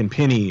Shaq and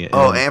Penny. And,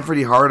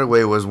 Anthony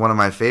Hardaway was one of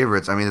my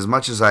favorites. I mean, as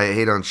much as I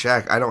hate on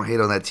Shaq, I don't hate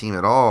on that team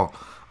at all.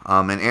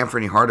 And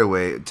Anthony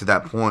Hardaway, to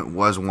that point,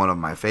 was one of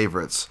my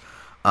favorites.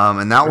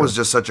 And that was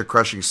just such a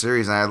crushing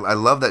series. And I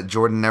love that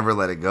Jordan never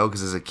let it go,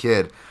 because as a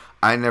kid,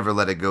 I never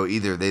let it go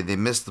either. They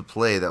missed the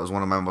play. That was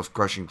one of my most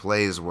crushing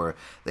plays, where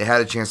they had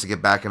a chance to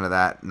get back into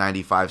that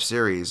 95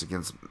 series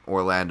against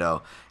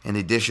Orlando, and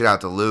they dish it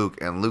out to Luke,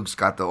 and Luke's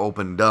got the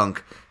open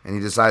dunk, and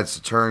he decides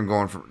to turn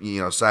going from,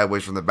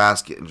 sideways from the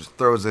basket and just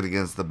throws it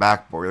against the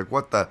backboard. You're like,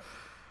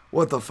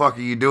 what the fuck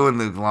are you doing,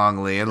 Luke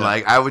Longley? And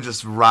I would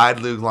just ride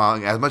Luke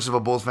Longley. As much of a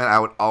Bulls fan, I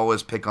would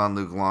always pick on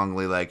Luke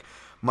Longley. Like,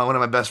 one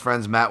of my best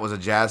friends, Matt, was a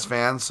Jazz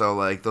fan, so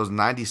like those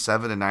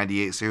 97 and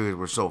 98 series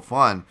were so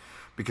fun.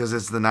 Because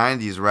it's the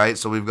 90s, right?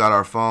 So we've got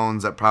our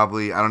phones that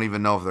probably, I don't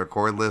even know if they're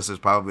cordless. There's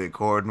probably a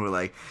cord, and we're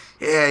like,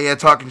 yeah,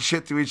 talking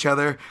shit to each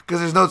other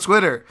because there's no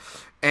Twitter.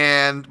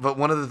 But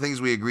one of the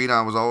things we agreed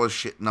on was always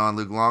shitting on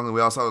Luke Longley.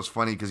 We also thought it was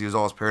funny because he was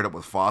always paired up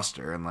with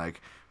Foster. And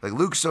like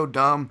Luke's so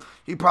dumb,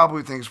 he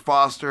probably thinks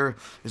Foster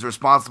is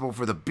responsible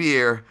for the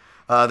beer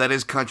that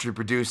his country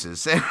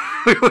produces. And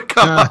we would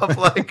come up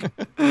like,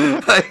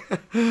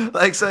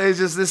 so it's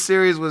just, this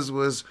series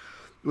was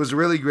It was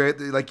really great.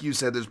 Like you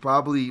said, there's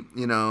probably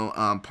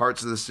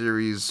parts of the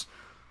series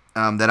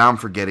that I'm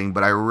forgetting,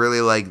 but I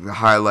really like the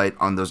highlight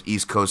on those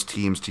East Coast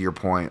teams. To your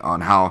point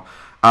on how,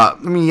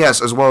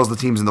 yes, as well as the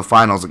teams in the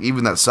finals. Like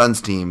even that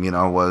Suns team,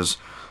 was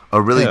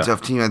a really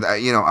tough team.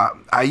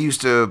 I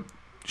used to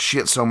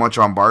shit so much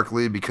on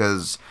Barkley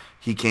because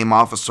he came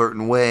off a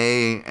certain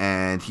way,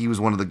 and he was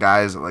one of the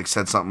guys that like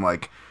said something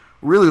like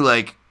really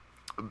like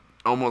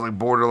almost like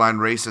borderline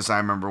racist. I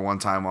remember one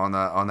time on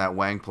that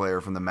Wang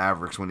player from the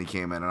Mavericks when he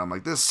came in, and I'm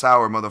like, this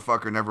sour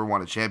motherfucker never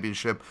won a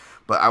championship.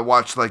 But I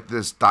watched like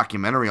this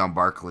documentary on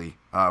Barkley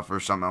for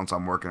something else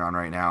I'm working on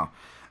right now,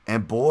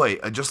 and boy,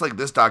 just like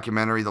this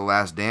documentary, The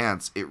Last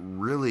Dance, it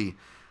really,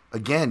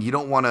 again, you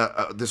don't want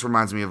to. This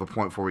reminds me of a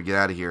point before we get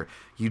out of here.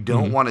 You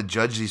don't want to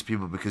judge these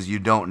people because you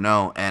don't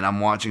know. And I'm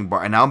watching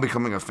and now I'm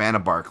becoming a fan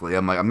of Barkley.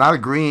 I'm like, I'm not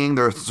agreeing.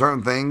 There are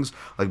certain things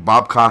like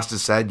Bob Costa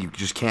said you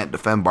just can't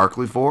defend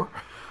Barkley for.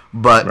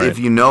 But if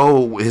you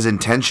know his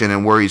intention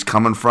and where he's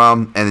coming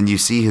from, and then you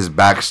see his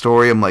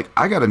backstory, I'm like,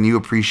 I got a new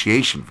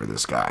appreciation for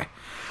this guy.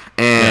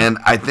 And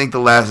I think The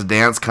Last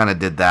Dance kind of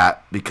did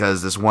that,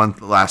 because this one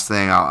last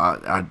thing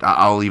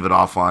I'll leave it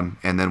off on,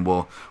 and then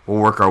we'll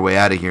work our way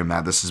out of here,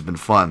 Matt. This has been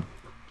fun.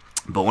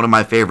 But one of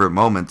my favorite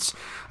moments,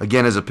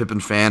 again, as a Pippen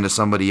fan, as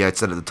somebody I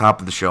said at the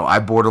top of the show, I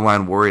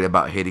borderline worried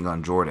about hating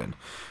on Jordan.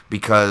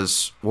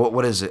 Because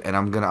what is it? And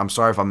I'm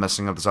sorry if I'm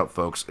messing up this up,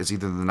 folks. It's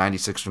either the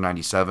 96 or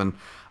 97.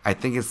 I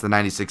think it's the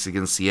 96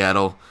 against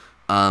Seattle,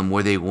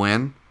 where they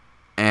win,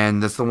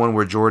 and that's the one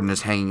where Jordan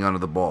is hanging onto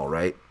the ball,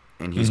 right?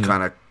 And he's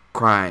kind of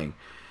crying,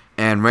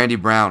 and Randy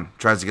Brown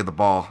tries to get the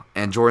ball,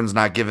 and Jordan's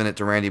not giving it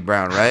to Randy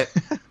Brown, right?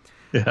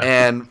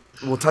 And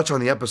we'll touch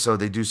on the episode.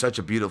 They do such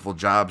a beautiful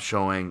job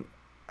showing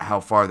how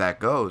far that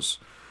goes.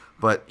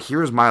 But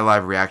here's my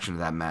live reaction to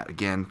that, Matt.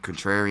 Again,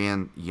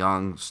 contrarian,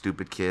 young,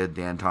 stupid kid,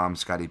 Dan Tom,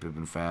 Scottie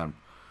Pippen fan.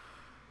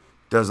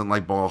 Doesn't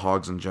like ball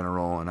hogs in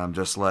general. And I'm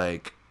just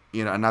like,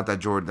 not that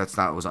Jordan,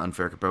 was an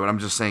unfair compare, but I'm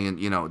just saying,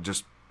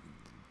 just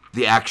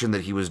the action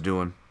that he was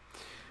doing.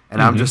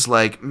 And I'm just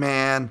like,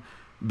 man,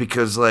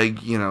 because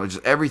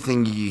just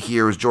everything you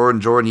hear is Jordan.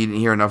 You didn't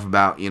hear enough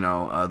about,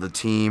 the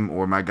team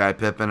or my guy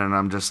Pippen. And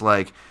I'm just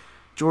like,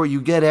 Jordan,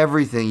 you get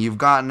everything. You've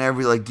gotten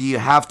do you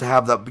have to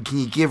have that? Can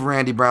you give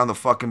Randy Brown the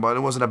fucking ball? It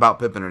wasn't about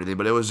Pippen or anything,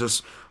 but it was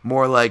just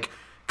more like,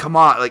 come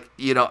on,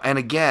 and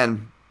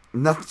again,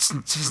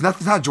 it's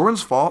not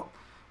Jordan's fault,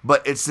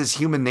 but it's this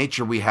human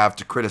nature we have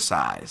to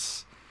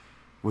criticize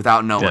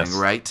without knowing,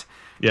 right?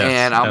 Yes,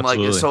 and I'm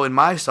absolutely. Like, so in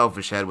my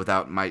selfish head,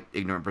 without my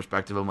ignorant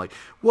perspective, I'm like,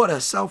 what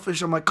a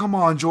selfish. I'm like, come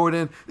on,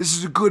 Jordan, this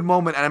is a good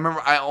moment. And I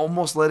remember I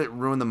almost let it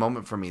ruin the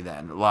moment for me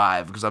then,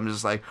 live, because I'm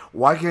just like,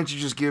 why can't you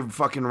just give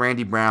fucking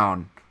Randy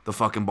Brown the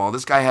fucking ball?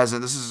 This guy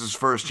this is his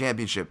first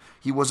championship.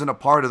 He wasn't a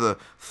part of the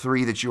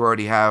 3 that you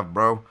already have,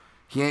 bro.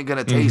 He ain't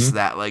going to taste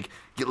that.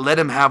 Let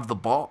him have the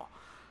ball.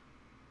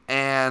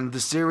 And the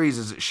series,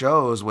 as it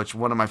shows, which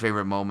one of my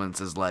favorite moments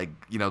is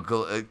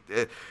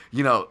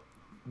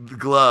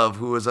Glove,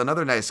 who was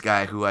another nice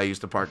guy who I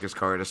used to park his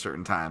car at a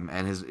certain time,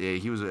 and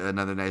he was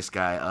another nice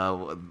guy.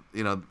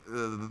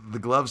 The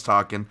Glove's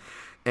talking,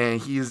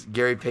 and he's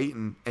Gary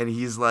Payton, and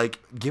he's like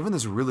giving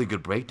this really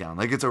good breakdown.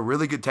 Like, it's a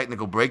really good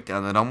technical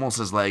breakdown that almost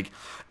is like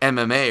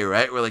MMA,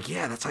 right? We're like,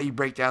 yeah, that's how you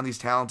break down these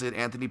talented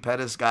Anthony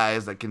Pettis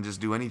guys that can just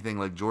do anything,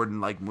 like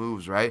Jordan like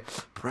moves, right?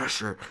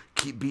 Pressure,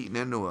 keep beating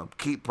into him,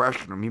 keep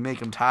pressuring him, you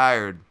make him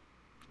tired.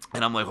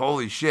 And I'm like,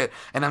 holy shit,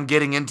 and I'm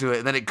getting into it,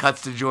 and then it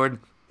cuts to Jordan.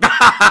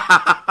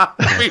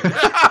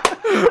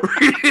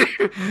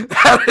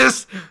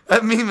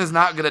 That meme is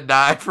not gonna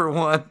die, for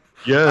one.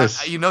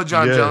 Yes,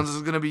 John Jones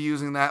is gonna be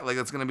using that. Like,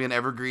 it's gonna be an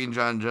evergreen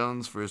John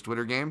Jones for his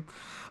Twitter game.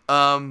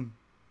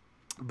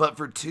 But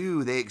for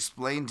 2, they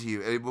explain to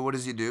you. What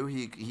does he do?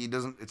 He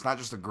doesn't. It's not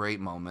just a great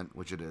moment,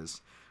 which it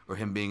is, or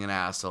him being an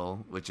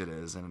asshole, which it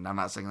is. And I'm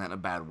not saying that in a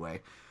bad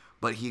way.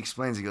 But he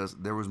explains. He goes,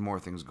 there was more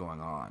things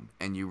going on,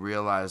 and you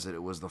realize that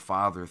it was the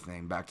father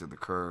thing, back to the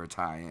Kerr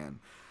tie-in.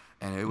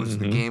 And it was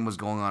the game was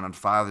going on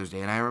Father's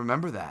Day, and I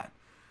remember that.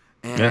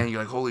 And you're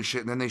like, holy shit.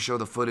 And then they show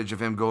the footage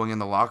of him going in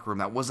the locker room.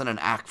 That wasn't an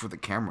act for the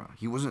camera.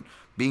 He wasn't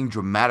being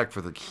dramatic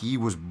he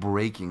was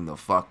breaking the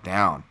fuck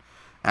down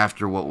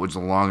after what was a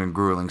long and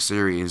grueling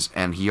series,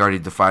 and he already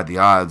defied the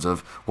odds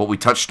of what we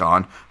touched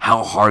on,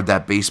 how hard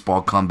that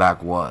baseball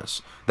comeback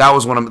was. That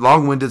was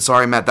long-winded.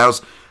 Sorry, Matt. That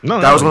was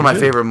one of my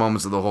favorite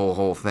moments of the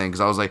whole thing,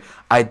 because I was like,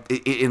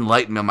 it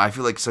enlightened him. I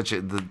feel like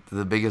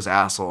the biggest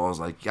asshole. I was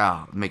like,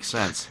 yeah, it makes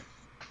sense.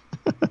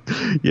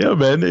 Yeah,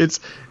 man. I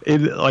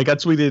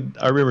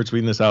remember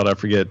tweeting this out. I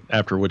forget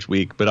after which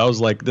week, but I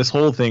was like, this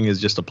whole thing is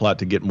just a plot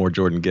to get more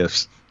Jordan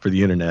gifts for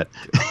the internet.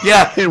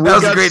 Yeah, that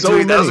was a great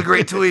tweet. That was a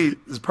great tweet.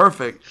 It's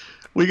perfect.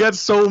 We got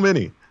so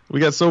many,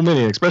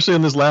 especially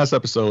in this last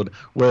episode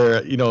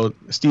where,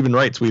 Stephen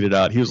Wright tweeted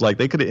out, he was like,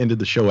 they could have ended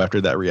the show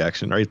after that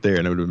reaction right there,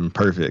 and it would have been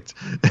perfect.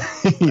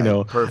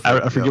 Perfect.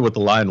 I forget what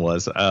the line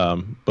was,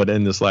 but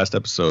in this last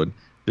episode,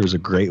 there was a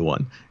great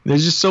one. And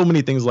there's just so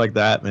many things like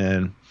that,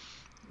 man.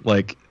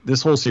 Like,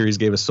 this whole series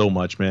gave us so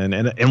much, man.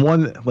 And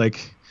one,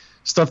 like,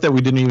 stuff that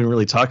we didn't even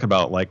really talk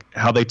about, like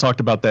how they talked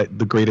about that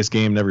the greatest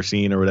game never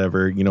seen or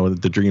whatever,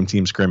 the Dream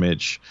Team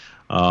scrimmage,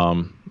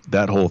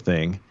 that whole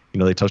thing.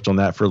 They touched on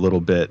that for a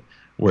little bit,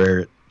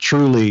 where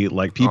truly,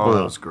 like, people. Oh,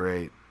 that was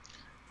great.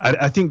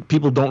 I think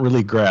people don't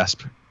really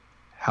grasp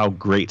how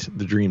great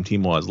the Dream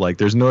Team was. Like,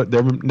 there's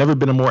never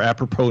been a more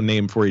apropos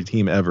name for a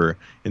team ever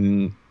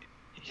in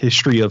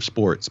history of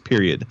sports,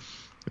 period,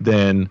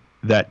 than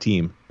that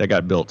team that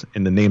got built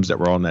and the names that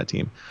were on that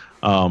team.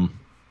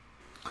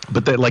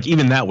 But that, like,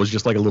 even that was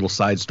just like a little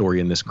side story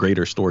in this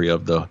greater story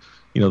of the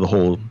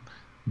whole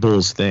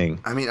Bulls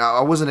thing. I mean, I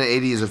wasn't an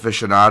 80s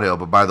aficionado,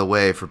 but by the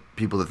way, for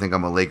people that think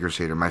I'm a Lakers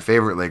hater, my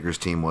favorite Lakers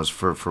team was,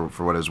 for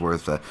what it's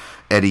worth,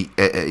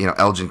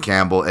 Elgin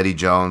Campbell, Eddie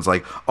Jones,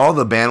 like all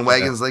the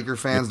bandwagons Laker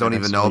fans don't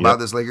even know about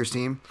this Lakers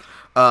team.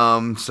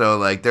 So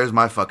like, there's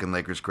my fucking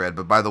Lakers cred.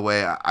 But by the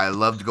way, I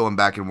loved going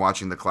back and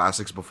watching the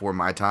classics before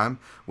my time,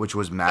 which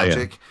was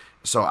Magic.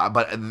 So,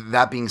 but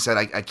that being said,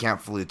 I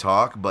can't fully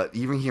talk, but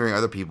even hearing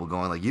other people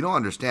going, like, you don't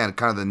understand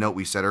kind of the note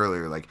we said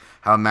earlier, like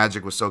how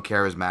Magic was so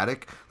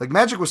charismatic. Like,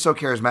 Magic was so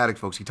charismatic,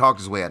 folks, he talked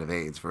his way out of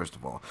AIDS, first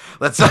of all.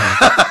 Let's,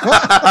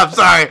 I'm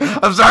sorry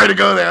to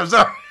go there. I'm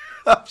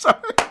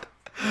sorry.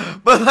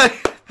 But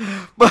like,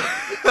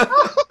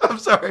 I'm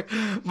sorry.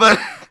 But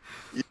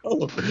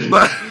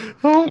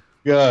oh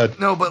God.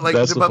 No, but like,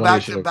 but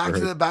back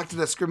to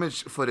that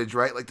scrimmage footage,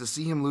 right? Like, to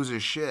see him lose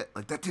his shit,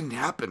 like, that didn't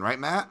happen, right,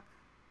 Matt?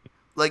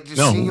 Like,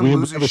 just seeing him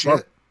lose his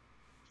shit.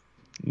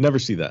 Never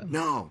see that.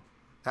 No,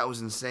 that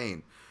was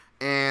insane.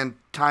 And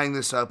tying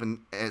this up and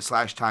 /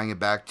 tying it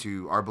back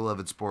to our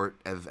beloved sport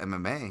of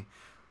MMA,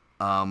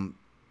 I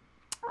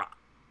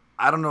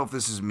don't know if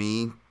this is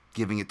me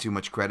giving it too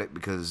much credit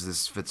because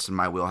this fits in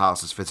my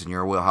wheelhouse, this fits in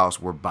your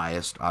wheelhouse. We're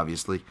biased,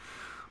 obviously.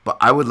 But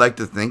I would like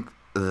to think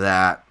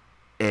that,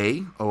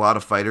 a lot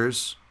of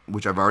fighters,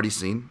 which I've already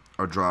seen,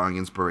 are drawing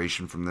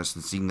inspiration from this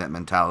and seeing that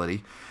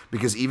mentality.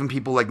 Because even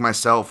people like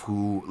myself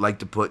who like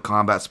to put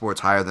combat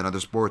sports higher than other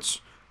sports,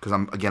 because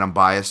I'm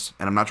biased,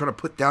 and I'm not trying to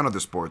put down other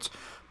sports,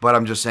 but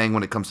I'm just saying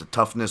when it comes to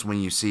toughness,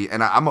 when you see,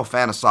 and I'm a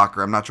fan of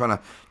soccer, I'm not trying to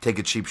take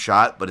a cheap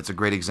shot, but it's a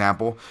great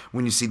example.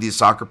 When you see these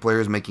soccer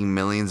players making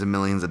millions and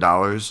millions of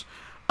dollars,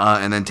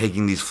 and then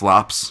taking these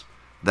flops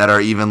that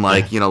are even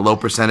like, low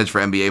percentage for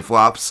NBA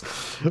flops.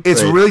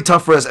 It's really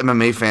tough for us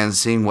MMA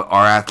fans seeing what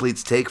our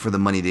athletes take for the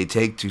money they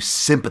take to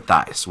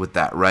sympathize with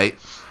that, right?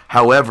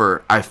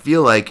 However, I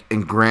feel like,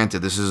 and granted,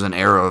 this is an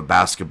era of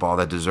basketball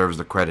that deserves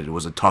the credit. It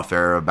was a tough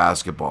era of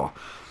basketball.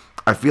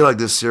 I feel like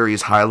this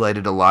series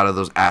highlighted a lot of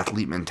those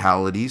athlete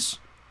mentalities,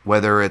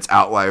 whether it's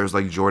outliers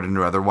like Jordan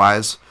or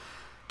otherwise,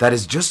 that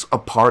is just a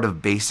part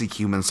of basic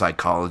human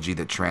psychology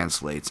that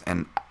translates.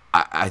 And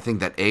I think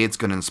that, A, it's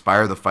going to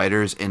inspire the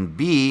fighters, and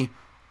B,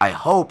 I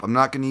hope, I'm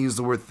not going to use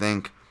the word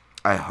think,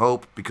 I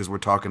hope, because we're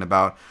talking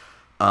about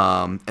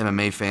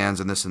MMA fans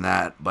and this and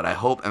that, but I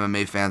hope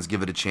MMA fans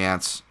give it a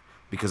chance,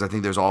 because I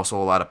think there's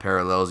also a lot of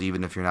parallels,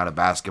 even if you're not a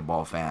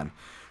basketball fan,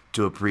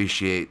 to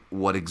appreciate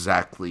what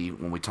exactly,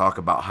 when we talk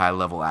about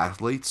high-level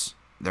athletes,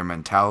 their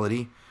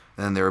mentality,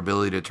 and their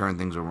ability to turn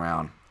things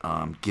around.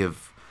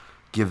 Give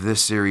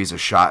this series a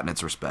shot in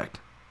its respect.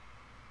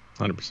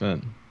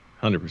 100%.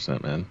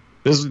 100%, man.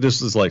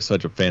 This is like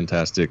such a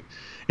fantastic,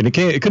 and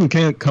it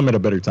couldn't come at a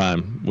better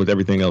time with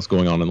everything else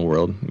going on in the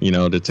world.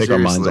 To take our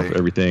minds off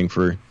everything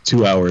for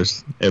 2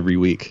 hours every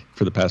week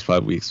for the past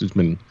 5 weeks. It's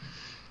been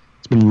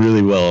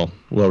really well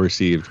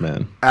received,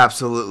 man.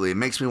 Absolutely. It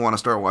makes me want to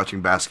start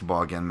watching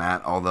basketball again,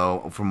 Matt.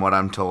 Although, from what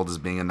I'm told as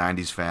being a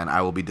 90s fan,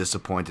 I will be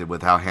disappointed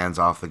with how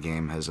hands-off the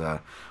game has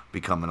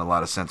become in a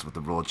lot of sense with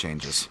the rule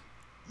changes.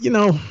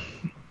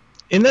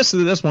 And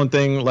that's one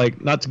thing,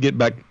 like, not to get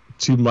back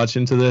too much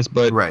into this,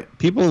 but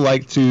people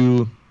like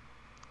to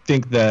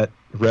think that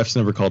refs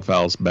never called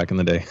fouls back in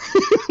the day.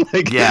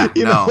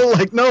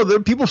 No,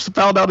 people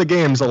fouled out of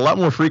games a lot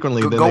more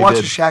frequently than they did. Go watch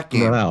a Shaq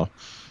game. Now.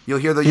 You'll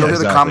hear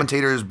the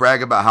commentators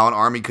brag about how an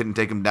Army couldn't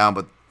take him down,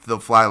 but the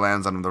fly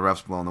lands on him, the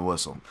refs blowing the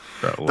whistle.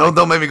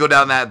 Don't make me go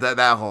down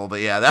that hole, but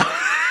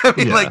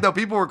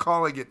people were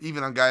calling it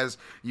even on guys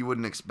you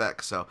wouldn't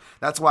expect. So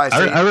that's why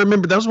I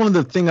remember that was one of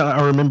the things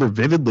I remember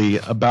vividly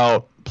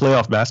about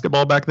playoff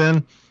basketball back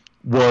then,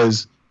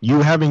 was you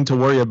having to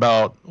worry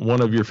about one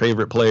of your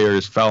favorite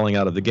players fouling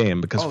out of the game,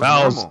 because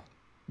fouls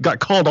got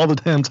called all the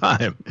damn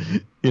time.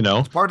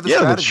 It's part of the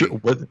strategy.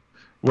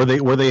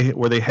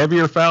 Were they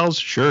heavier fouls?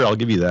 Sure, I'll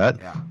give you that.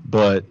 Yeah.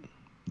 But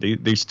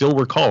they still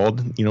were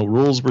called.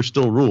 Rules were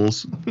still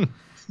rules.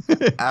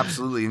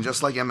 Absolutely. And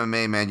just like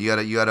MMA, man, you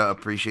gotta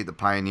appreciate the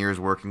pioneers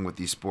working with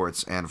these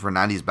sports. And for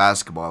 90s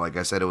basketball, like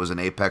I said, it was an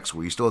apex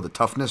where you still had the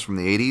toughness from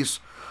the 80s,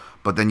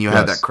 but then you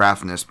had that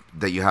craftness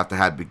that you have to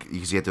have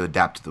because you have to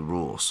adapt to the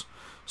rules.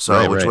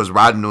 So, was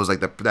Rodman was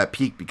like that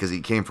peak because he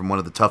came from one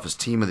of the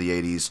toughest team of the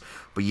 80s,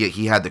 but yet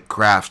he had the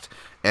craft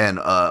and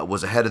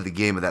was ahead of the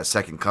game of that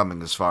second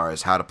coming as far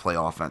as how to play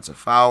offensive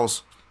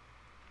fouls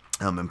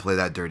and play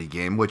that dirty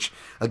game, which,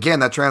 again,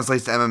 that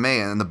translates to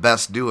MMA, and the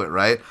best do it,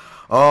 right?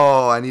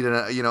 Oh, I need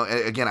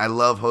again, I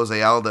love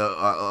Jose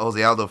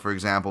Aldo, for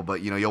example,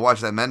 but, you'll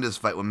watch that Mendes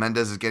fight when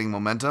Mendes is getting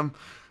momentum.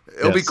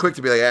 It'll be quick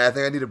to be like, I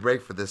think I need a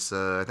break for this.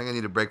 I think I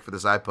need a break for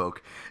this eye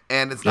poke.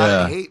 And it's not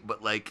a hate,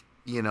 but like,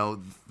 you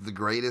know, the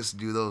greatest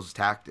do those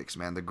tactics,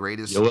 man. The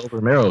greatest. Yoel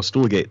Romero,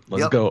 Stoolgate.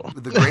 Let's go.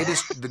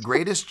 The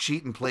greatest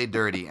cheat and play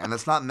dirty. And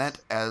that's not meant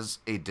as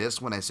a diss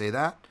when I say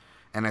that.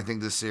 And I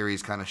think this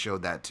series kind of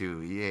showed that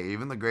too. Yeah,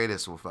 even the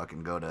greatest will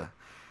fucking go to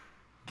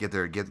get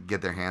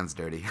their hands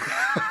dirty.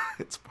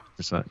 It's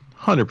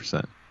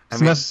 100%.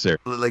 It's necessary.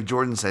 Like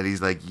Jordan said,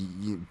 he's like,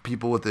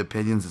 people with the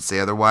opinions that say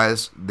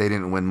otherwise, they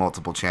didn't win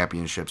multiple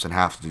championships and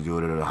have to do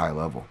it at a high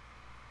level.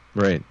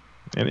 Right.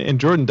 And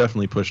Jordan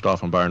definitely pushed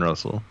off on Byron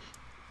Russell.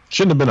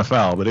 Shouldn't have been a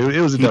foul, but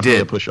it was definitely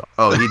a push off.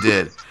 Oh, he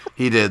did.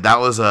 He did. That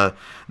was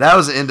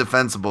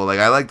indefensible. Like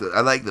I like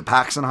the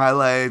Paxson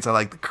highlights. I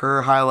like the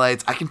Kerr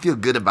highlights. I can feel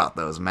good about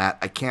those, Matt.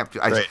 I can't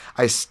feel.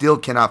 I still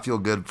cannot feel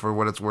good for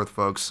what it's worth,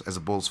 folks, as a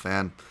Bulls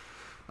fan,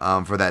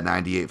 for that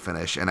 '98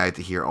 finish. And I had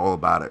to hear all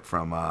about it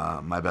from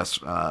my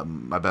best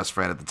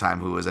friend at the time,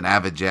 who was an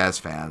avid Jazz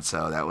fan.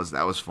 So that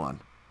was fun.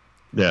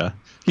 Yeah,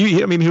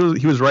 he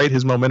was right.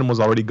 His momentum was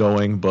already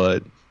going,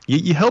 but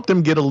you helped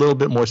him get a little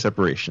bit more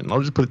separation.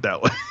 I'll just put it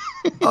that way.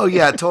 Oh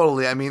yeah,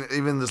 totally. I mean,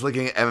 even just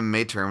looking at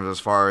MMA terms, as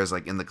far as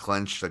like in the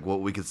clinch, like what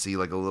we could see,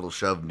 like a little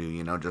shove do,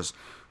 you know, just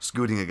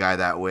scooting a guy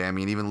that way. I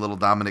mean, even little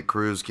Dominic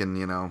Cruz can,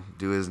 you know,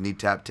 do his knee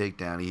tap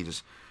takedown. He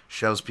just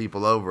shoves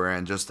people over,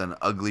 and just an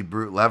ugly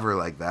brute lever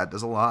like that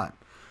does a lot.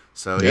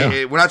 So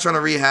we're not trying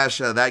to rehash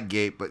that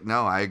gate, but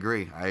no, I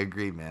agree,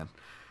 man.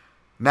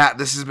 Matt,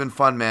 this has been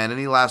fun, man.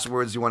 Any last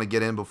words you want to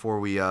get in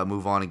before we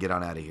move on and get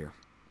on out of here?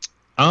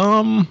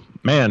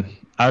 Man,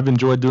 I've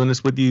enjoyed doing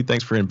this with you.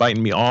 Thanks for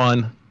inviting me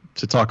on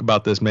to talk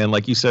about this, man.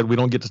 Like you said, we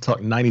don't get to talk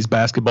 90s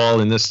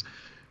basketball in this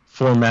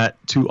format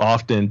too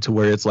often, to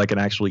where it's like an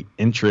actually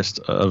interest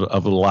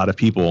of a lot of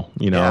people,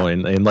 you know,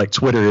 and like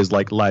Twitter is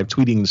like live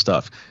tweeting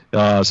stuff.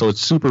 So it's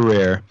super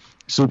rare,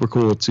 super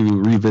cool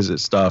to revisit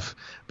stuff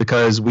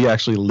because we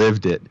actually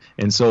lived it.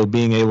 And so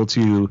being able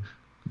to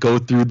go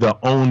through our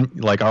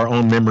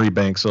own memory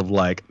banks of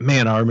like,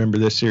 man, I remember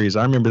this series.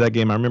 I remember that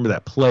game. I remember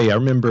that play. I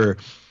remember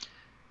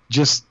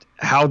just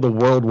how the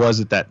world was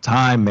at that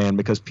time, man,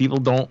 because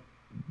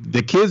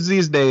the kids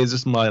these days,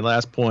 this is my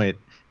last point,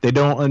 they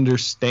don't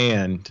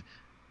understand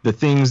the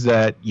things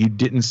that you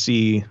didn't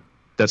see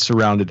that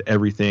surrounded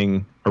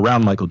everything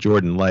around Michael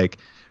Jordan. Like,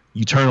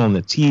 you turn on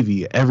the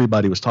TV,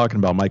 everybody was talking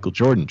about Michael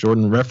Jordan.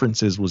 Jordan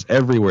references was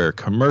everywhere,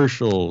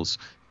 commercials,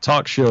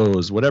 talk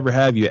shows, whatever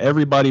have you.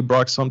 Everybody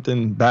brought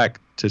something back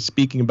to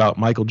speaking about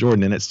Michael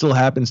Jordan, and it still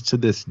happens to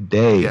this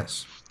day.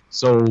 Yes.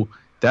 So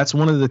that's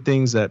one of the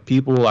things that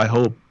people, I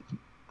hope,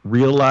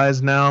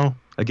 realize now.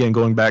 Again,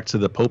 going back to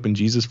the Pope and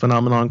Jesus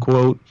phenomenon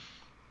quote,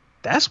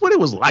 that's what it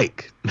was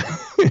like.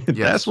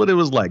 That's what it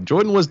was like.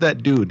 Jordan was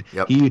that dude.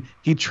 Yep.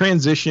 He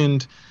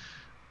transitioned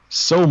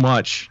so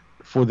much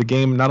for the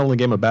game, not only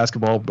game of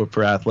basketball, but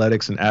for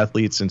athletics and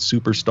athletes and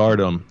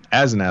superstardom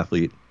as an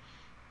athlete,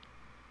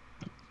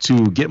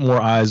 to get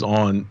more eyes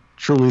on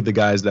truly the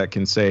guys that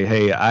can say,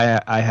 hey,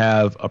 I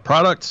have a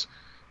product.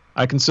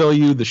 I can sell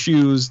you the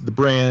shoes, the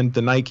brand,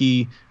 the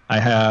Nike. I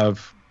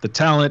have the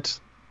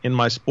talent in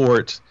my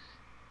sport.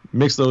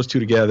 Mix those two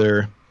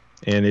together,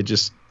 and it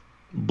just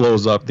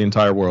blows up the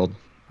entire world.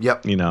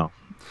 Yep. You know,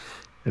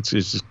 it's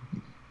just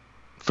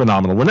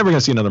phenomenal. We're never going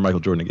to see another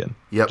Michael Jordan again.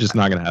 Yep. Just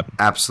not going to happen.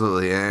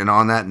 Absolutely. And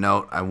on that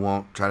note, I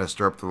won't try to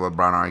stir up the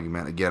LeBron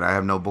argument again. I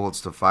have no bullets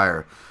to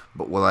fire.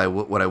 But what I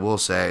will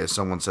say, if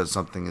someone said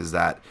something, is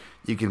that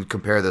you can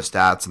compare the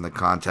stats and the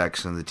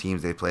context and the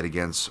teams they played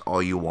against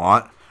all you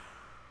want.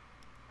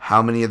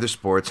 How many other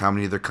sports, how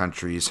many other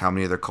countries, how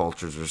many other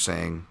cultures are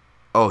saying,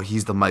 oh,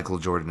 he's the Michael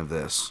Jordan of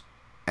this?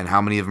 And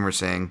how many of them are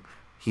saying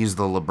he's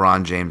the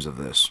LeBron James of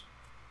this?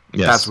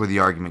 Yes. That's where the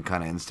argument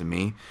kind of ends to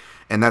me.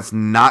 And that's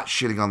not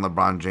shitting on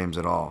LeBron James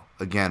at all.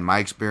 Again, my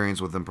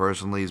experience with him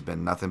personally has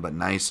been nothing but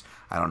nice.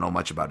 I don't know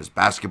much about his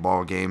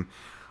basketball game.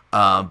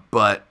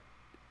 But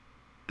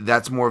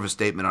that's more of a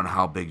statement on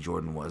how big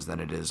Jordan was than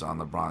it is on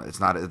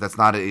LeBron. That's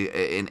not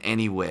in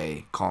any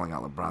way calling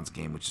out LeBron's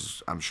game, which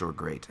is, I'm sure,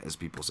 great, as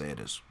people say it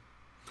is.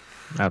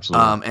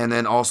 Absolutely. And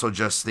then also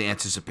just the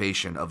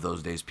anticipation of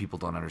those days people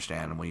don't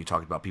understand. And when you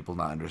talk about people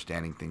not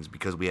understanding things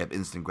because we have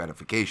instant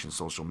gratification,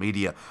 social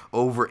media,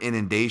 over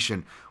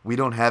inundation, we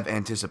don't have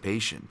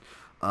anticipation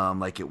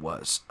like it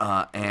was.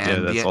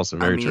 And that's also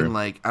very true.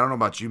 Like, I don't know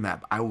about you,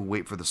 Matt, but I would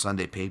wait for the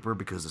Sunday paper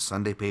because the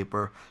Sunday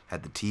paper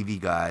had the TV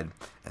guide,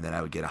 and then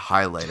I would get a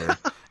highlighter.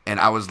 And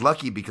I was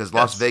lucky because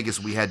Las Vegas,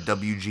 we had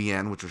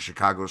WGN, which was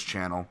Chicago's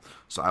channel,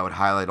 so I would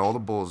highlight all the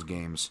Bulls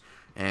games.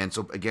 And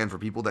so, again, for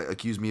people that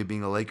accuse me of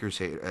being a Lakers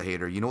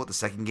hater, you know what the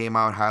second game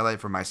I would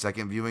highlight for my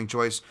second viewing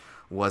choice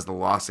was the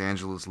Los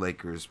Angeles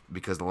Lakers,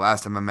 because the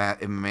last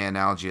MMA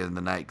analogy of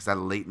the night, because that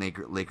late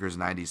Lakers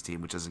 90s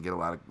team, which doesn't get a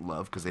lot of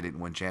love because they didn't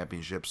win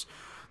championships,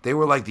 they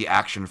were like the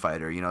action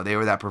fighter. You know, they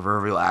were that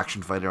proverbial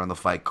action fighter on the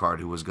fight card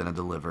who was going to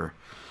deliver.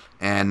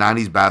 And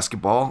 90s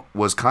basketball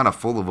was kind of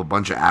full of a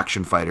bunch of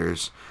action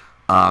fighters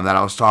that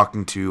I was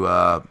talking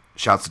to,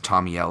 shouts to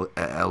Tommy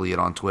Elliott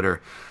on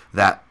Twitter,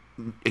 that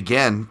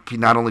again,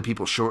 not only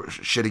people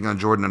shitting on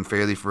Jordan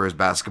unfairly for his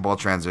basketball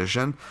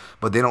transition,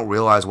 but they don't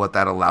realize what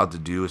that allowed to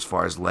do as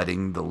far as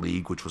letting the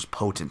league, which was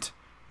potent,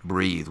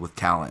 breathe with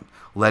talent,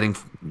 letting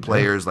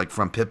players like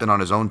from Pippen on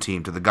his own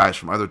team to the guys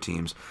from other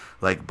teams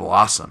like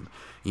blossom,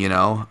 and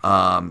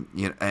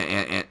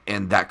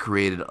that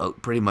created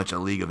pretty much a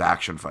league of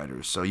action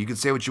fighters. So you can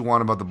say what you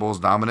want about the Bulls'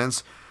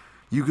 dominance,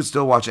 you could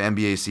still watch an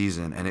NBA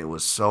season, and it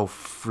was so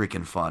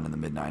freaking fun in the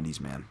mid-'90s,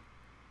 man.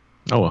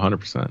 Oh,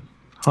 100%.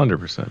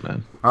 100%,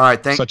 man. All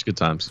right, such good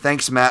times.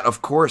 Thanks, Matt.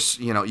 Of course,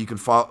 you can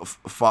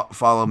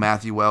follow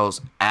Matthew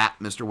Wells at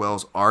Mr.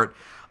 Wells Art.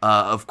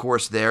 Of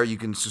course, there you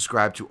can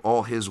subscribe to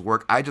all his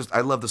work. I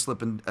love the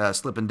Slip and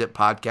Dip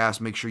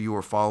podcast. Make sure you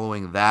are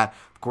following that.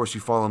 Of course,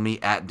 you follow me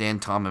at Dan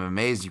Tom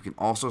MMAs. You can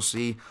also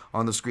see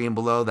on the screen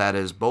below that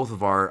is both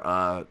of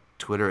our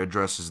Twitter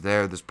addresses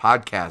there. This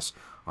podcast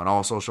on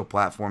all social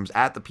platforms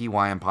at the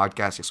PYM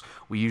Podcast. Yes,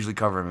 we usually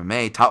cover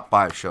MMA, top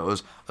 5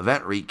 shows,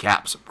 event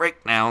recaps,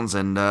 breakdowns,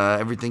 and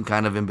everything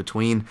kind of in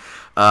between.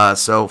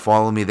 So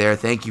follow me there.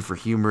 Thank you for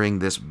humoring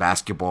this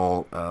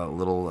basketball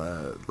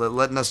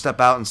letting us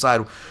step out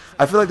inside.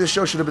 I feel like this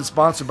show should have been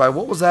sponsored by,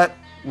 what was that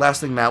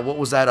last thing, Matt? What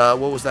was that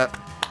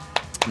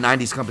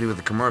 90s company with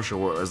the commercial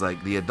where it was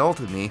like the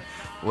adult in me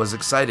was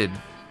excited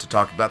to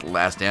talk about The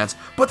Last Dance,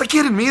 but the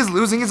kid in me is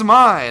losing his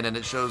mind, and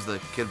it shows the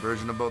kid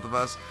version of both of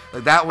us.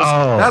 Like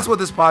that's what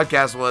this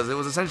podcast was. It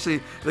was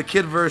essentially the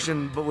kid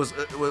version, but was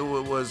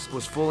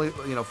fully,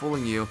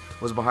 fooling you,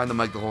 was behind the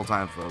mic the whole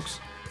time, folks.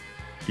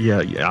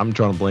 Yeah, I'm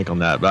drawing a blank on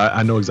that, but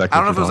I know exactly.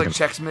 I don't know if it was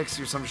like Chex Mix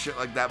or some shit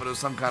like that, but it was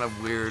some kind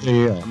of weird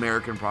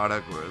American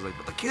product where it was like,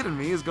 but the kid in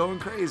me is going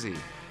crazy.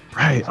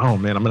 Right. Oh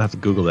man, I'm gonna have to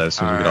Google that as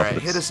soon as we get off of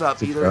this. Hit us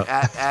up either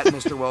at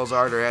Mr. Wells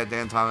Art or at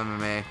Dan Tom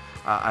MMA.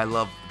 I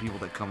love people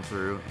that come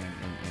through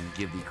and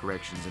give the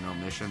corrections and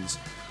omissions.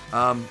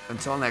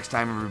 Until next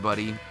time,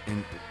 everybody,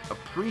 and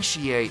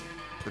appreciate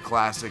the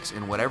classics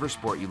in whatever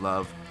sport you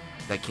love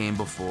that came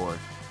before.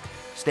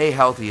 Stay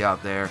healthy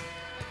out there.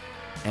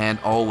 And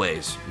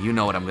always, you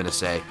know what I'm going to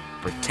say,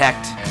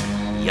 protect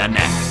your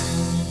necks.